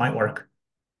 That might work.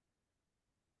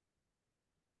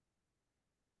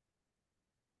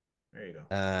 There you go.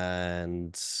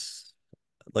 And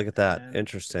look at that. And it's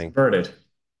Interesting. inverted.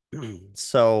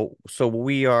 So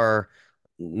we are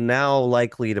now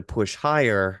likely to push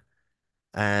higher,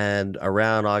 and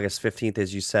around August 15th,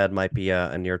 as you said, might be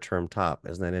a near-term top.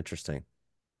 Isn't that interesting?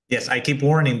 Yes, I keep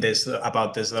warning this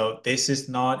about this though. This is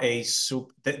not a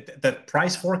super the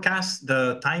price forecast,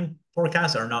 the time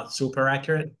forecasts are not super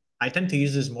accurate. I tend to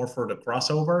use this more for the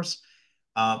crossovers.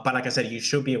 But like I said, you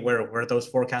should be aware of where those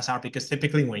forecasts are because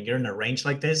typically when you're in a range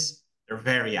like this, they're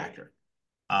very accurate.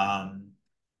 Um,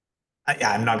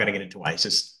 yeah, I'm not gonna get into why. It's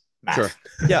just Sure.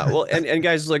 math. Yeah. Well, and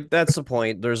guys, look, that's the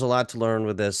point. There's a lot to learn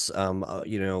with this.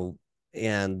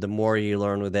 And the more you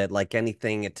learn with it, like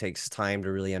anything, it takes time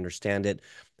to really understand it.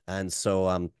 And so,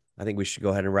 I think we should go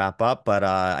ahead and wrap up. But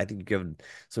I think you give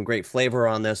some great flavor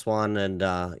on this one. And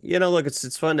look,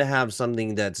 it's fun to have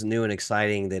something that's new and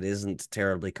exciting that isn't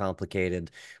terribly complicated,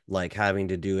 like having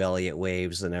to do Elliott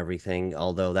waves and everything.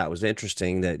 Although that was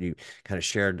interesting that you kind of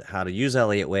shared how to use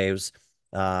Elliott waves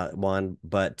one,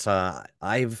 but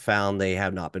I've found they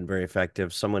have not been very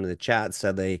effective. Someone in the chat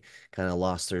said they kind of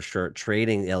lost their shirt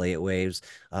trading Elliott waves,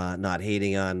 not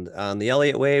hating on the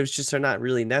Elliott waves, just they're not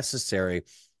really necessary.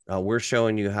 We're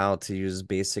showing you how to use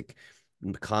basic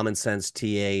common sense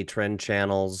TA trend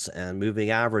channels and moving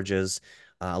averages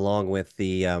along with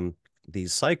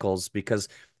these cycles because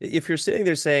if you're sitting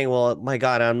there saying, well, my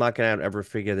God, I'm not going to ever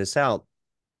figure this out.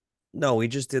 No, we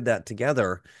just did that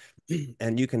together.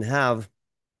 And you can have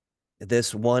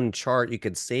this one chart. You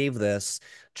could save this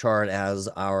chart as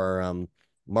our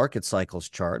market cycles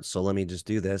chart. So let me just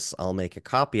do this. I'll make a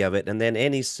copy of it. And then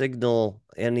any signal,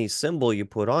 any symbol you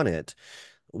put on it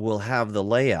will have the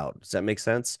layout. Does that make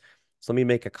sense? So let me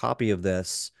make a copy of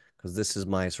this because this is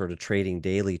my sort of trading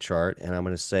daily chart. And I'm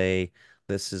going to say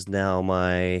this is now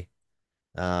my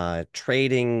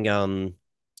trading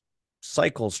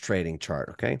cycles trading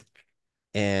chart. Okay.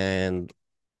 And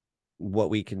what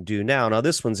we can do now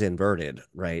this one's inverted,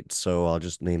 right? So I'll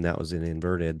just name that was an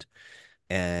inverted,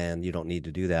 and you don't need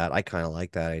to do that. I kind of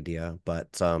like that idea,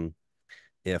 but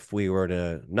if we were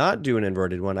to not do an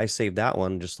inverted one, I saved that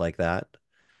one just like that.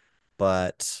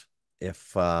 But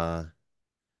if if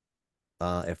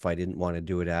I didn't want to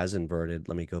do it as inverted,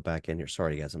 let me go back in here.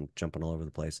 Sorry guys, I'm jumping all over the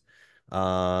place.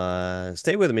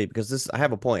 Stay with me because this I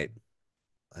have a point.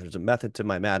 There's a method to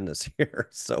my madness here.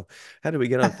 So how do we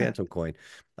get on Phantom Coin?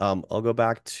 I'll go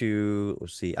back to,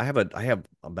 let's see. I have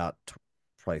about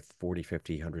probably 40,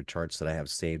 50, 100 charts that I have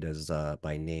saved as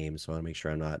by name. So I want to make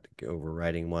sure I'm not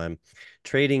overwriting one.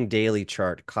 Trading daily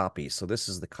chart copy. So this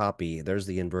is the copy. There's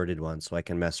the inverted one. So I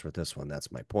can mess with this one.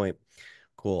 That's my point.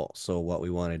 Cool. So what we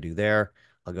want to do there,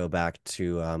 I'll go back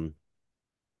to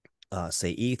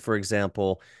say ETH, for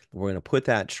example. We're going to put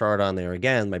that chart on there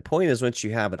again. My point is once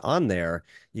you have it on there,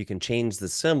 you can change the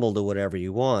symbol to whatever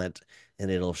you want, and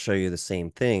it'll show you the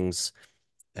same things.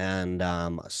 And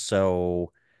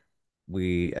so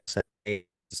we say the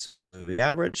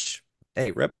average.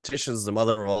 Hey, repetition is the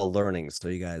mother of all learning. So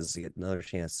you guys get another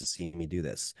chance to see me do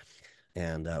this.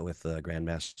 And with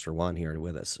Grandmaster Juan here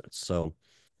with us. So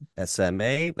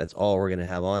SMA. That's all we're going to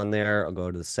have on there. I'll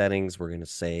go to the settings. We're going to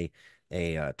say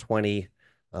a 20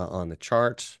 on the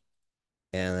chart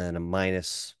and then a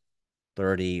minus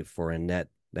 30 for a net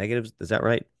negatives. Is that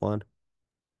right, Juan?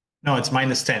 No, it's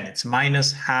minus 10. It's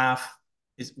minus half.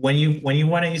 Is when you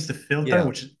want to use the filter, Yeah.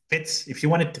 which fits, if you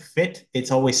want it to fit,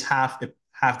 it's always half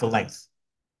the length.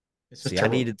 It's See, just a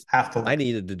rule. Half the I length.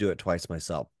 needed to do it twice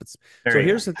myself. So There you go.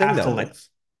 here's the thing Half the though. length.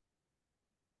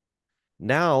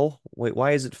 Now, wait,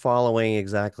 why is it following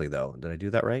exactly though? Did I do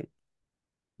that right?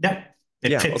 Yep.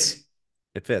 It Yeah, okay. fits.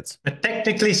 It fits. But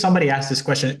technically, somebody asked this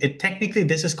question.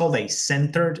 This is called a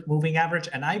centered moving average,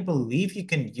 and I believe you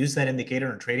can use that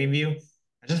indicator in TradingView.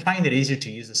 I just find it easier to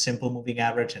use a simple moving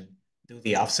average and do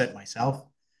the offset myself.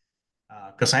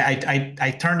 Because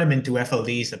I turn them into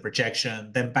FLDs, the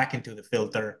projection, then back into the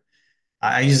filter.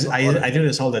 I do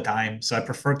this all the time, so I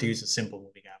prefer to use a simple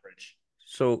moving average.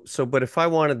 But if I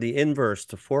wanted the inverse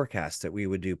to forecast it, we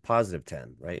would do positive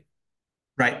 10, right?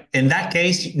 Right. In that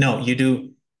case, no, you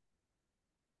do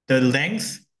the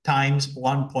length times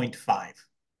 1.5.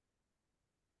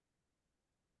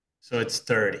 So it's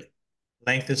 30.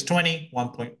 Length is 20, 1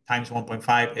 point times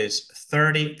 1.5 is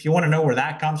 30. If you want to know where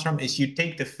that comes from, is you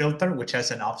take the filter, which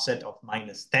has an offset of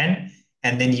minus 10,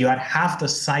 and then you add half the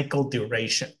cycle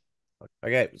duration,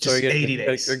 Okay, which so is 80 you're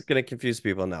days. gonna confuse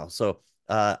people now. So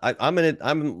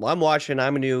I'm watching.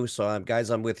 I'm new, so guys,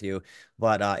 I'm with you.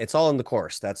 But it's all in the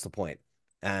course. That's the point.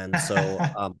 And so,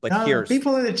 but No, here's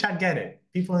people in the chat get it.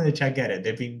 People in the chat get it.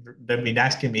 They've been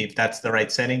asking me if that's the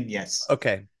right setting. Yes.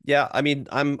 okay. Yeah, I mean,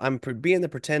 being the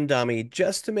pretend dummy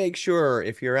just to make sure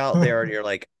if you're out there and you're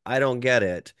like, I don't get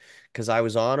it, because I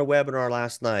was on a webinar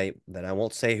last night that I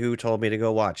won't say who told me to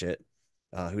go watch it,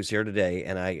 who's here today,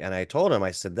 and I told him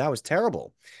I said that was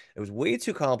terrible. It was way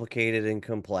too complicated and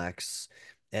complex,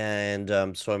 And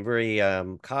so I'm very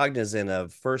cognizant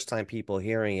of first time people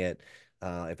hearing it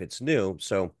if it's new.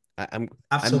 So I'm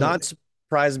not Absolutely.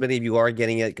 surprised many of you are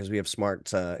getting it because we have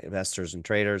smart investors and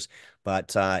traders.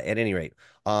 But at any rate,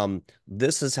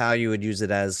 this is how you would use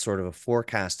it as sort of a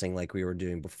forecasting like we were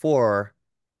doing before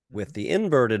with Mhm. the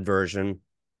inverted version.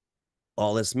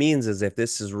 All this means is if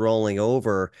this is rolling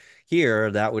over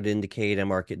here, that would indicate a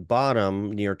market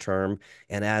bottom near term.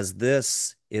 And as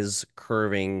this is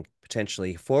curving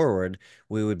potentially forward,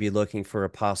 we would be looking for a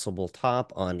possible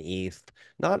top on ETH.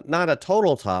 Not a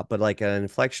total top, but like an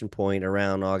inflection point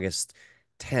around August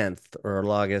 10th or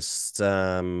August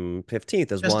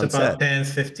 15th, as Just Juan about said.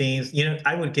 10th, 15th.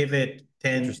 I would give it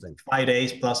 10, Interesting. 5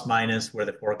 days plus minus where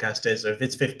the forecast is. So if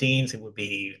it's 15th, it would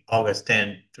be August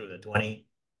 10 through the 20.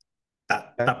 Okay.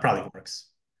 That probably works.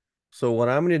 So what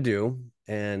I'm going to do,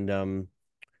 and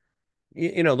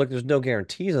look, there's no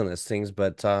guarantees on these things,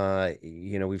 but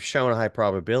we've shown a high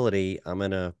probability. I'm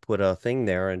gonna put a thing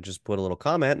there and just put a little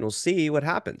comment, and we'll see what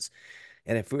happens.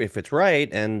 And if it's right,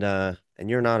 and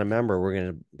you're not a member, we're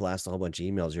gonna blast a whole bunch of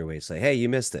emails your way, say, hey, you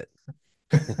missed it.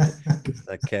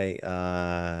 Okay,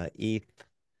 ETH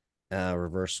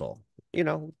reversal.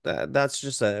 That's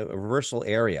just a reversal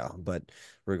area, but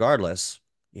regardless,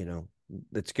 you know,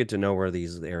 it's good to know where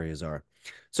these areas are.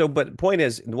 So, but point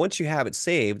is, once you have it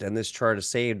saved, and this chart is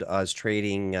saved as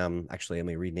trading, actually, let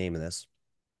me rename this.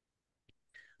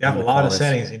 You I'm have a going to lot call of this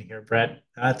settings in here, Brett.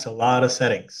 That's a lot of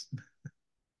settings.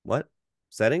 what?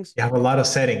 Settings? You have a lot of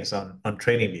settings on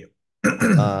TradingView.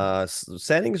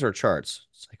 Settings or charts?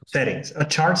 Cycle settings.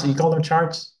 Settings. Charts, you call them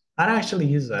charts? I don't actually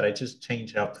use that. I just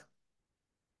change up.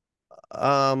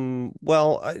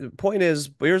 Well, point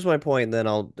is, here's my point, and then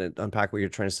I'll unpack what you're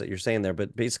trying to say, you're saying there.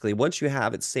 But basically, once you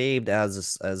have it saved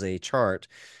as a chart,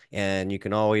 and you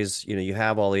can always, you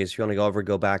have all these, if you want to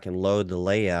go back and load the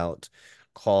layout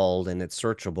called, and it's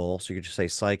searchable. So you could just say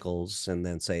cycles and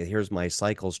then say, here's my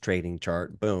cycles trading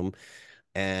chart, boom.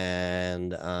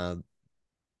 And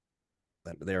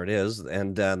there it is.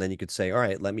 And then you could say, all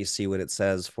right, let me see what it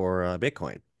says for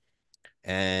Bitcoin.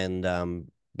 And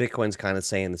Bitcoin's kind of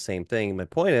saying the same thing. My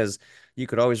point is, you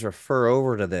could always refer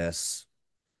over to this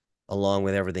along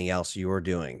with everything else you're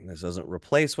doing. This doesn't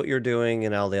replace what you're doing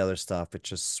and all the other stuff. It's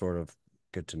just sort of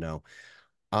good to know.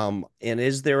 And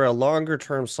is there a longer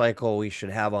term cycle we should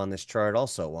have on this chart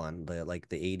also on the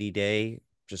 80-day,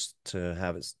 just to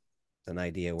have an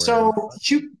idea where it So might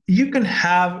go? you can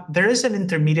have there is an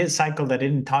intermediate cycle that I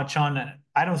didn't touch on.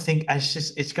 I don't think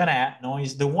it's gonna add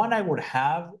noise. The one I would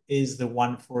have is the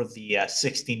one for the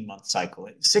 16-month cycle.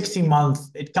 16 month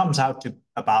it comes out to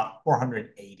about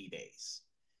 480 days.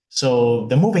 So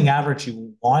the moving average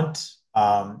you want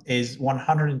is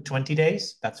 120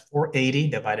 days. That's 480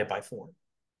 divided by 4.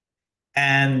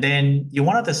 And then you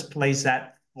want to displace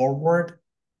that forward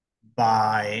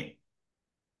by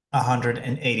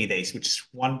 180 days, which is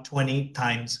 120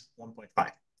 times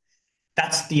 1.5.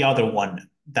 That's the other one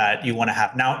that you want to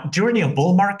have. Now, during a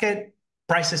bull market,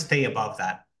 prices stay above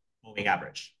that moving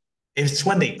average. It's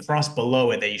when they cross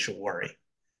below it that you should worry.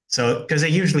 So, because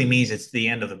it usually means it's the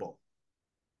end of the bull.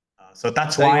 So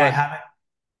that's Tell you why I what, have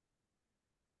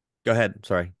go ahead.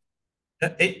 Sorry.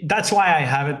 That's why I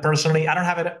have it personally. I don't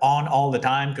have it on all the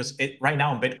time because right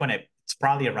now in Bitcoin it's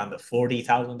probably around the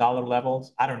 $40,000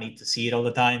 levels. I don't need to see it all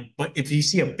the time. But if you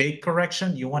see a big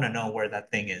correction, you want to know where that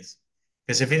thing is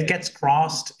because if it Right. gets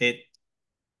crossed, it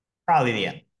probably the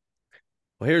end.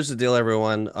 Well, here's the deal,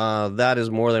 everyone. That is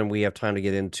more than we have time to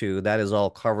get into. That is all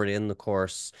covered in the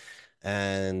course.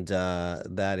 And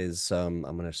that is, I'm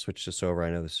going to switch this over.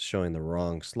 I know this is showing the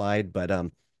wrong slide, but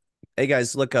hey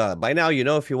guys, look, by now you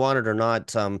know if you want it or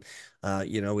not.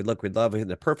 We'd love in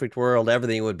the perfect world,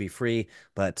 everything would be free,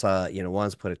 but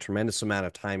Juan's put a tremendous amount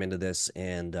of time into this,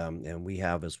 and we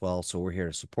have as well. So we're here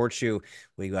to support you.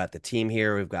 We got the team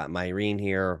here, we've got Myrene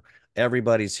here,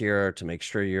 everybody's here to make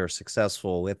sure you're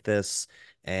successful with this.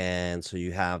 And so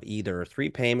you have either three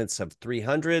payments of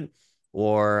 300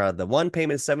 or the one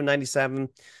payment is 797.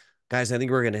 Guys, I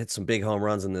think we're going to hit some big home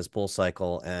runs in this bull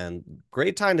cycle, and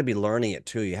great time to be learning it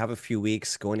too. You have a few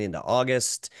weeks going into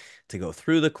August to go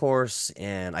through the course,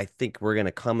 and I think we're going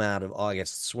to come out of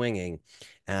August swinging.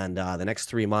 And the next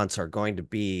 3 months are going to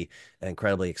be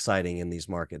incredibly exciting in these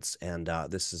markets. And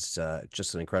this is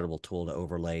just an incredible tool to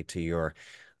overlay to your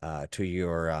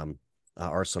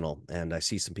arsenal. And I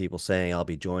see some people saying I'll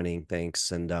be joining.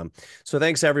 Thanks. And so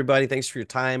thanks everybody. Thanks for your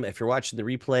time. If you're watching the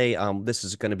replay, this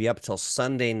is going to be up until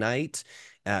Sunday night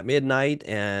at midnight,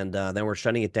 and then we're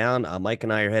shutting it down. Mike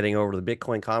and I are heading over to the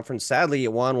Bitcoin conference. Sadly,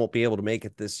 Juan won't be able to make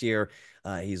it this year.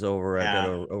 He's over a bit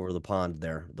Yeah, over the pond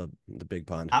there, the big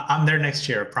pond. I'm there next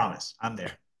year. I promise. I'm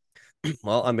there.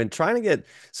 Well, I've been trying to get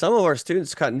some of our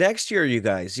students cut next year. You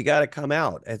guys, you got to come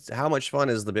out. It's how much fun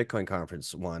is the Bitcoin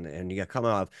conference one? And you got to come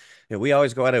out. We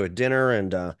always go out to a dinner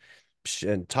and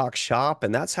talk shop,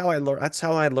 and that's how I learned. That's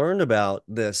how I learned about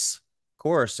this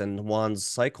course and Juan's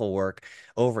cycle work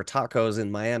over tacos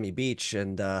in Miami Beach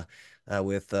and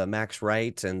with Max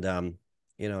Wright and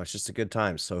it's just a good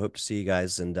time. So hope to see you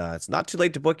guys. And it's not too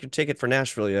late to book your ticket for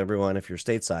Nashville, everyone, if you're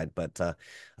stateside, but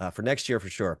for next year for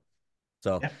sure.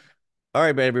 So. Yeah. All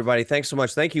right, everybody. Thanks so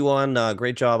much. Thank you, Juan.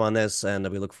 Great job on this, and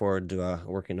we look forward to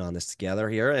working on this together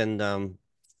here. And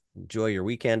enjoy your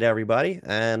weekend, everybody.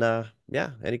 And yeah,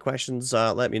 any questions?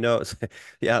 Let me know.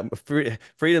 Yeah,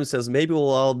 Freedom says maybe we'll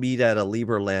all meet at a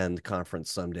Lieberland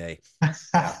conference someday.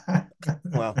 Yeah.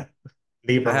 Well,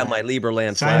 I have my Lieberland.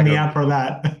 Lieberland Sign flag me over. up for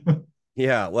that.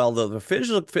 Yeah. Well, the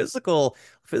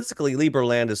physically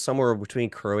Lieberland is somewhere between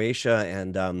Croatia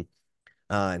and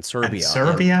And Serbia,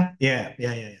 Serbia? Yeah,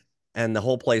 yeah, yeah, yeah. and the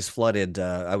whole place flooded.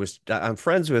 I'm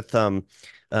friends with the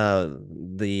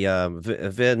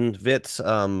Vit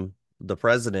the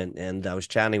president, and I was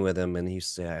chatting with him, and I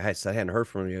said I hadn't heard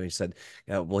from him. He said,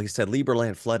 well, he said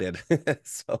Lieberland flooded,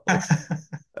 so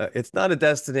it's not a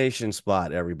destination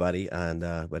spot, everybody, and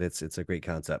but it's a great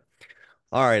concept.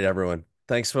 All right, everyone,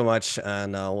 thanks so much,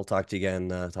 and we'll talk to you again.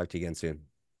 Talk to you again soon.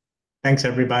 Thanks,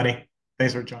 everybody.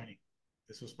 Thanks for joining.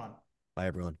 This was fun. Bye,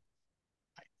 everyone.